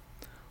up.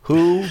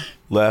 Who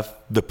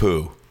left the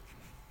poo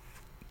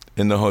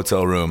in the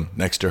hotel room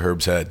next to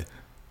Herb's head?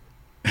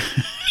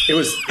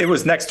 It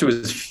was next to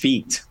his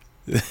feet.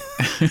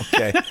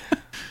 Okay.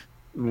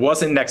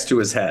 Wasn't next to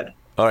his head.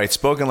 All right.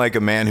 Spoken like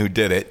a man who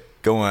did it.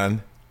 Go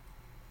on.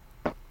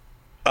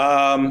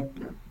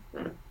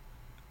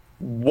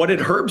 What did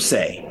Herb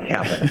say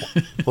happened?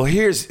 Well,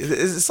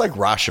 it's like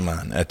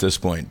Rashomon at this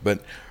point,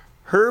 but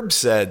Herb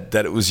said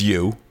that it was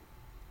you.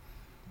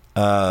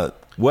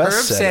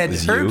 Wes said it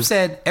was you. Herb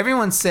said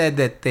everyone said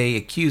that they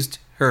accused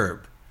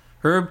Herb.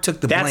 Herb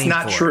took the blame. That's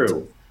not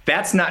true.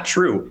 That's not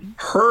true.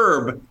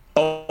 Herb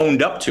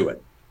owned up to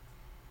it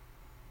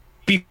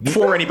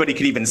before anybody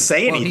could even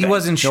say anything. He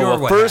wasn't sure. No,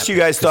 what first you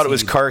happened, guys thought it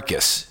was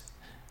Carcass.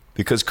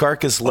 Because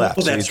Carcass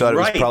left, so you thought it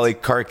was probably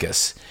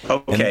Carcass.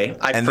 Okay,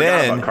 I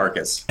forgot about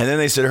Carcass. And then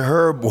they said,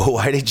 Herb, well,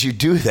 why did you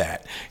do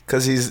that?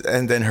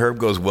 And then Herb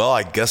goes, well,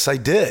 I guess I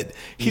did.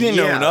 He didn't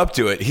own up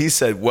to it. He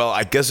said, well,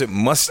 I guess it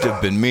must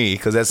have been me,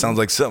 because that sounds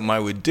like something I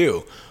would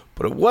do.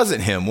 But it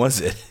wasn't him, was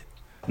it?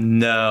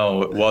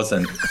 No, it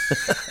wasn't.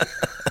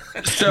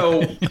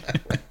 So,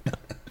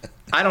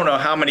 I don't know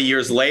how many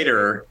years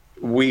later,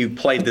 we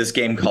played this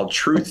game called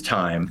Truth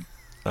Time.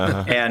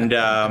 Uh-huh. And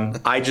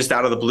I just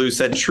out of the blue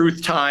said,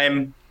 truth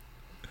time,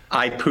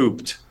 I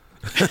pooped.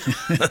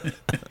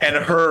 And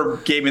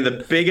Herb gave me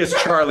the biggest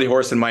Charlie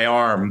horse in my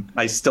arm.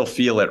 I still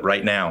feel it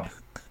right now.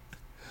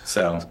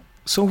 So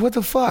what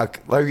the fuck?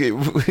 Like,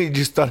 we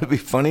just thought it'd be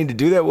funny to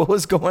do that? What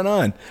was going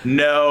on?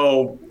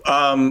 No,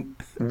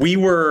 we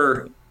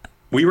were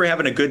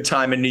having a good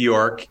time in New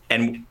York,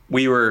 and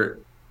we were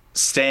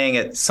staying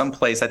at some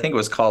place. I think it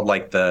was called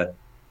like the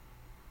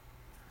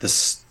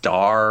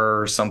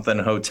Star or something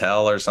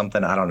hotel or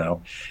something. I don't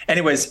know.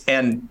 Anyways,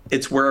 and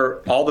it's where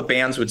all the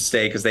bands would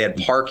stay because they had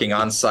parking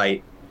on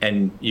site,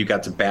 and you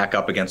got to back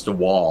up against a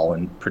wall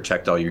and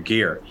protect all your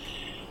gear.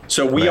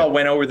 So we all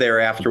went over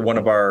there after one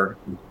of our,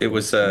 it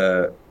was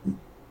like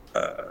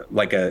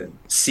a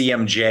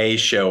CMJ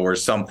show or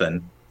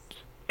something.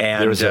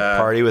 And there was a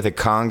party with a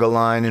conga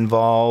line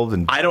involved.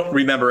 And I don't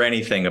remember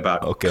anything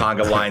about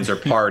conga lines or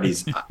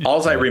parties.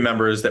 All I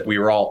remember is that we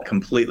were all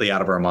completely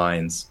out of our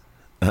minds.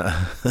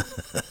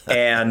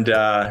 And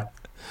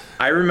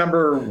I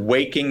remember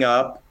waking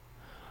up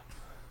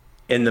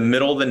in the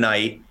middle of the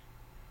night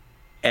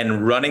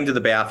and running to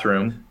the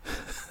bathroom.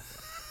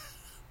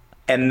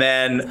 And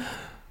then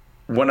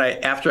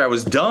after I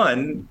was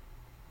done,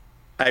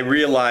 I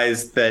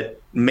realized that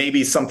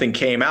maybe something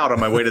came out on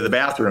my way to the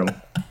bathroom.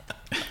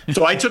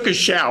 So I took a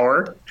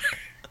shower.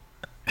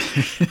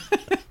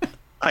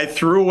 I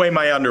threw away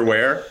my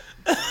underwear.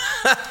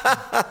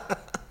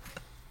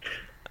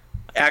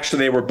 Actually,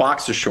 they were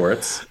boxer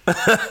shorts.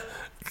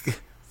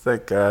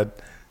 Thank God.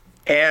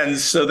 And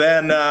so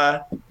then,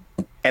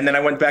 and then I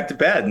went back to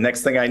bed.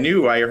 Next thing I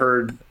knew, I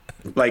heard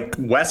like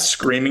Wes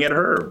screaming at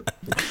Herb.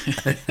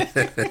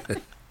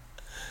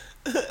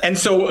 And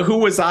so who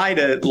was I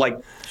to like,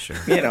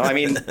 I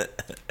mean,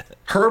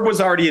 Herb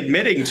was already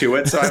admitting to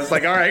it. So I was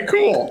like, all right,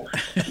 cool.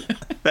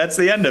 That's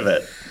the end of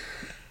it.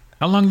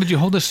 How long did you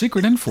hold the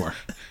secret in for?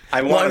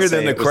 I Longer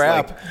than the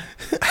crap.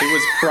 It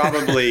was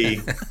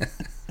probably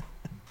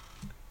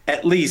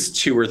at least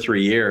 2 or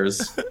 3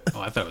 years.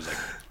 Oh, I thought it was like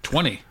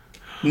 20.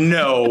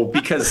 No,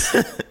 because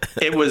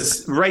it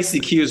was Rice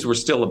Accused were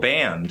still a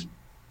band,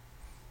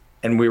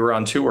 and we were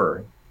on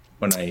tour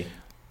when I.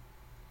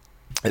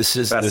 This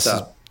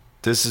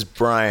is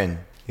Brian.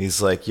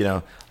 He's like,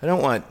 I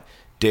don't want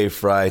Dave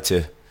Fry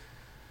to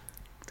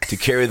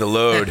carry the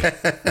load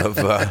of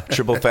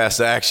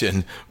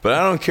Triplefastaction, but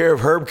I don't care if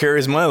Herb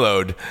carries my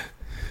load.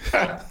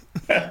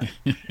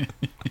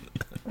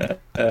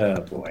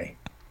 Oh boy.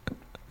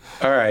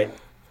 All right.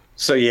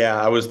 So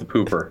yeah, I was the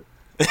pooper.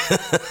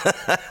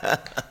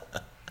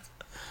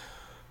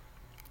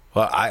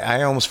 Well,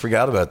 I almost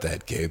forgot about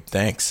that, Gabe.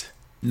 Thanks.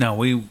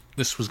 No,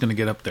 this was going to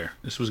get up there.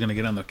 This was going to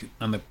get on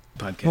the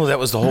podcast. Well, that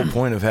was the whole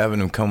point of having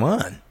him come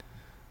on.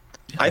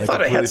 I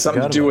thought it had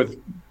something to do with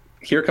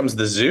Here Comes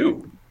the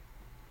Zoo.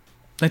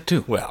 That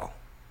too. Well,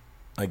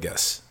 I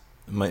guess.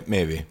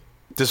 Maybe.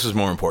 This was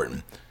more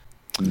important.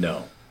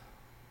 No.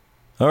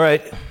 All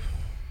right.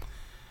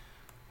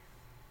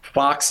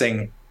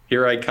 Foxing.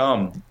 Here I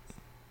come.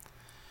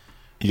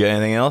 You got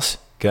anything else?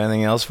 Got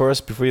anything else for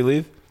us before you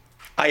leave?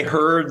 I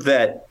heard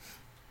that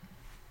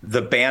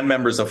the band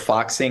members of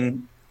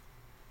Foxing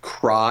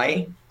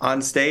cry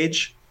on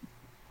stage.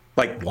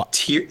 Like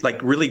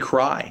really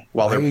cry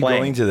while they're playing. Why are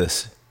you going to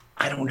this?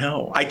 I don't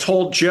know. I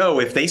told Joe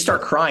if they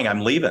start crying,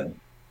 I'm leaving.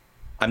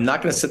 I'm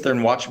not going to sit there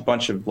and watch a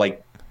bunch of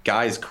like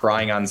guys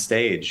crying on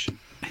stage.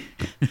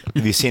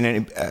 Have you seen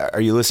any?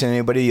 Are you listening to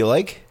anybody you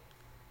like?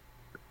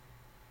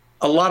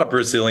 A lot of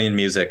Brazilian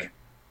music.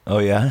 Oh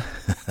yeah.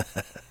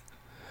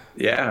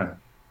 Yeah.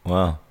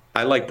 Wow.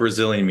 I like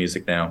Brazilian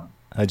music now.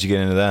 How'd you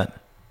get into that?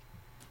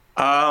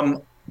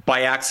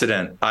 By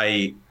accident.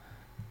 I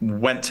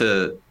went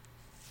to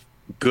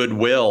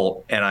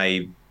Goodwill and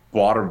I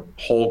bought a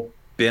whole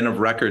bin of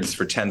records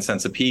for 10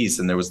 cents a piece,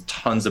 and there was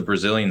tons of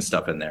Brazilian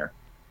stuff in there.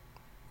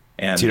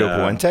 And Tito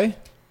Puente?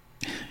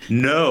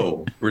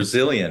 No,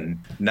 Brazilian,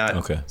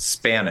 not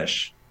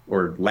Spanish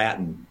or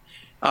Latin.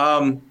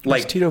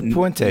 Where's Tito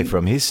Puente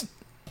from?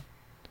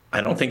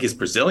 I don't think he's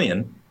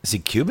Brazilian. Is he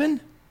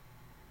Cuban?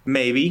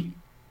 Maybe.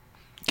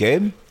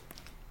 Gabe?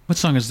 What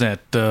song is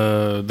that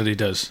that he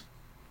does?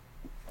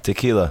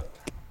 Tequila.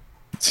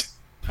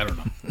 I don't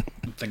know.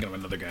 I'm thinking of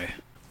another guy.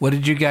 What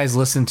did you guys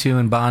listen to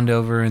and bond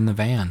over in the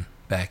van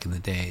back in the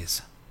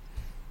days?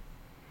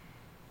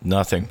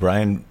 Nothing.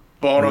 Brian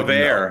Bon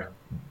Iver.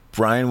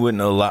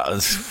 wouldn't allow.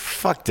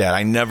 Fuck that.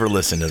 I never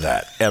listened to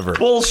that ever.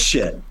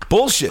 Bullshit.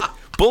 Bullshit.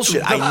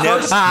 I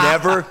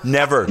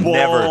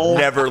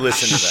never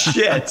listened to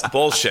that. Shit.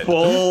 Bullshit.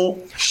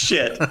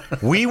 Bullshit.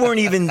 You weren't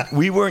even in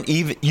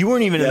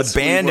Yes, the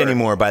band we were.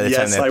 anymore by the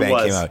Yes, time that I band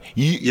was. came out.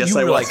 You Yes,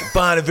 I were was. like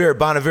Bon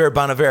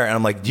Iver. And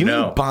I'm like, do you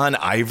No. mean Bon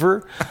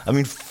Iver? I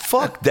mean,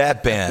 fuck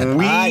that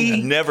band.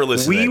 I never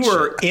listened to that We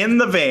were shit. in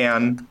the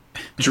van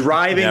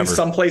driving Never.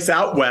 someplace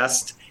out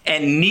west,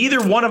 and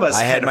neither one of us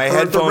I had my heard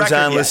the headphones record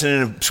on yet.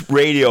 listening to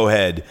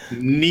Radiohead.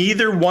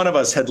 Neither one of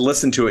us had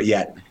listened to it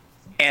yet.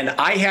 And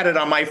I had it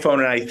on my phone,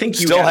 and I think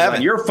you Still had it haven't.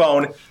 on your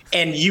phone.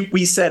 And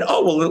we said,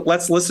 oh, well,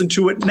 let's listen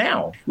to it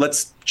now.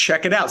 Let's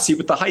check it out, see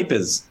what the hype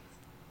is.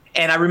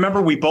 And I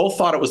remember we both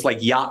thought it was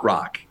like yacht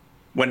rock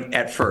when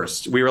at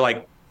first. We were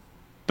like,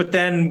 but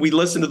then we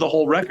listened to the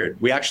whole record.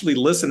 We actually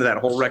listened to that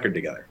whole record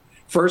together.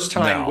 First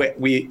time No.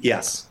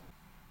 yes.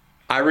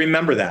 I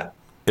remember that.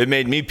 It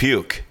made me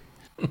puke.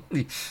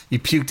 You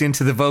puked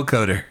into the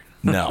vocoder.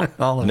 No.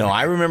 All of No, it.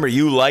 I remember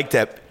you liked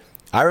that.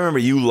 I remember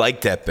you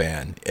liked that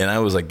band, and I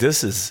was like,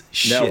 "This is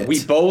shit." No,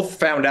 we both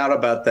found out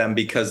about them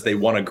because they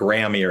won a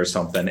Grammy or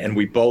something, and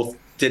we both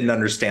didn't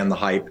understand the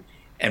hype,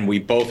 and we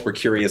both were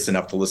curious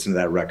enough to listen to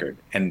that record,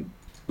 and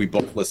we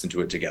both listened to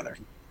it together.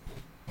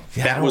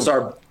 Yeah,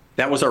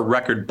 That was our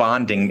record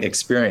bonding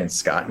experience,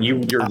 Scott. And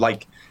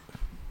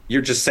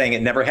you're just saying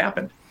it never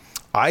happened.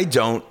 I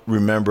don't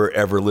remember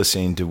ever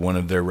listening to one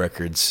of their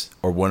records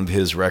or one of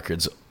his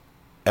records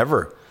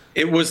ever.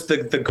 It was the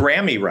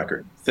Grammy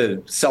record,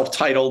 the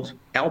self-titled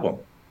album.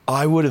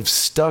 I would have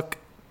stuck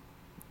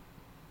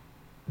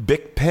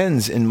Bic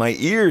pens in my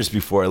ears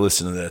before I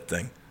listened to that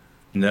thing.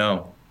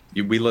 No,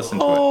 we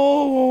listened to it.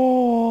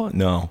 Oh,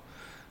 no.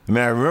 I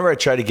mean, I remember I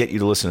tried to get you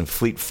to listen to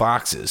Fleet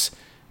Foxes,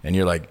 and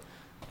you're like,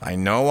 I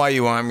know why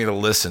you want me to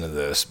listen to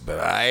this, but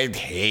I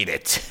hate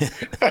it.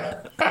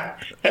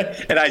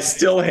 And I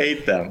still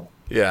hate them.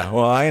 Yeah,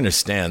 well, I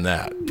understand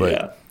that,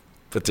 Yeah.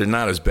 but they're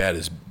not as bad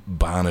as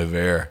Bon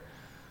Iver.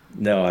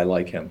 No, I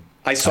like him.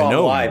 I saw know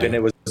him you live, do. and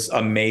it was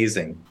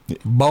amazing.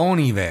 Bon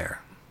Iver.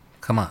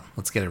 Come on,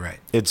 let's get it right.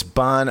 It's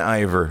Bon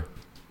Iver.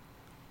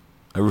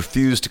 I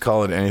refuse to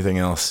call it anything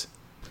else.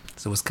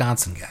 It's a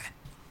Wisconsin guy.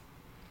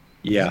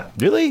 Yeah.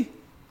 Really?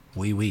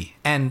 Oui.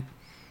 And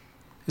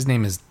his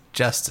name is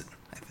Justin,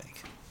 I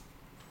think.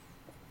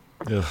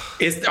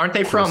 Ugh. Aren't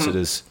they course from it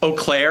is. Eau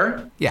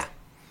Claire? Yeah.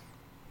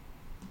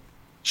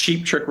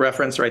 Cheap Trick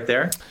reference right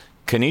there.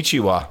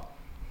 Konnichiwa.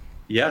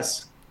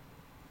 Yes.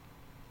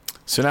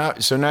 So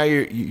now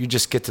you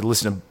just get to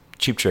listen to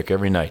Cheap Trick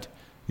every night.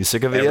 You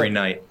sick of it Every yet?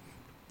 night.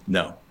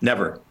 No,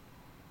 never.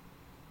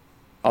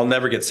 I'll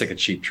never get sick of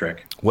Cheap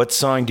Trick. What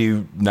song do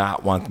you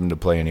not want them to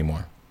play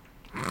anymore?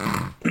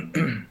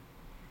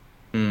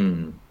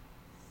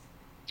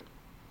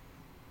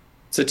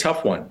 It's a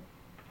tough one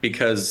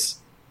because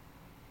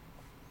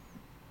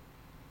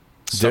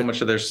so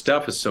much of their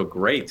stuff is so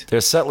great.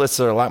 Their set lists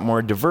are a lot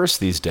more diverse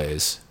these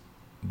days.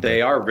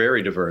 They are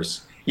very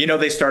diverse. You know,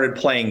 they started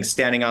playing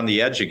Standing on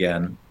the Edge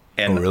again.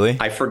 And Oh, really?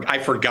 I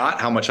forgot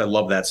how much I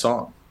love that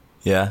song.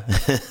 Yeah.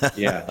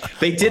 Yeah.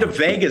 They did a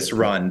Vegas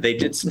run. They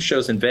did some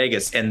shows in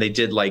Vegas, and they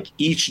did like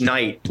each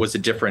night was a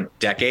different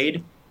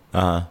decade.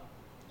 Uh-huh.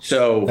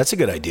 So That's a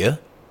good idea.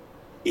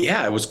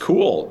 yeah, it was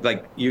cool.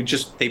 Like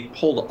they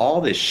pulled all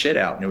this shit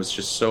out, and it was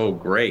just so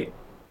great.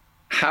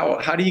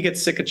 How do you get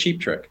sick of Cheap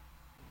Trick?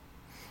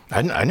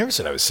 I never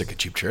said I was sick of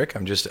Cheap Trick.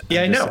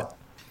 I know.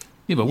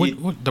 Yeah, but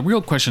what the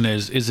real question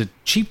is it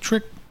Cheap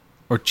Trick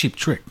or Cheap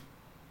Trick?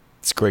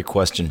 It's a great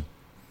question.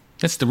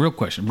 That's the real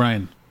question,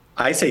 Brian.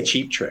 I say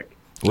Cheap Trick.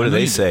 What do know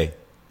they you do. say?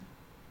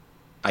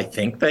 I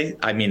think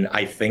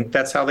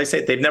that's how they say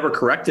it. They've never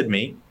corrected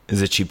me.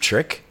 Is it Cheap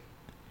Trick?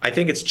 I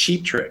think it's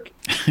Cheap Trick.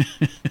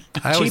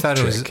 I always Cheap thought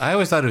Trick.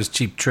 it was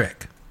Cheap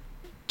Trick.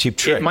 Cheap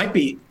Trick. It might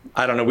be.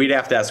 I don't know. We'd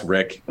have to ask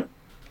Rick.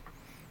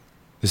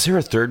 Is there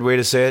a third way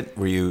to say it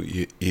where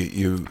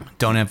you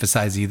Don't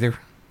emphasize either.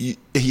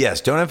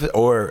 yes, don't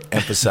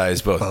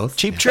emphasize both. Both,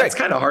 Cheap yeah. Trick. That's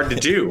kind of hard to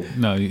do.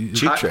 No,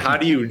 Cheap Trick. How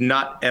do you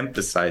not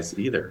emphasize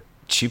either?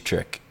 Cheap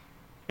Trick.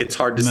 It's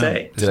hard to No.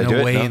 say. Did I There's do no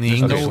it? way No? in the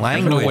There's English no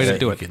language way to that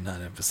do you it. could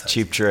not emphasize.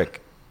 Cheap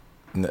Trick.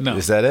 No.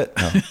 Is that it?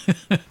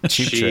 No.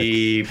 Cheap Trick.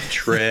 Cheap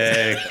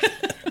Trick.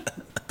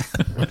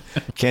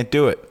 Can't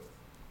do it.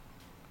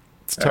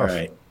 It's All tough.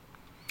 right.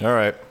 All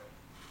right.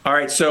 All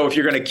right. So if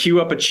you're going to queue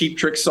up a Cheap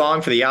Trick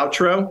song for the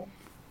outro,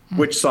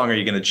 which song are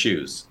you going to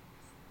choose?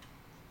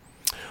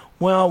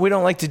 Well, we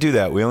don't like to do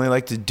that. We only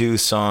like to do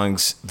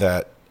songs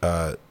that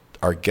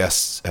our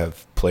guests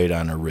have played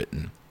on or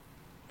written.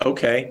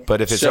 Okay.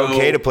 But if it's So,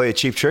 okay to play a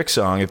Cheap Trick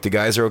song, if the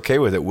guys are okay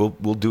with it, we'll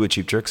do a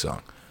Cheap Trick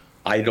song.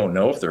 I don't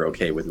know if they're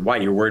okay with it. Why?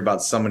 You're worried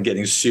about someone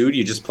getting sued?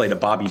 You just played a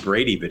Bobby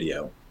Brady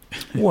video.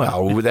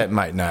 Well, that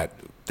might not.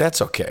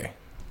 That's okay.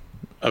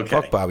 Okay.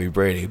 Fuck Bobby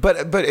Brady.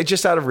 But it's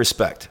just out of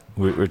respect.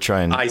 We're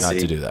trying not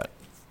to do that.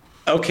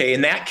 Okay,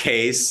 in that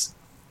case,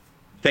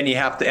 then you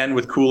have to end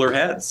with Cooler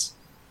Heads,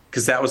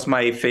 because that was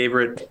my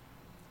favorite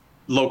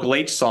Local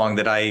H song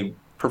that I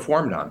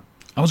performed on.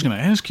 I was going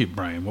to ask you,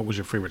 Brian, what was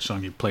your favorite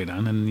song you played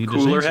on? And you just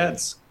Cooler answered.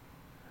 Heads.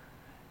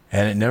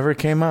 And it never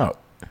came out.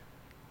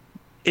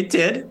 It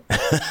did.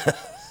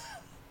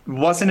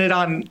 Wasn't it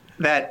on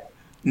that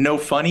No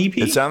Fun EP?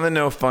 It's on the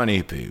No Fun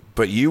EP,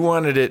 but you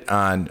wanted it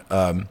on...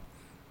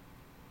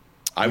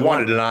 I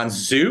wanted it on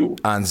Zoo.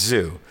 On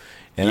Zoo.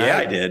 And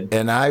I did.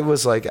 And I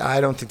was like,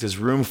 I don't think there's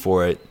room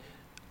for it.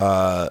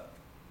 And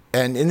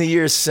in the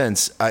years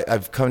since,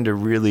 I've come to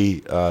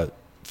really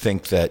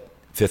think that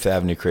Fifth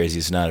Avenue Crazy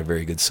is not a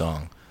very good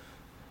song.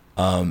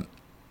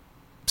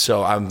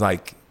 So I'm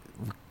like,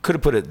 could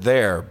have put it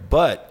there,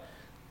 but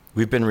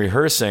we've been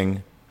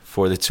rehearsing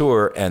for the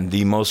tour, and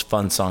the most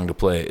fun song to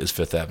play is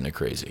Fifth Avenue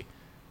Crazy.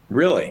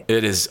 Really?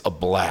 It is a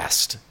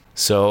blast.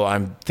 So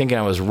I'm thinking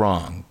I was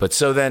wrong. But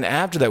so then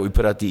after that, we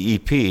put out the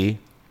EP,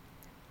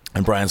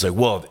 and Brian's like,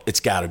 well, it's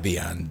got to be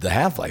on the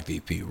Half-Life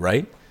EP,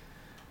 right?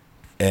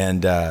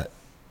 And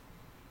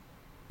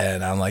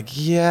I'm like,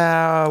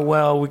 yeah,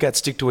 well, we got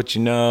Stick to What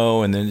You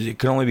Know, and then it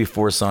could only be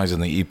 4 songs on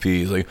the EP.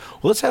 He's like,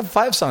 well, let's have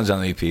 5 songs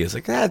on the EP. It's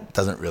like, that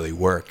doesn't really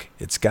work.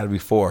 It's got to be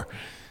 4.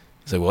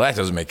 He's like, well, that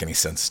doesn't make any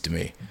sense to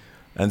me.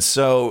 And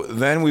so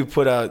then we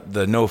put out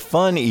the No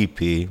Fun EP,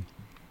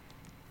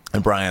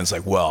 and Brian's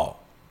like, well,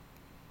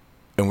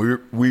 and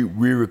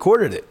we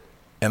recorded it.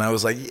 And I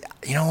was like, yeah,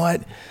 you know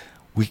what?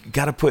 We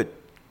got to put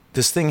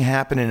this thing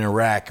happened in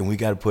Iraq, and we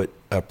got to put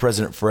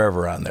President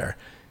Forever on there.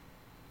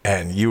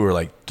 And you were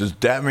like, does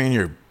that mean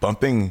you're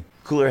bumping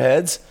Cooler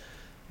Heads?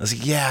 I was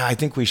like, yeah, I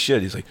think we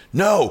should. He's like,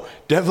 no,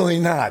 definitely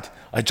not.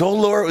 I told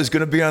Laura it was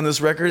going to be on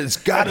this record. It's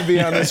got to be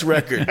on this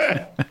record.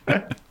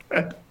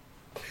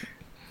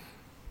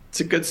 It's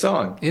a good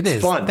song. It's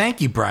is fun.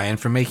 Thank you, Brian,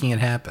 for making it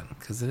happen,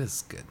 because it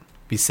is good.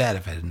 Be sad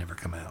if it had never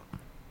come out.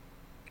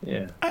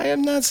 Yeah. I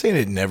am not saying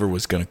it never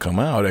was going to come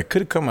out. It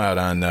could have come out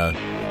on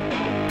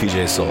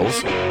PJ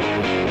Souls.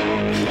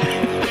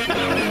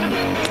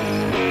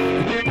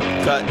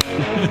 Cut.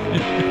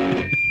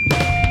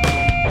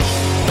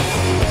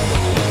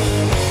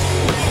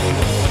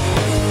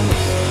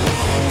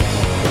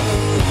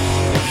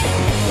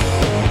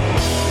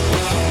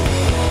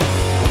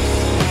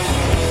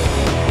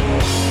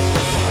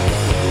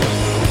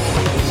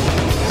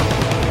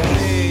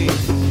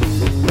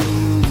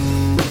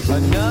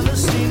 Another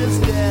scene is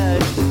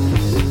dead.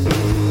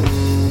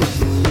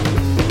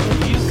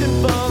 You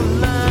can fall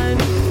in line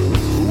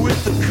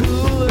with the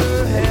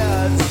cooler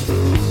heads.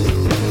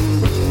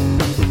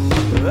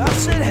 I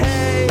said,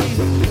 hey,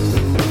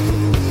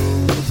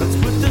 let's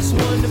put this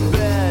one to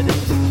bed.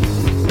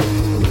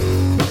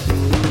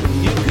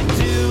 You could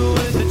do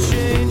with the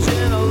change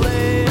and a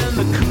lay in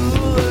the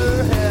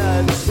cooler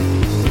heads. You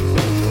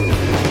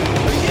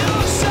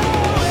were so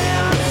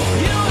in,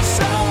 you were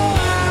so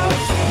out,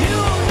 you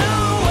don't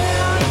know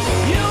when,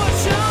 you were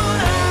shown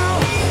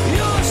out,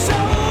 you were so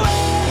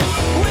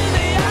in, with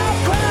the out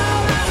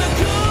crowd and the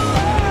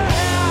cooler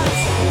heads.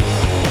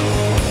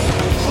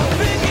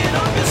 Picking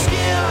up your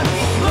skin,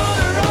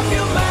 butter up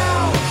your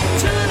mouth,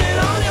 turn it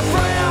on your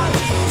friends,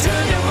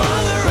 turn your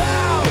mother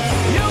out.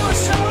 You were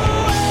so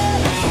in,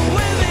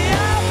 with the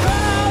out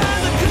crowd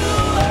and the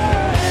cooler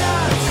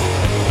heads.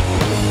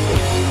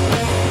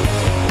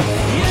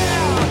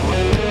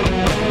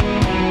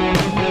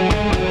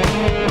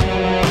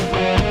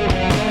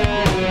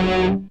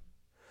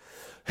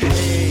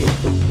 Hey,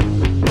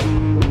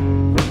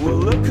 well,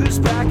 look who's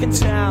back in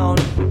town.